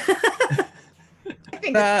 I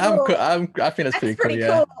think it's cool. I think that's pretty cool,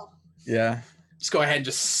 yeah. Cool. Yeah. Just go ahead and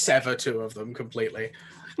just sever 2 of them completely.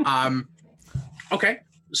 Okay,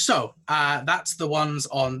 so that's the ones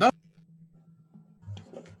on the...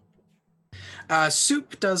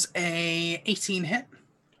 Soup does a 18 hit.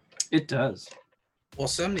 It does.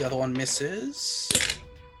 Awesome. The other one misses.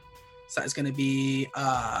 So that is going to be...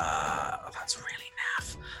 that's really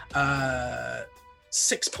naff.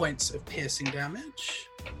 6 points of piercing damage.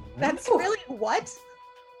 That's really what?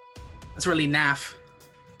 That's really naff.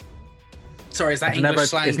 Sorry, is that English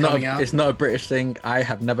slang coming out? It's not a British thing. I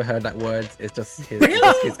have never heard that word. It's just his,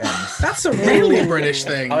 Really? his ends. That's a really British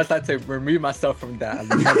thing. I was like to remove myself from that. I've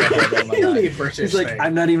never heard that in my Really life. British He's like, thing.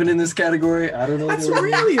 I'm not even in this category. I don't know. That's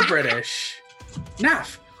really British.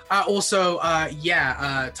 Naff. Also,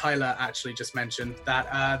 Tyler actually just mentioned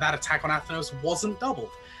that that attack on Athenos wasn't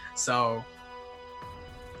doubled. So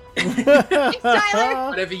Tyler.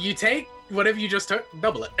 whatever you just took,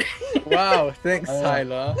 double it. Wow, thanks,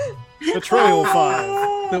 Tyler. Betrayal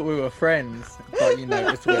 5. Thought we were friends, but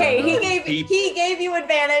it's Okay, whatever. he gave you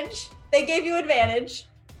advantage. They gave you advantage.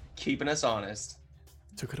 Keeping us honest.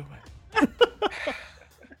 Took it away.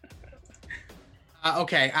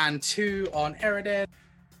 Okay, and 2 on Eridin.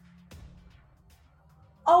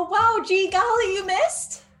 Oh wow, gee golly, you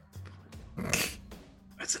missed.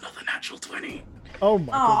 That's another natural 20. Oh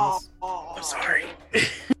my goodness. I'm sorry.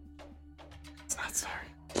 Not sorry.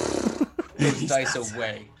 Those dice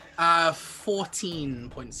away. 14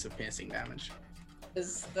 points of piercing damage.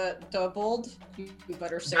 Is that doubled? You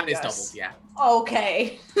better say That is yes. doubled, yeah.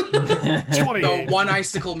 Okay. 20. The one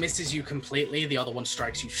icicle misses you completely, the other one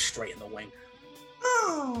strikes you straight in the wing.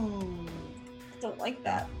 Oh, don't like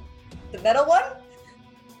that. The metal one?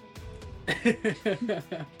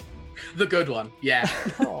 The good one, yeah.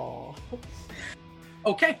 Aw.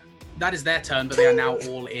 Okay, that is their turn, but they are now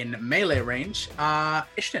all in melee range.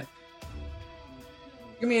 Ishtin.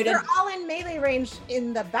 You're muted. They're all in melee range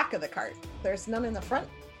in the back of the cart. There's none in the front.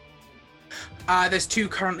 There's 2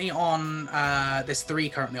 currently on, there's 3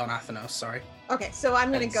 currently on Athenos, sorry. Okay, so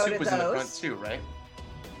I'm going to And go Soup to was in the front those. too, right?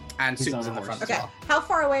 And He's Susan's on in the the front horse. as Okay, well. how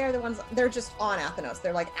far away are the ones? They're just on Athenos.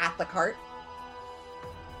 They're like at the cart.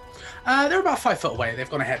 They're about 5 foot away. They've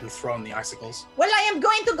gone ahead and thrown the icicles. Well, I am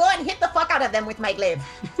going to go and hit the fuck out of them with my glaive.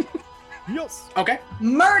 Yes. Okay.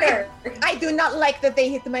 Murder! I do not like that they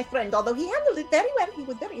hit my friend, although he handled it very well. It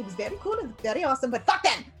was very cool and very awesome, but fuck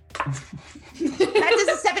them! That is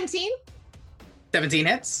a 17. 17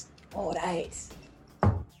 hits. All right.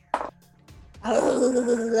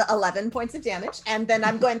 11 points of damage, and then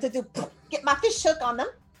I'm going to get my fish hook on them.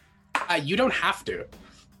 You don't have to,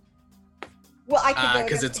 Well, I can go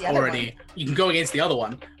because against it's the other already. You can go against the other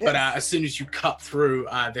one, but Yes. as soon as you cut through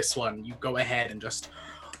this one, you go ahead and just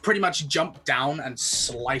pretty much jump down and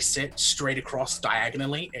slice it straight across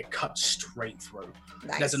diagonally. It cuts straight through.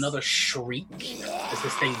 Nice. There's another shriek as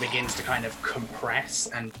this thing begins to kind of compress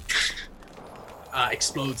and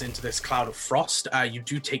explodes into this cloud of frost. You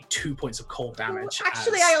do take 2 points of cold damage.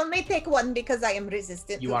 Actually, I only take 1 because I am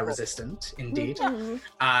resistant. You are resistant, indeed. Mhm.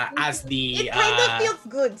 As the It kind of feels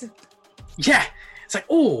good. yeah, it's like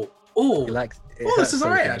oh, this is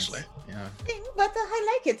alright actually. Yeah. But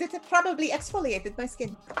I like it. It probably exfoliated my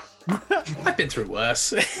skin. I've been through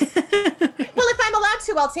worse. Well, if I'm allowed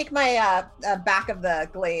to, I'll take my back of the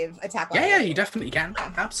glaive attack. Yeah, you definitely can.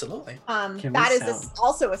 Absolutely. That is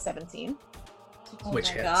also a 17. Which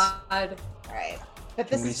hits. God. All right. But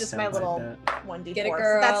this is just my little 1d4. Get it, So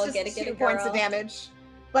girl. that's just Get it, 2 points of girl. damage.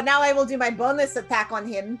 But now I will do my bonus attack on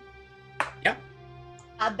him. Yep.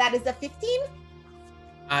 That is a 15.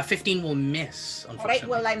 15 will miss, All right. unfortunately.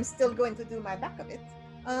 Well, I'm still going to do my back of it.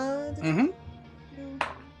 Mhm.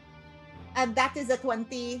 And that is a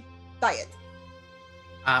 20 diet.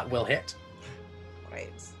 Will hit.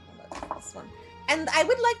 Right. This one. And I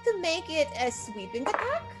would like to make it a sweeping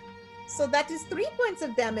attack. So that is 3 points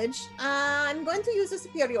of damage. I'm going to use a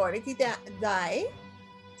superiority die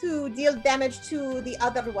to deal damage to the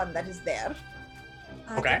other one that is there.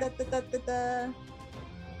 Okay.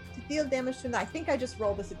 To deal damage to, I think I just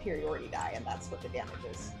rolled a superiority die, and that's what the damage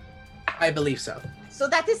is. I believe so. So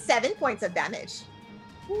that is 7 points of damage.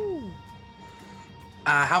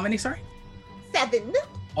 How many, sorry? 7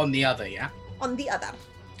 On the other, yeah? on the other.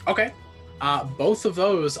 Okay. Both of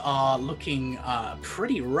those are looking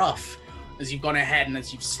pretty rough as you've gone ahead and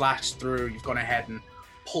as you've slashed through, you've gone ahead and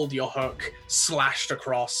pulled your hook, slashed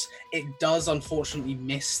across. It does unfortunately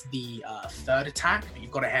miss the third attack, but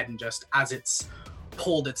you've gone ahead and just, as it's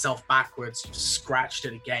pulled itself backwards, you've scratched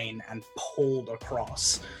it again and pulled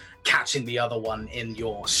across, catching the other one in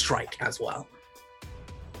your strike as well.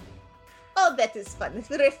 Oh, that is fun. It's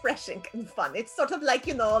refreshing and fun. It's sort of like,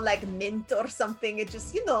 like mint or something. It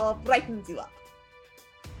just, brightens you up.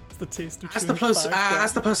 It's the taste of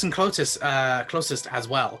As the person closest as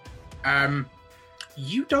well,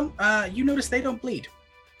 you notice they don't bleed.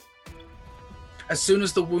 As soon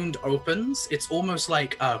as the wound opens, it's almost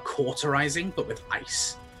like cauterizing, but with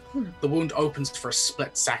ice. The wound opens for a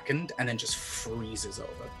split second and then just freezes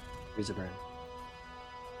over. Freezer burn.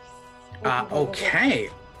 Okay.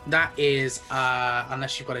 That is,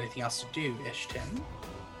 unless you've got anything else to do, Ishtin.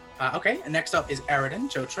 Okay, and next up is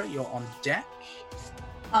Eridan. Jotra, you're on deck.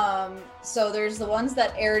 So there's the ones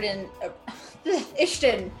that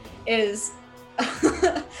Ishtin is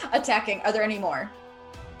attacking. Are there any more?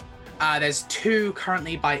 There's 2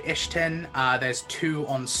 currently by Ishtin. There's 2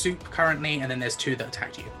 on Soup currently, and then there's 2 that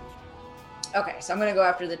attacked you. Okay, so I'm gonna go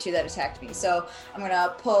after the 2 that attacked me. So I'm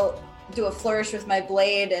gonna do a flourish with my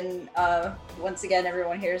blade, and once again,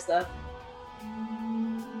 everyone hears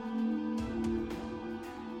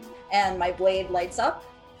and my blade lights up,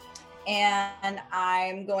 and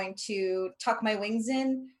I'm going to tuck my wings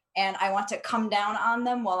in, and I want to come down on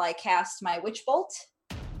them while I cast my witch bolt.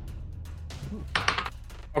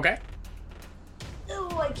 Okay.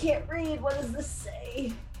 Oh, I can't read. What does this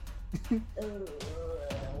say?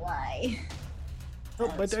 Why?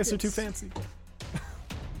 Oh, my dice are too fancy.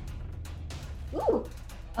 Ooh.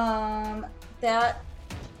 That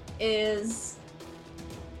is...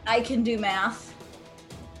 I can do math.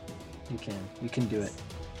 You can do it.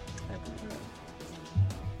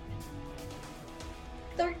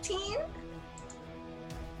 13?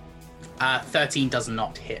 13 does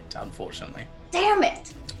not hit, unfortunately. Damn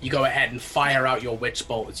it! You go ahead and fire out your witch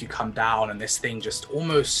bolt as you come down, and this thing just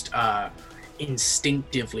almost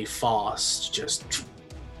instinctively fast, just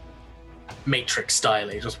Matrix style,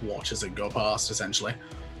 it just watches it go past, essentially.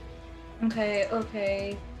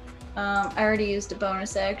 Okay. I already used a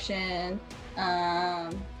bonus action.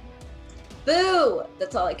 Boo!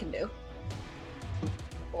 That's all I can do.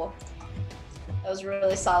 Cool. That was a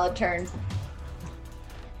really solid turn.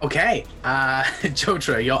 Okay,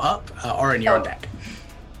 Jotra, you're up. Orin, you're on deck.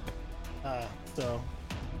 So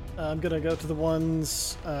I'm gonna go to the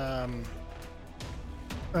ones that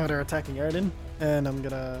are attacking Eridan, and I'm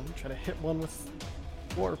gonna try to hit one with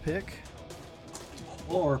War Pick.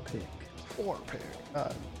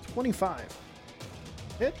 25.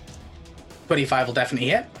 Hit. 25 will definitely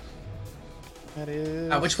hit. That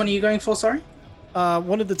is. Which one are you going for, sorry?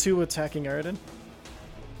 One of the 2 attacking Eridan.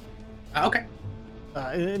 Okay.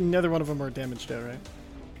 Neither one of them are damaged out, right?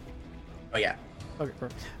 Oh, yeah. Okay,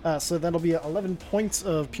 perfect. So that'll be 11 points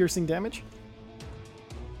of piercing damage.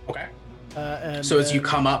 Okay. And so as you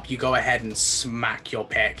come up, you go ahead and smack your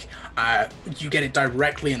pick. You get it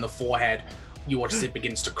directly in the forehead. You watch as it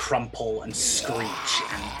begins to crumple and screech.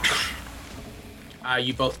 And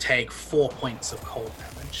you both take 4 points of cold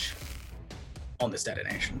damage on this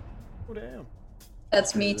detonation. Oh, damn.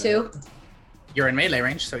 That's me too. You're in melee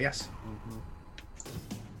range, so yes.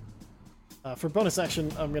 For bonus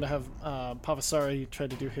action, I'm going to have Pavasari try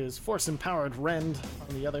to do his force-empowered rend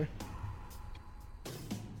on the other.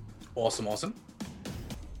 Awesome.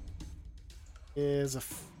 Is a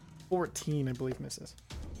 14, I believe, misses.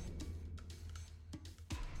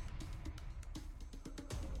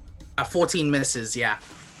 14 misses, yeah.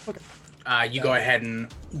 Okay. You go ahead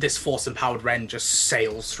and this force-empowered rend just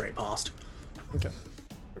sails straight past. Okay.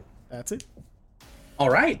 That's it. All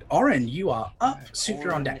right, Orin, you are up.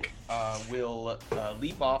 Super on deck. Will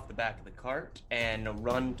leap off the back of the cart and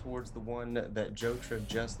run towards the one that Jotra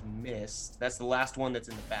just missed. That's the last one that's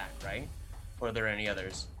in the back, right? Or are there any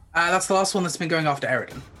others? That's the last one that's been going after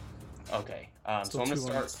Eridan. Okay. So I'm going to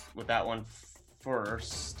start with that one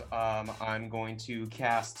first. I'm going to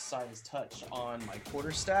cast Size Touch on my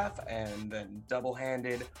quarterstaff and then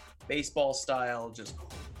double-handed, baseball style, just...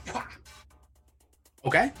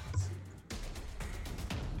 Okay.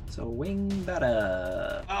 So wing that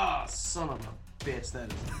up. Ah, son of a bitch,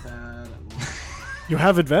 that is bad. You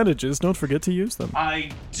have advantages. Don't forget to use them.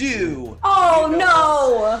 I do! Oh, You know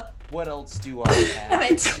no! What else do I have?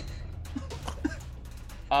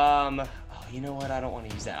 Damn it. Oh, you know what? I don't want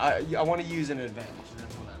to use that. I want to use an advantage.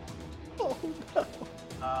 That's what I want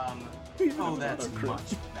to do. Oh, that's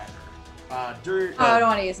much better. Oh, I don't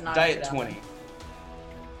want to use an auto Diet shot. 20.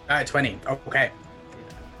 20. Okay.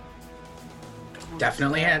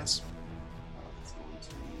 Definitely hits. It's going to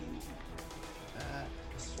be that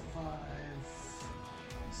plus 5,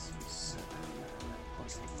 plus 7,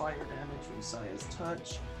 plus the fire damage from Sia's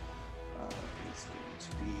touch. It's going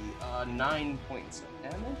to be 9 points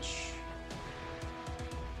of damage.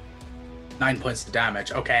 9 points of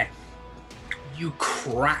damage. Okay. You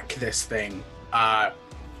crack this thing.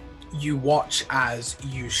 You watch as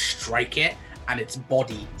you strike it, and its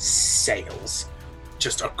body sails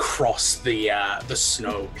just across the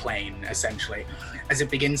snow plain, essentially. As it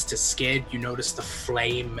begins to skid, you notice the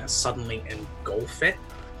flame suddenly engulf it.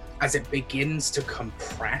 As it begins to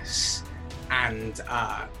compress and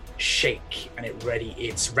shake, and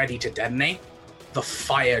it's ready to detonate, the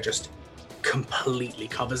fire just completely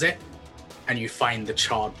covers it, and you find the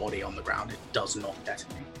charred body on the ground. It does not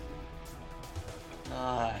detonate.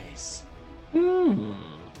 Nice. Hmm.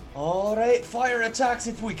 All right, fire attacks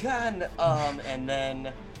if we can. And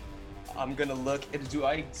then I'm gonna look. Do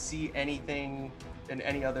I see anything in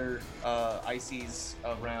any other ICs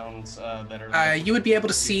around that are? You would be able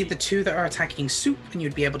to see the two that are attacking Soup, and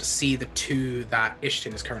you'd be able to see the two that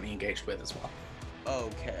Ishton is currently engaged with as well.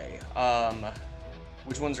 Okay.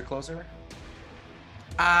 Which ones are closer?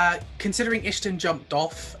 Considering Ishton jumped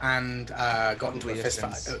off and got into a fist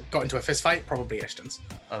fight, probably Ishton's.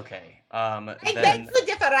 Okay. I Then beg to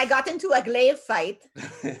differ. I got into a glaive fight.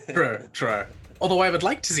 True. Although I would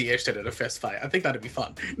like to see Ishton in a fist fight. I think that'd be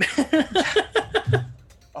fun.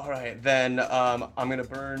 all right, then I'm gonna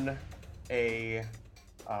burn a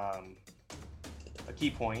key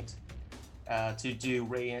point to do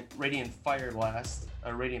radiant fire blast,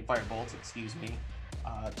 radiant fire bolt, excuse me,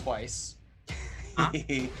 twice. Huh?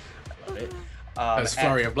 I love it. That's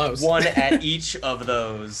flurry of blows. One at each of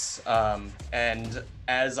those. And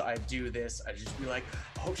as I do this, I just be like,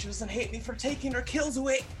 I hope she doesn't hate me for taking her kills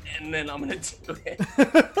away. And then I'm gonna do it.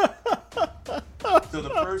 So the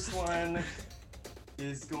first one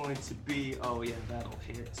is going to be, oh yeah, that'll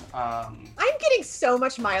hit. I'm getting so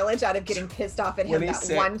much mileage out of getting pissed off at him that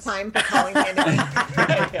 26. one time for calling me an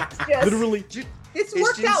idiot. Just- Literally. This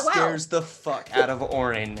worked Ishton out well. scares the fuck out of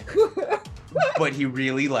Orin, but he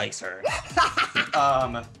really likes her.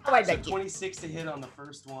 Oh, I So beg you. 26 to hit on the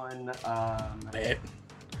first one.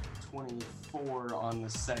 24 on the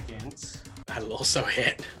second. That'll also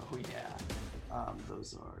hit. Oh yeah.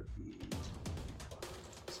 Those are the.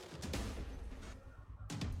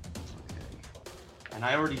 Okay. And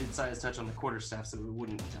I already did size touch on the quarterstaff, so it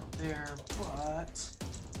wouldn't count there. But.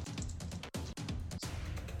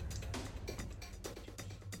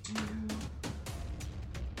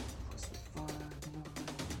 Plus the 5,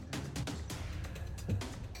 9,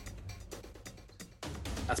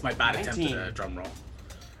 That's my bad attempt 19. at a drum roll.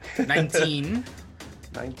 19.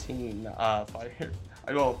 19. Fire.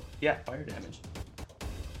 Fire damage.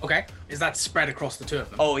 Okay. Is that spread across the two of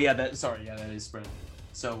them? Oh yeah, that is spread.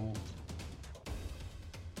 So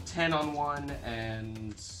 10 on one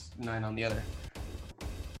and 9 on the other.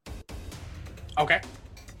 Okay.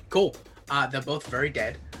 Cool. They're both very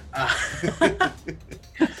dead.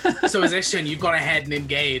 So as Ishton, you've gone ahead and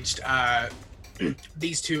engaged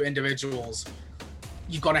these two individuals.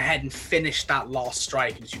 You've gone ahead and finished that last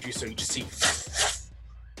strike, and as you do so, you just see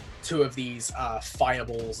two of these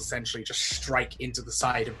fireballs essentially just strike into the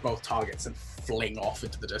side of both targets and fling off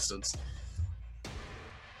into the distance.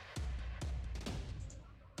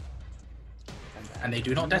 and they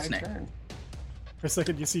do not My detonate. turn. For a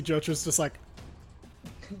second, you see Jotra's just like,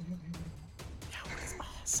 that was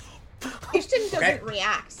awesome. Ishton doesn't Okay.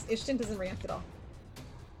 react. Ishton doesn't react at all.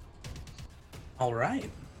 All right.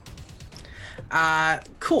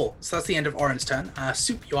 Cool. So that's the end of Orin's turn.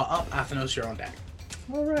 Soup, you are up. Athenos, you're on deck.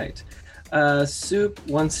 All right. Soup,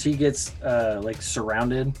 once he gets like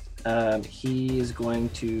surrounded, he is going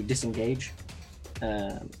to disengage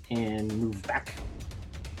and move back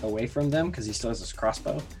away from them because he still has his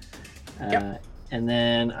crossbow. Yep. And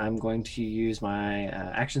then I'm going to use my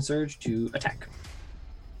action surge to attack.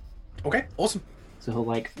 Okay, awesome. So he'll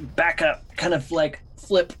like back up, kind of like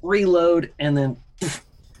flip, reload, and then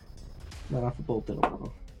let off a bolt that'll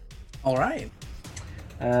roll. All right.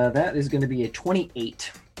 That is going to be a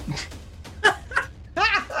 28. Yeah,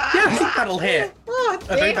 I think that'll hit. Oh, I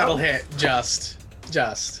think damn. that'll hit just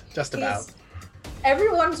about. He's-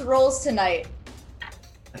 Everyone's rolls tonight,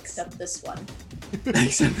 except this one.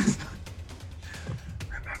 Remember,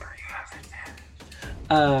 you have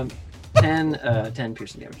it. 10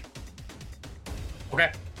 piercing damage.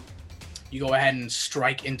 Okay. You go ahead and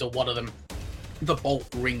strike into one of them. The bolt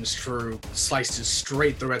rings through, slices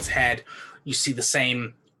straight through its head. You see the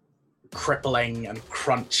same crippling and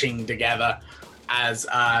crunching together as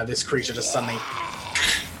this creature just suddenly...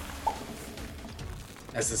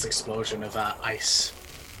 There's this explosion of ice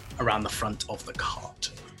around the front of the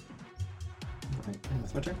cart. Right,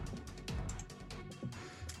 that's my turn.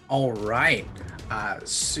 All right.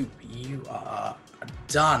 Soup, you are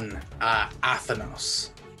done. Athenos.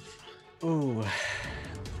 Ooh.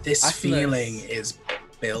 This Athenos. feeling is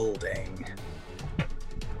building.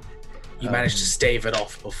 You managed to stave it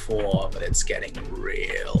off before, but it's getting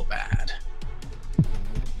real bad.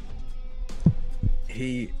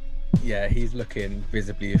 He's looking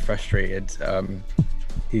visibly frustrated.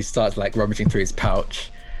 He starts like rummaging through his pouch.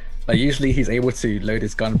 Like usually he's able to load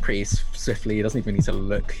his gun pretty swiftly. He doesn't even need to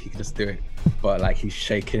look. He can just do it. But like he's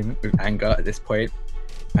shaking with anger at this point,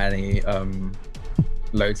 and he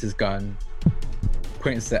loads his gun,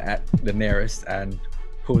 points it at the nearest, and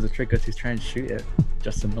pulls the trigger to try and shoot it.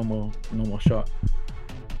 Just a normal shot.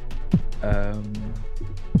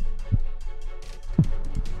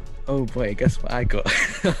 Oh boy, guess what I got?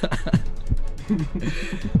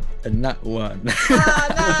 A nat 1.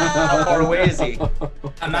 How far away is he?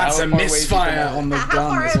 And that's How a far away is he misfire from on the How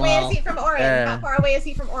gun far as away well. is he from Orin? How far away is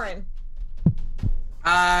he from Orin?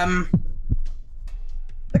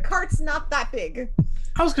 The cart's not that big.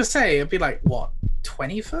 I was gonna say it'd be like what,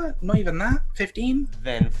 20 foot? Not even that. 15.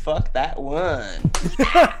 Then fuck that one.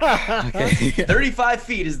 Okay. 35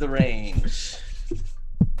 feet is the range.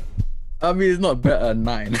 I mean, it's not better than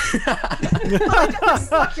 9.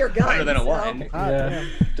 Suck your gun. Better than a so- 1. Yeah,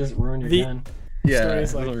 doesn't ruin your The- gun. Yeah.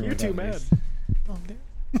 Story's like, doesn't really you're too matter. mad. Oh,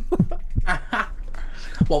 damn.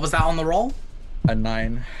 What was that on the roll? A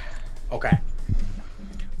 9. Okay.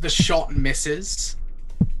 The shot misses,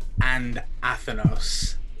 and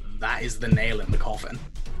Athenos, that is the nail in the coffin.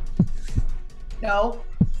 No.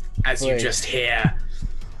 As you Wait. just hear,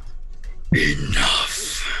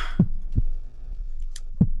 enough.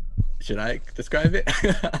 Should I describe it?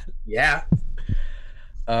 Yeah.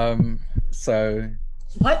 So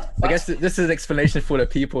What? I guess this is an explanation for the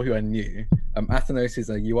people who are new. Athenos is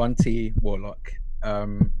a UNT warlock,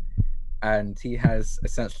 and he has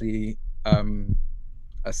essentially a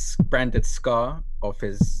branded scar of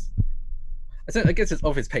his. I guess it's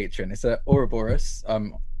of his patron. It's a Ouroboros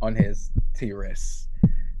on his two wrists,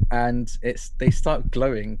 and they start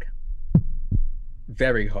glowing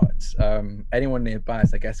very hot. Anyone nearby,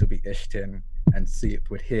 I guess, would be Ishtin and Soup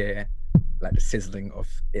would hear like the sizzling of.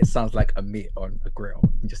 It sounds like a meat on a grill.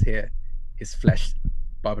 You can just hear his flesh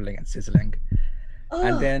bubbling and sizzling,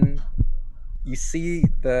 and then you see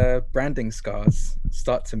the branding scars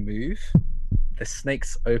start to move. The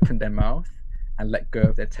snakes open their mouth and let go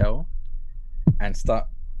of their tail and start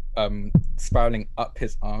spiraling up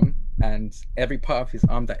his arm, and every part of his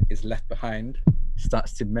arm that is left behind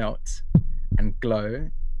starts to melt and glow,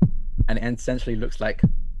 and it essentially looks like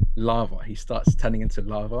lava. He starts turning into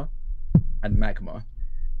lava and magma.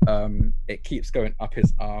 It keeps going up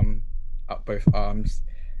his arm, up both arms,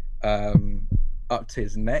 up to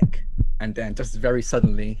his neck, and then just very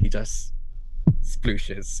suddenly he just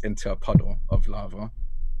splooshes into a puddle of lava.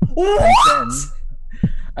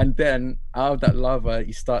 And then out of that lava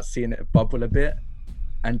you start seeing it bubble a bit,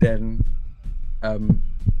 and then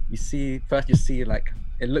you see like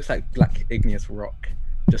it looks like black igneous rock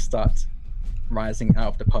just starts rising out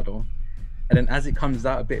of the puddle, and then as it comes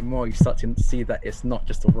out a bit more you start to see that it's not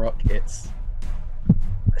just a rock, it's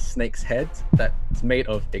a snake's head that's made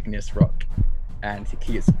of igneous rock, and he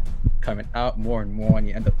keeps coming out more and more, and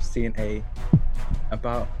you end up seeing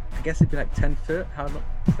about, I guess it'd be like 10 foot. How long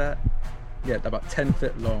is that? Yeah, about 10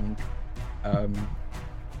 foot long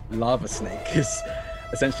lava snake. Is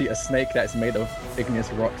essentially a snake that's made of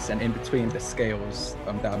igneous rocks, and in between the scales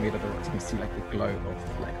that are made of the rocks, you can see like the glow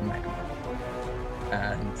of like magma.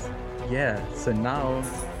 And yeah, so now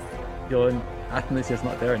your Athenos is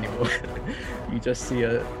not there anymore. You just see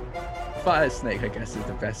a fire snake, I guess, is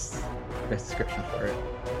the best description for it.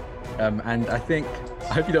 And I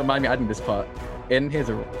hope you don't mind me adding this part. In his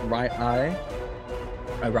right eye,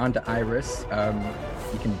 around the iris,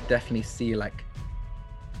 you can definitely see like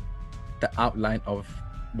the outline of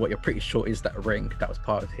what you're pretty sure is that ring that was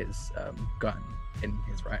part of his gun in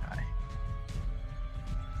his right eye.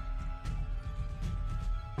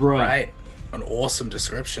 Right. An awesome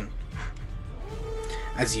description.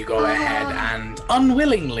 As you go ahead and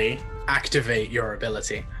unwillingly activate your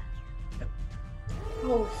ability.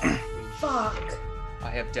 Oh, fuck. I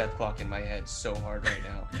have Death Clock in my head so hard right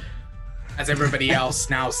now. As everybody else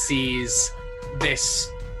now sees this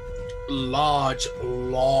large,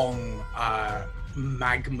 long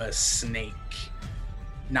magma snake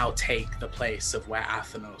now take the place of where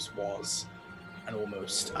Athenos was, and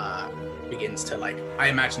almost begins to, like, I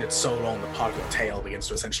imagine it's so long that part of your tail begins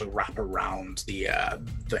to essentially wrap around the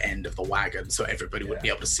end of the wagon, so everybody would be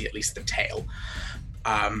able to see at least the tail.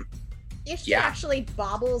 If she actually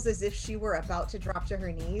bobbles as if she were about to drop to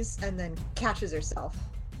her knees, and then catches herself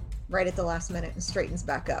right at the last minute and straightens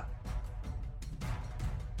back up.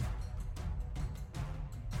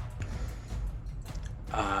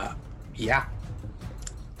 Yeah.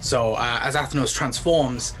 So as Athenos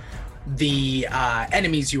transforms, the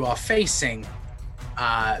enemies you are facing,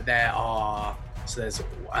 there's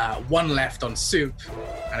one left on Soup,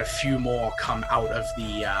 and a few more come out of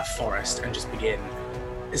the forest and just begin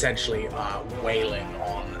essentially wailing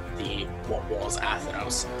on what was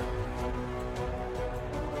Athenos.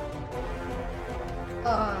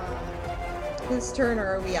 Whose turn, or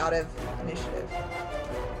are we out of initiative?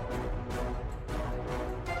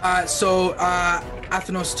 So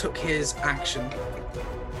Athenos took his action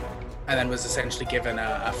and then was essentially given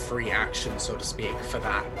a free action, so to speak, for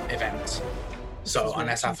that event. So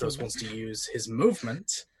unless Athenos wants to use his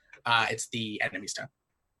movement, it's the enemy's turn.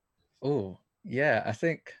 Oh, yeah, I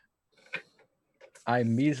think I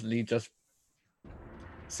immediately just...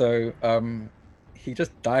 So, he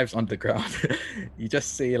just dives on the ground. You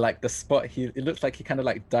just see like the spot, it looks like he kind of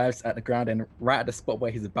like dives at the ground, and right at the spot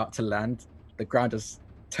where he's about to land, the ground just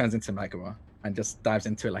turns into magma and just dives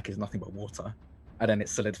into it like it's nothing but water, and then it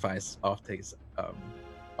solidifies after he's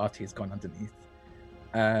gone underneath.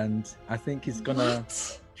 And I think he's gonna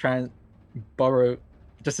try and burrow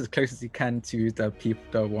just as close as he can to the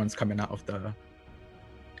ones coming out of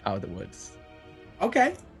the woods.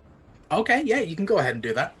 Okay, yeah, you can go ahead and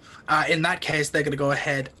do that. In that case, they're going to go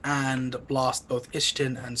ahead and blast both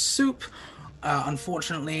Ishtin and Soup.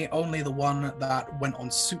 Unfortunately, only the one that went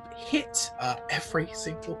on Soup hit. Every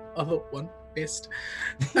single other one missed.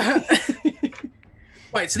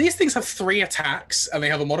 Right, so these things have 3 attacks, and they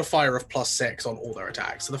have a modifier of +6 on all their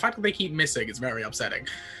attacks. So the fact that they keep missing is very upsetting.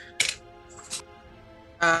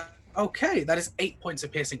 Okay, that is 8 points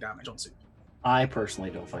of piercing damage on Soup. I personally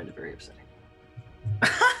don't find it very upsetting.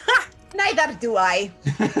 Neither do I.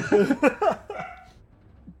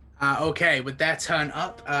 Okay, with their turn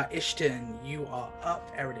up, Ishtin, you are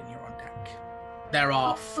up. Eridan, you're on deck. There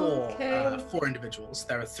are 4 individuals.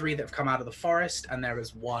 There are 3 that have come out of the forest, and there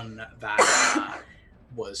is 1 that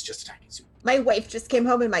was just attacking Soup. My wife just came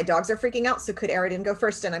home and my dogs are freaking out, so could Eridan go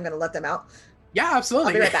first, and I'm going to let them out? Yeah,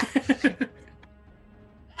 absolutely. I'll be right back.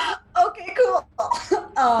 Okay, cool.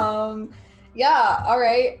 Yeah, all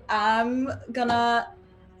right. I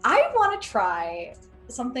want to try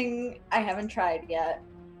something I haven't tried yet.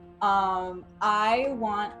 I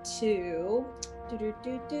want to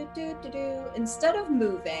instead of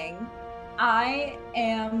moving, I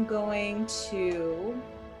am going to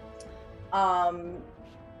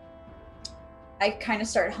I kind of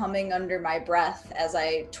start humming under my breath as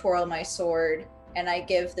I twirl my sword, and I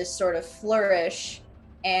give this sort of flourish,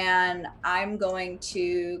 and I'm going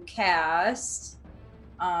to cast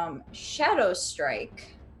Shadow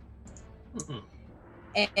Strike.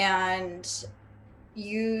 And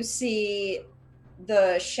you see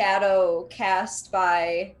the shadow cast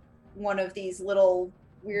by one of these little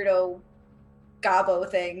weirdo gobbo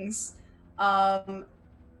things. The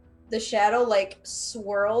shadow like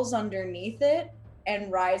swirls underneath it and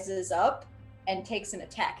rises up and takes an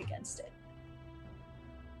attack against it.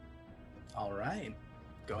 All right,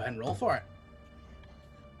 go ahead and roll for it.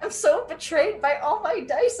 I'm so betrayed by all my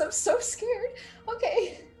dice. I'm so scared.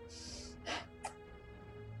 Okay.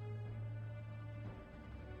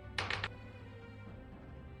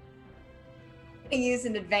 use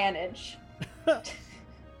an advantage.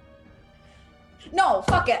 No,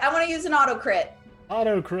 fuck it. I want to use an auto crit.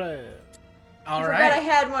 Auto crit. All I forgot I right.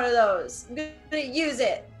 had one of those. I'm gonna use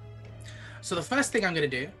it. So the first thing I'm going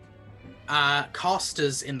to do,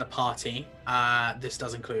 casters in the party. This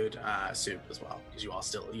does include Soup as well, because you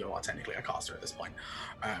are technically a caster at this point,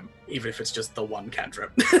 even if it's just the one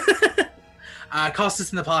cantrip.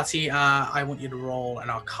 Casters in the party, I want you to roll an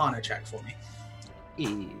Arcana check for me.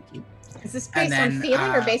 Is this And based then, on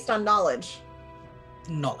feeling or based on knowledge?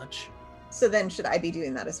 Knowledge. So then should I be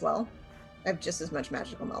doing that as well? I have just as much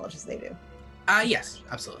magical knowledge as they do. Yes,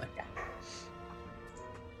 absolutely.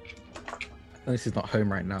 This is not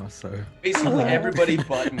home right now, so Basically, everybody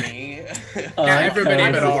but me.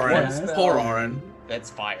 Everybody but Oren. Spell. Poor Oren. That's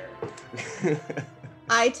fire.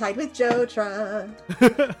 I tied with Jotra.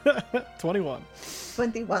 21.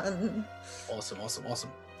 21. Awesome.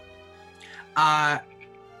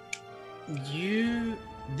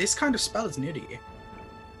 This kind of spell is new to you.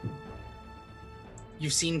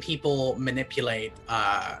 You've seen people manipulate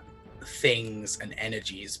things and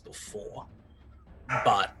energies before,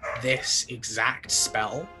 but this exact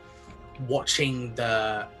spell, watching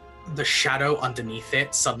the shadow underneath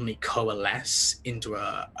it suddenly coalesce into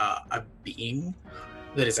a being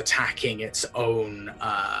that is attacking its own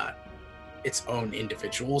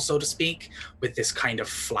individual, so to speak, with this kind of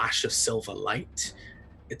flash of silver light.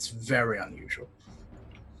 It's very unusual.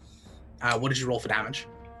 What did you roll for damage?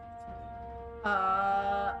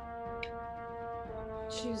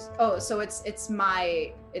 Choose. Oh, so it's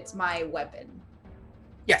my weapon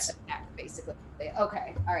Yes. attack, basically.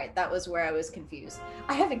 Okay, all right. That was where I was confused.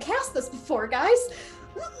 I haven't cast this before, guys.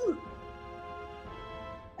 Ooh.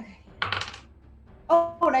 Okay.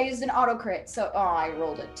 Oh, and I used an auto crit. So, I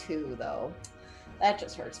rolled a 2 though. That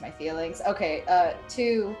just hurts my feelings. Okay,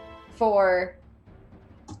 2, 4,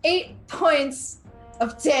 8 points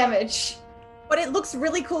of damage. But it looks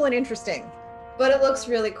really cool and interesting. But it looks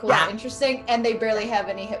really cool Yeah. and interesting, and they barely have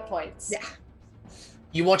any hit points. Yeah.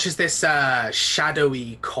 You watch as this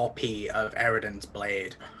shadowy copy of Eridan's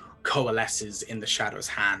blade coalesces in the shadow's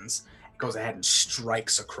hands. It goes ahead and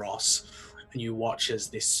strikes across, and you watch as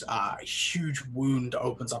this huge wound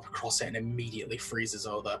opens up across it and immediately freezes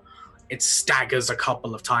over. It staggers a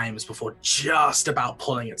couple of times before just about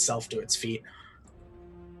pulling itself to its feet.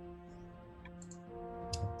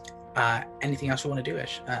 Anything else you want to do,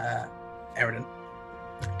 Ish? Eridan?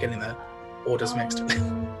 Getting the orders mixed.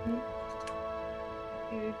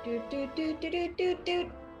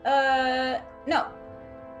 No.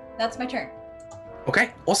 That's my turn.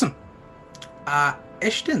 Okay, awesome.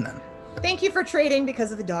 Ishton then. Thank you for trading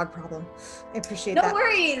because of the dog problem. I appreciate No that.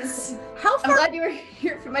 worries. How I'm far glad you were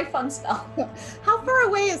here for my fun spell. how far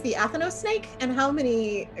away is the Athenos snake, and how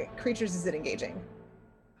many creatures is it engaging?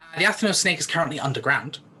 The Athenos snake is currently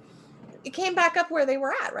underground. It came back up where they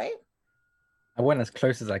were at, right? I went as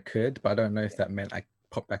close as I could, but I don't know if that meant I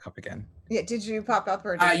popped back up again. Yeah, did you pop up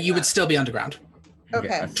or did You would still be underground, Okay.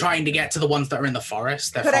 Yeah, I see. trying to get to the ones that are in the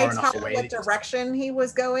forest. They're Could far I enough tell away. what direction he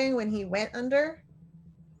was going when he went under?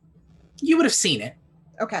 You would have seen it,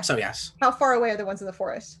 Okay. so yes. How far away are the ones in the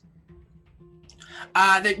forest?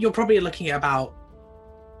 You're probably looking at about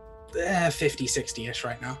 50, 60-ish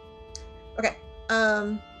right now. Okay.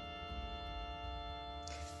 I'm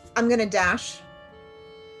gonna dash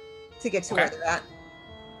to get to where Okay. they're at.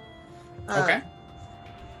 Okay.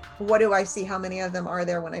 What do I see? How many of them are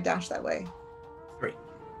there when I dash that way? 3.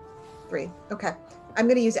 3. Okay. I'm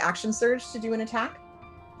gonna use action surge to do an attack.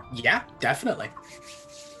 Yeah, definitely.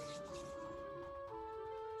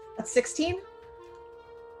 That's 16.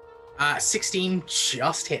 16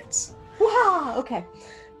 just hits. Wow. Okay.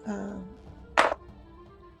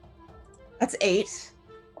 That's 8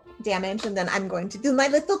 damage, and then I'm going to do my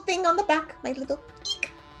little thing on the back. My little.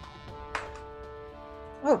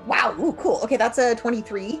 Oh wow! Ooh, cool. Okay, that's a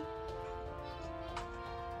 23.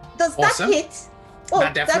 Does Awesome. that hit? Oh,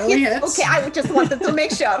 That definitely hits. Okay, I just wanted to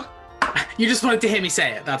make sure. You just wanted to hear me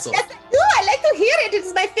say it, that's all. Yes, I do. I like to hear it.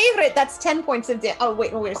 It's my favorite. That's 10 points of damage. Oh,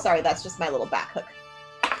 wait. Sorry. That's just my little back hook.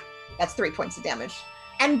 That's 3 points of damage.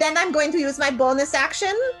 And then I'm going to use my bonus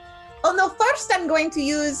action. Oh, no. First, I'm going to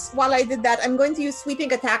use, while I did that, I'm going to use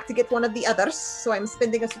sweeping attack to get one of the others. So I'm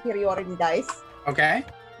spending a superiority dice. Okay.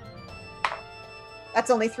 That's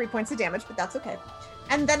only 3 points of damage, but that's okay.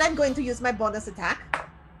 And then I'm going to use my bonus attack,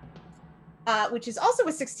 which is also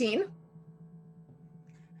a 16.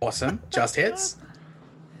 Awesome. Just hits.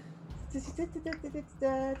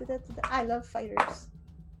 I love fighters.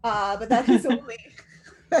 But that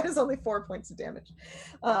is only 4 points of damage.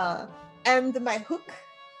 And my hook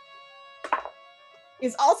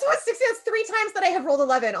is also a 6. That's 3 times that I have rolled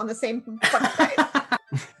 11 on the same fucking dice.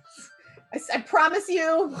 I promise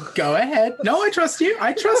you. Go ahead. No, I trust you.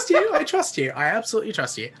 I trust you. I trust you. I absolutely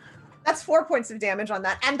trust you. That's 4 points of damage on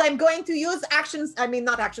that. And I'm going to use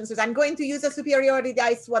not actions. I'm going to use a superiority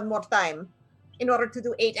dice one more time in order to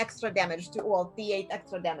do 8 extra damage D8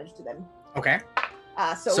 extra damage to them. Okay.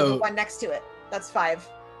 So the one next to it. That's 5.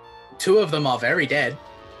 2 of them are very dead.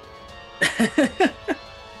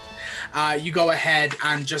 You go ahead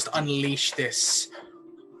and just unleash this.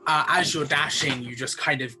 As you're dashing, you just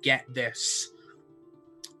kind of get this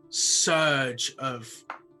surge of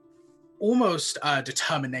almost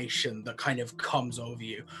determination that kind of comes over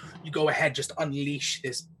you. You go ahead, just unleash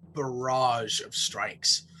this barrage of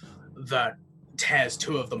strikes that tears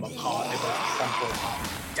 2 of them apart. They both crumple up,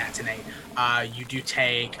 detonate. You do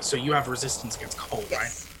take, so you have resistance against cold,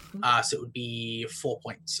 yes. Right? So it would be 4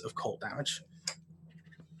 points of cold damage.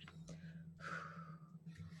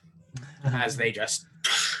 As they just,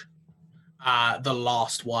 the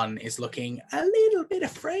last one is looking a little bit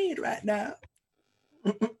afraid right now.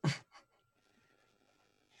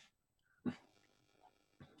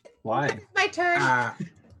 Why? My turn.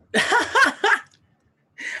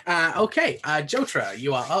 Okay, Jotra,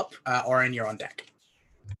 you are up. Orin, you're on deck.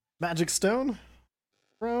 Magic stone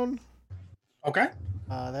thrown. Okay.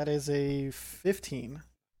 That is a 15.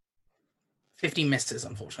 15 misses,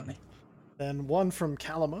 unfortunately. Then 1 from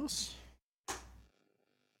Calamos.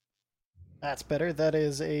 That's better. That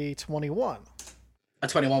is a 21. A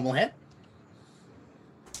 21 will hit.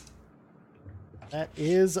 That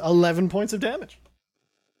is 11 points of damage.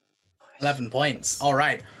 11 points. All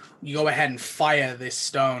right. You go ahead and fire this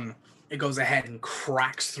stone. It goes ahead and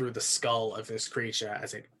cracks through the skull of this creature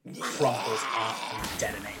as it crumples up and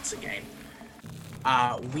detonates again.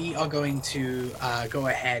 We are going to go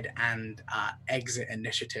ahead and exit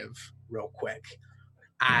initiative real quick.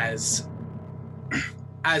 As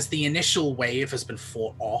the initial wave has been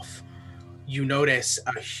fought off, you notice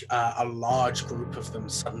a large group of them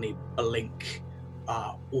suddenly blink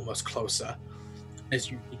almost closer. As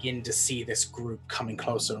you begin to see this group coming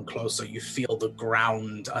closer and closer, you feel the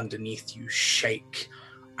ground underneath you shake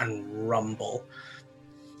and rumble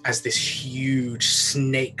as this huge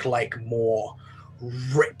snake-like maw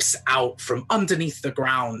rips out from underneath the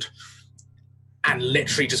ground and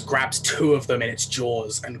literally just grabs 2 of them in its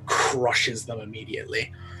jaws and crushes them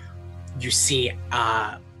immediately. You see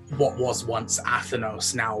what was once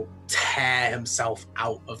Athenos now tear himself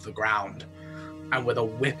out of the ground, and with a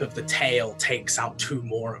whip of the tail takes out 2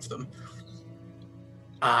 more of them.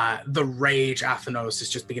 The rage, Athenos, is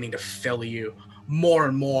just beginning to fill you more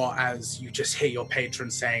and more as you just hear your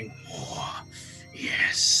patron saying, oh,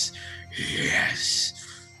 yes, yes.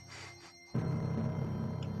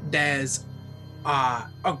 There's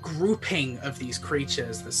a grouping of these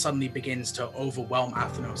creatures that suddenly begins to overwhelm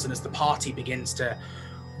Athenos, and as the party begins to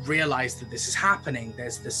realize that this is happening,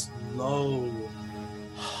 there's this low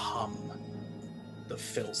hum that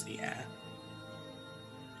fills the air.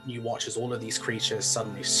 You watch as all of these creatures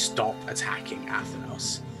suddenly stop attacking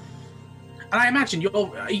Athenos. And I imagine you're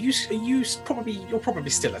probably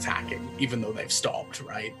still attacking, even though they've stopped,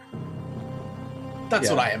 right? That's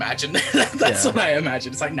what I imagine. That's what I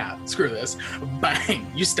imagine. It's like, nah, screw this. Bang!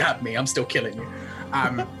 You stabbed me. I'm still killing you.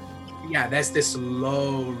 Yeah, there's this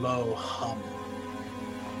low hum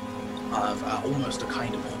of almost a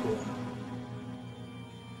kind of horn.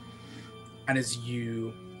 And as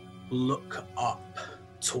you look up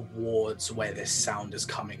towards where this sound is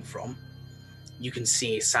coming from, you can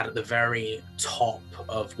see, sat at the very top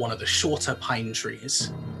of one of the shorter pine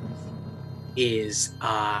trees, is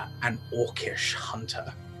an orcish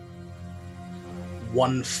hunter.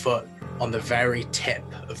 1 foot on the very tip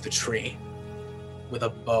of the tree, with a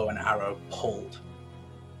bow and arrow pulled.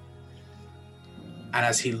 And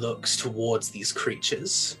as he looks towards these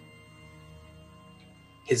creatures,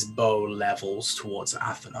 his bow levels towards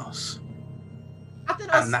Athenos.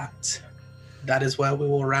 And that is where we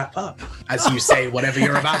will wrap up, as you say whatever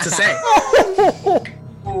you're about to say.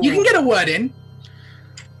 You can get a word in.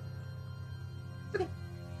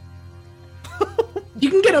 You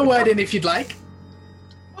can get a word in if you'd like.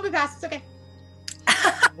 We'll be past. It's okay.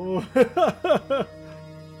 Oh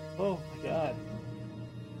my god.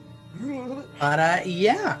 But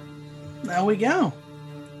yeah, there we go.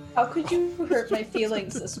 How could you hurt my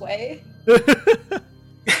feelings this way? That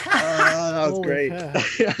was Holy great.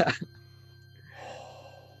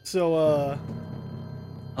 So,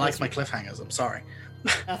 I like my cliffhangers, I'm sorry.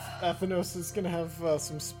 Athenos is gonna have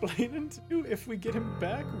some splaining to do if we get him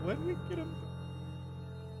back. When we get him,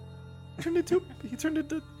 he turned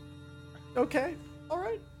into. Okay, all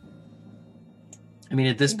right. I mean,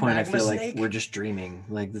 at this point, I feel like we're just dreaming.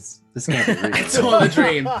 Like this can't be real. It's all a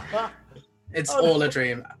dream. It's all a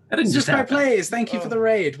dream. That didn't just Super happen. Plays, thank you for the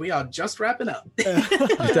raid. We are just wrapping up.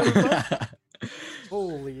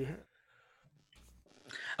 Holy.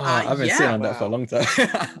 I've been yeah, sitting on that for a wow. long time.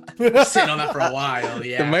 Sitting on that for a while,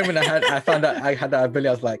 yeah. The moment I found out I had that ability,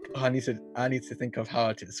 I was like, oh, I need to think of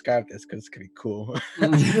how to describe this because it's gonna be cool.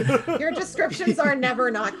 Your descriptions are never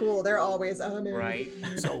not cool. They're always amazing. Right.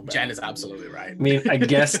 So bad. Jen is absolutely right. I mean, I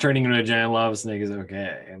guess turning into a giant lava snake is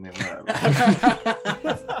okay. I mean, whatever.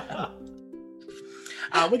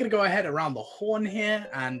 We're going to go ahead around the horn here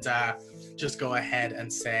and just go ahead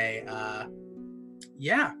and say,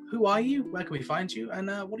 yeah, who are you? Where can we find you? And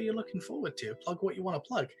what are you looking forward to? Plug what you want to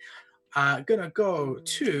plug. Gonna go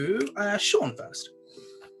to Sean first.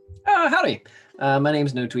 Howdy. My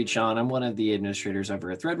name's No Tweet Sean. I'm one of the administrators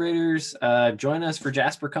over at Thread Raiders. Join us for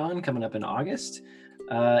JasperCon coming up in August.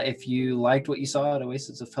 If you liked what you saw at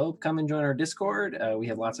Oasis of Hope, come and join our Discord. We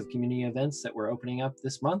have lots of community events that we're opening up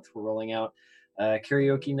this month. We're rolling out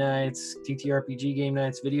karaoke nights, TTRPG game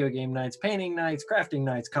nights, video game nights, painting nights, crafting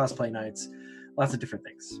nights, cosplay nights, lots of different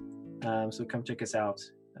things. So come check us out.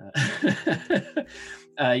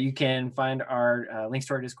 You can find our links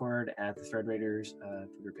to our Discord at the Thread Raiders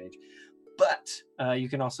Twitter page. But you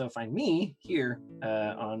can also find me here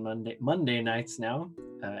on Monday nights now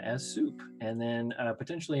as Soup, and then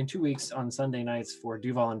potentially in 2 weeks on Sunday nights for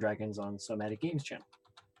Duval and Dragons on Somatic Games channel.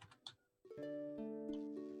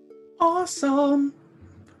 Awesome.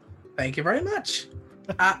 Thank you very much.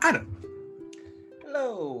 Adam.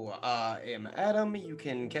 Hello, I'm Adam. You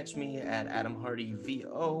can catch me at Adam Hardy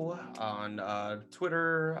VO on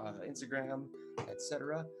Twitter, Instagram,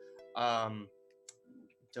 etc.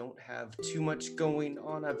 Don't have too much going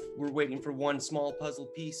on. We're waiting for one small puzzle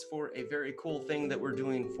piece for a very cool thing that we're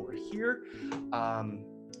doing for here.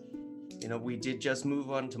 We did just move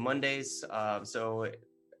on to Mondays, so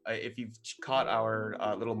if you've caught our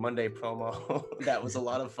little Monday promo, that was a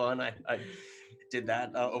lot of fun. I did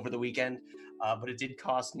that over the weekend. But it did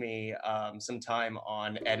cost me some time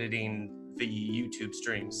on editing the YouTube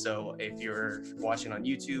stream. So if you're watching on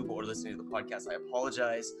YouTube or listening to the podcast, I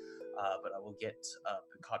apologize, but I will get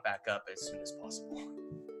caught back up as soon as possible.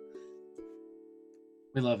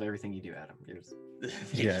 We love everything you do, Adam.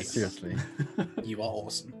 Yeah, seriously. You are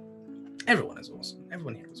awesome. Everyone is awesome.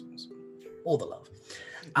 Everyone here is awesome. All the love.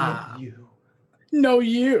 You. No,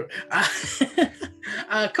 you.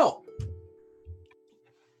 Cole.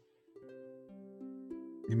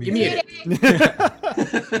 You muted.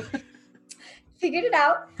 Figured it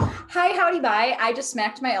out. Hi, howdy, bye. I just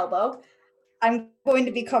smacked my elbow. I'm going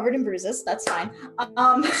to be covered in bruises. That's fine.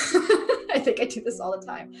 I think I do this all the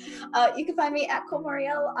time. You can find me at Cole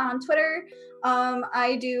Moriel on Twitter.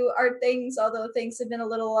 I do art things, although things have been a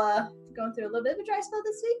little going through a little bit of a dry spell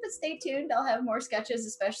this week, but stay tuned. I'll have more sketches,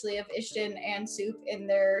 especially of Ishton and Soup in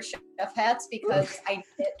their chef hats because I need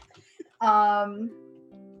it.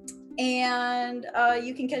 And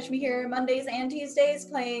you can catch me here Mondays and Tuesdays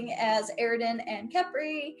playing as Eridan and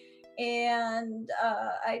Kepri. And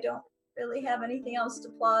I don't really have anything else to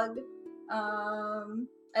plug.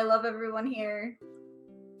 I love everyone here.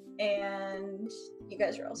 And you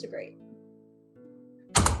guys are also great.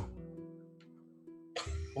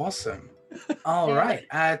 Awesome. All right.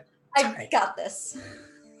 I got this.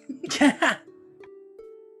 Hit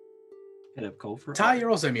up Cole for Ty, you're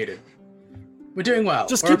also muted. We're doing well.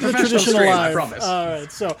 Just We're keep the professional tradition stream, alive. I promise. All right,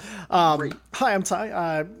 so hi, I'm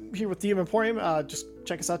Ty. Here with DM Emporium. Just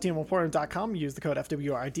check us out, dmemporium.com. Use the code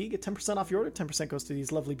FWRID. Get 10% off your order. 10% goes to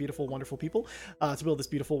these lovely, beautiful, wonderful people to build this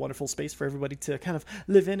beautiful, wonderful space for everybody to kind of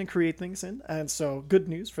live in and create things in. And so good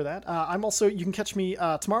news for that. I'm also, you can catch me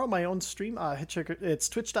tomorrow, my own stream, Hitchhiker. It's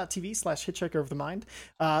twitch.tv/Hitchhiker of the Mind.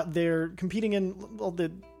 They're competing in the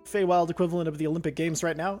Feywild equivalent of the Olympic Games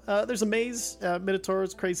right now. There's a maze,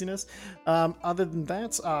 Minotaurs, craziness. Other than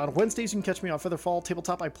that, on Wednesdays you can catch me on Featherfall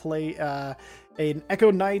Tabletop. I play an Echo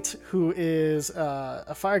Knight who is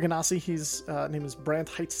a Fire Ganassi. His name is Brandt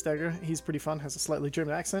Heitsteiger. He's pretty fun, has a slightly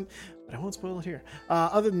German accent, but I won't spoil it here.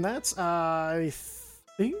 Other than that, I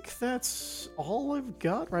think that's all I've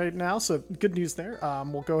got right now, so good news there.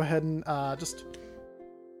 We'll go ahead and just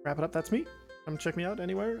wrap it up. That's me. Come check me out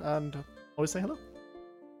anywhere, and always say hello.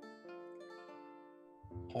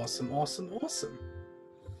 Awesome.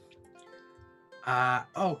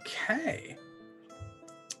 Okay.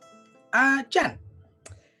 Jen.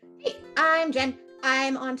 Hey, I'm Jen.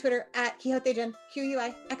 I'm on Twitter at QuixoteJen,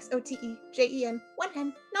 QuixoteJen, one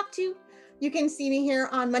hen, not two. You can see me here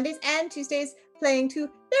on Mondays and Tuesdays playing two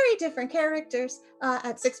very different characters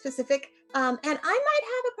at 6 Pacific. And I might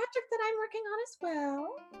have a project that I'm working on as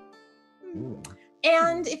well. Ooh.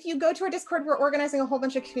 And if you go to our Discord, we're organizing a whole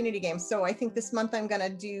bunch of community games. So I think this month I'm going to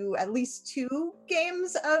do at least 2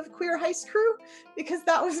 games of Queer Heist Crew, because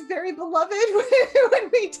that was very beloved when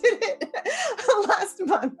we did it last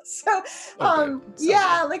month. So,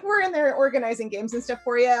 yeah, like we're in there organizing games and stuff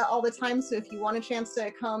for you all the time. So if you want a chance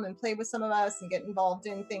to come and play with some of us and get involved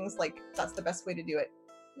in things, like that's the best way to do it.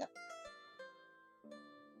 Yep.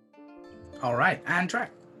 All right, and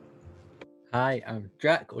Drac. Hi, I'm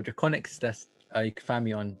Drac or Draconics. That's you can find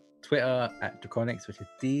me on Twitter at Draconics, which is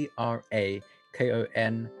DRAKONIQUES.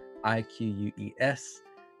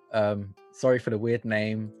 Sorry for the weird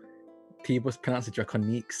name. People pronounce it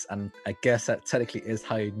Draconiques, and I guess that technically is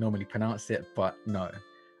how you normally pronounce it, but no.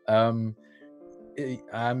 I'm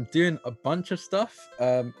doing a bunch of stuff.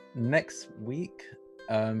 Next week,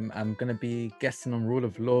 I'm going to be guesting on Rule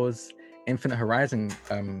of Law's Infinite Horizon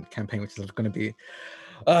campaign, which is going to be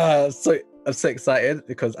so I'm so excited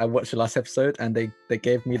because I watched the last episode and they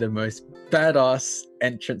gave me the most badass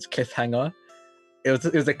entrance cliffhanger. It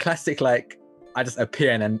was a classic, like I just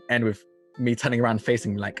appear and end with me turning around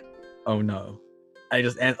facing like, oh no. And it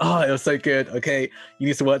just ends. Oh, it was so good. Okay, you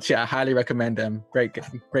need to watch it. I highly recommend them. Great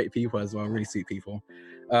people as well. Really sweet people.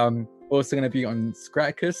 Also going to be on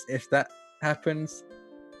Scraticus if that happens.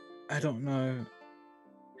 I don't know.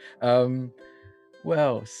 What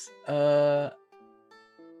else?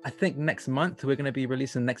 I think next month we're going to be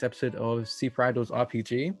releasing the next episode of Super Idols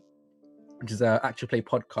RPG, which is an actual play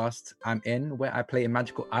podcast I'm in, where I play a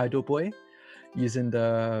magical idol boy using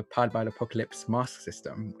the Powered by the Apocalypse mask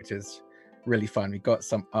system, which is really fun. We got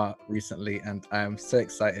some art recently and I'm so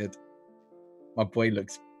excited. My boy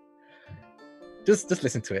looks... Just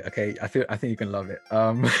listen to it, okay? I think you can love it.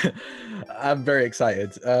 I'm very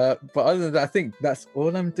excited. But other than that, I think that's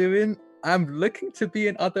all I'm doing. I'm looking to be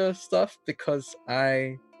in other stuff because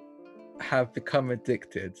I have become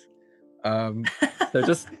addicted. So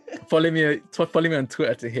just follow me on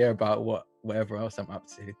Twitter to hear about whatever else I'm up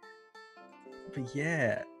to. But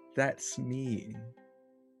yeah, that's me.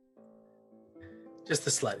 Just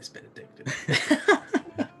the slightest bit addicted.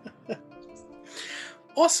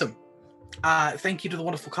 Awesome. Thank you to the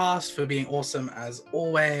wonderful cast for being awesome as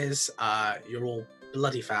always. You're all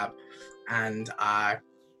bloody fab. And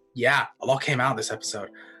yeah, a lot came out this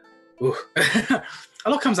episode. Ooh. A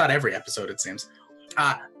lot comes out every episode, it seems.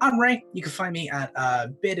 I'm Ray. You can find me at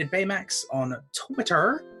Bearded Baymax on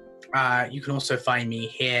Twitter. You can also find me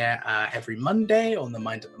here every Monday on The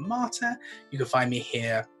Mind of the Martyr. You can find me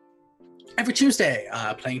here every Tuesday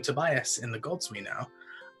playing Tobias in The Gods We Know.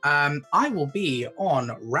 I will be on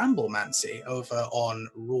Ramblemancy over on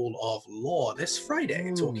Rule of Law this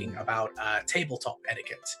Friday, talking about tabletop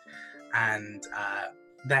etiquette and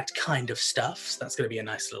that kind of stuff. So that's going to be a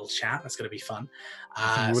nice little chat. That's going to be fun.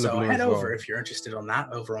 So head over if you're interested on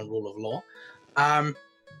that over on Rule of Law.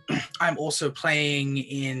 I'm also playing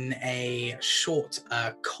in a short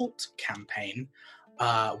cult campaign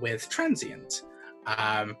with Transient.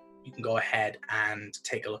 You can go ahead and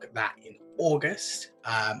take a look at that in August.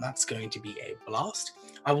 That's going to be a blast.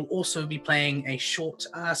 I will also be playing a short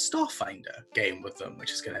Starfinder game with them,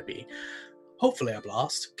 which is going to be hopefully a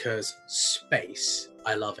blast, because space,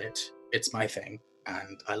 I love it. It's my thing,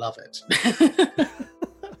 and I love it.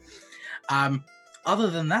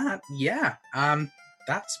 Other than that, yeah,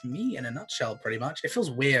 that's me in a nutshell, pretty much. It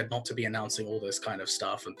feels weird not to be announcing all this kind of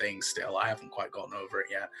stuff and things still. I haven't quite gotten over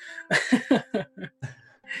it yet.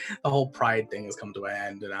 The whole Pride thing has come to an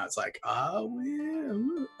end, and now it's like,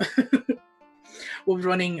 we'll be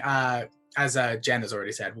running, as Jen has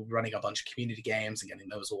already said, we'll be running a bunch of community games and getting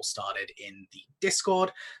those all started in the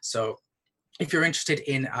Discord. So if you're interested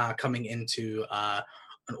in coming into an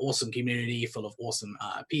awesome community full of awesome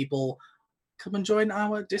people, come and join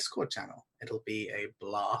our Discord channel. It'll be a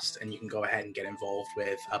blast, and you can go ahead and get involved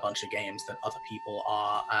with a bunch of games that other people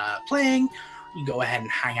are playing. You can go ahead and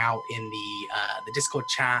hang out in the Discord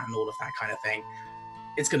chat and all of that kind of thing.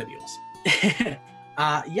 It's going to be awesome.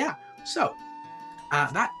 Yeah, so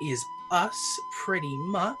that is us pretty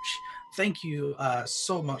much. Thank you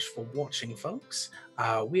so much for watching, folks.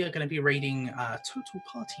 We are going to be raiding Total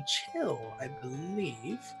Party Chill, I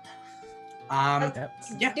believe.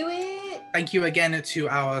 Yeah. Do it. Thank you again to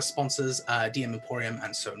our sponsors, DM Emporium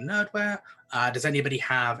and So Nerdware. Does anybody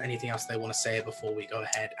have anything else they want to say before we go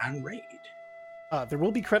ahead and raid? There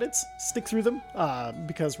will be credits. Stick through them,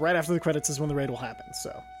 because right after the credits is when the raid will happen.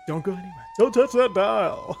 So don't go anywhere. Don't touch that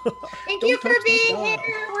dial. Thank you for being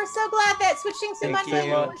here. We're so glad that switching to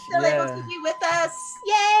Monday was still able to be with us.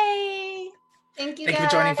 Yay! Thank you. Thank you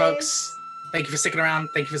for joining, folks. Thank you for sticking around.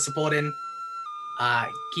 Thank you for supporting.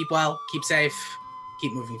 Keep well, keep safe,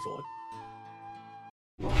 keep moving forward.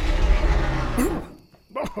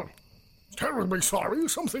 Terribly sorry,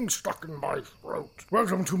 something stuck in my throat.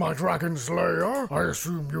 Welcome to my dragon's lair. I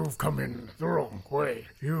assume you've come in the wrong way.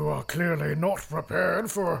 You are clearly not prepared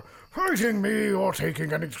for hurting me or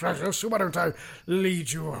taking any treasure, so why don't I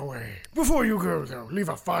lead you away? Before you go, though, leave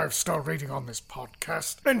a 5-star rating on this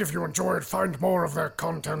podcast. And if you enjoyed, find more of their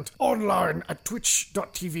content online at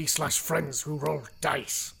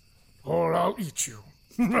twitch.tv/friendswhorolldice. Or I'll eat you.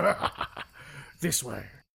 This way.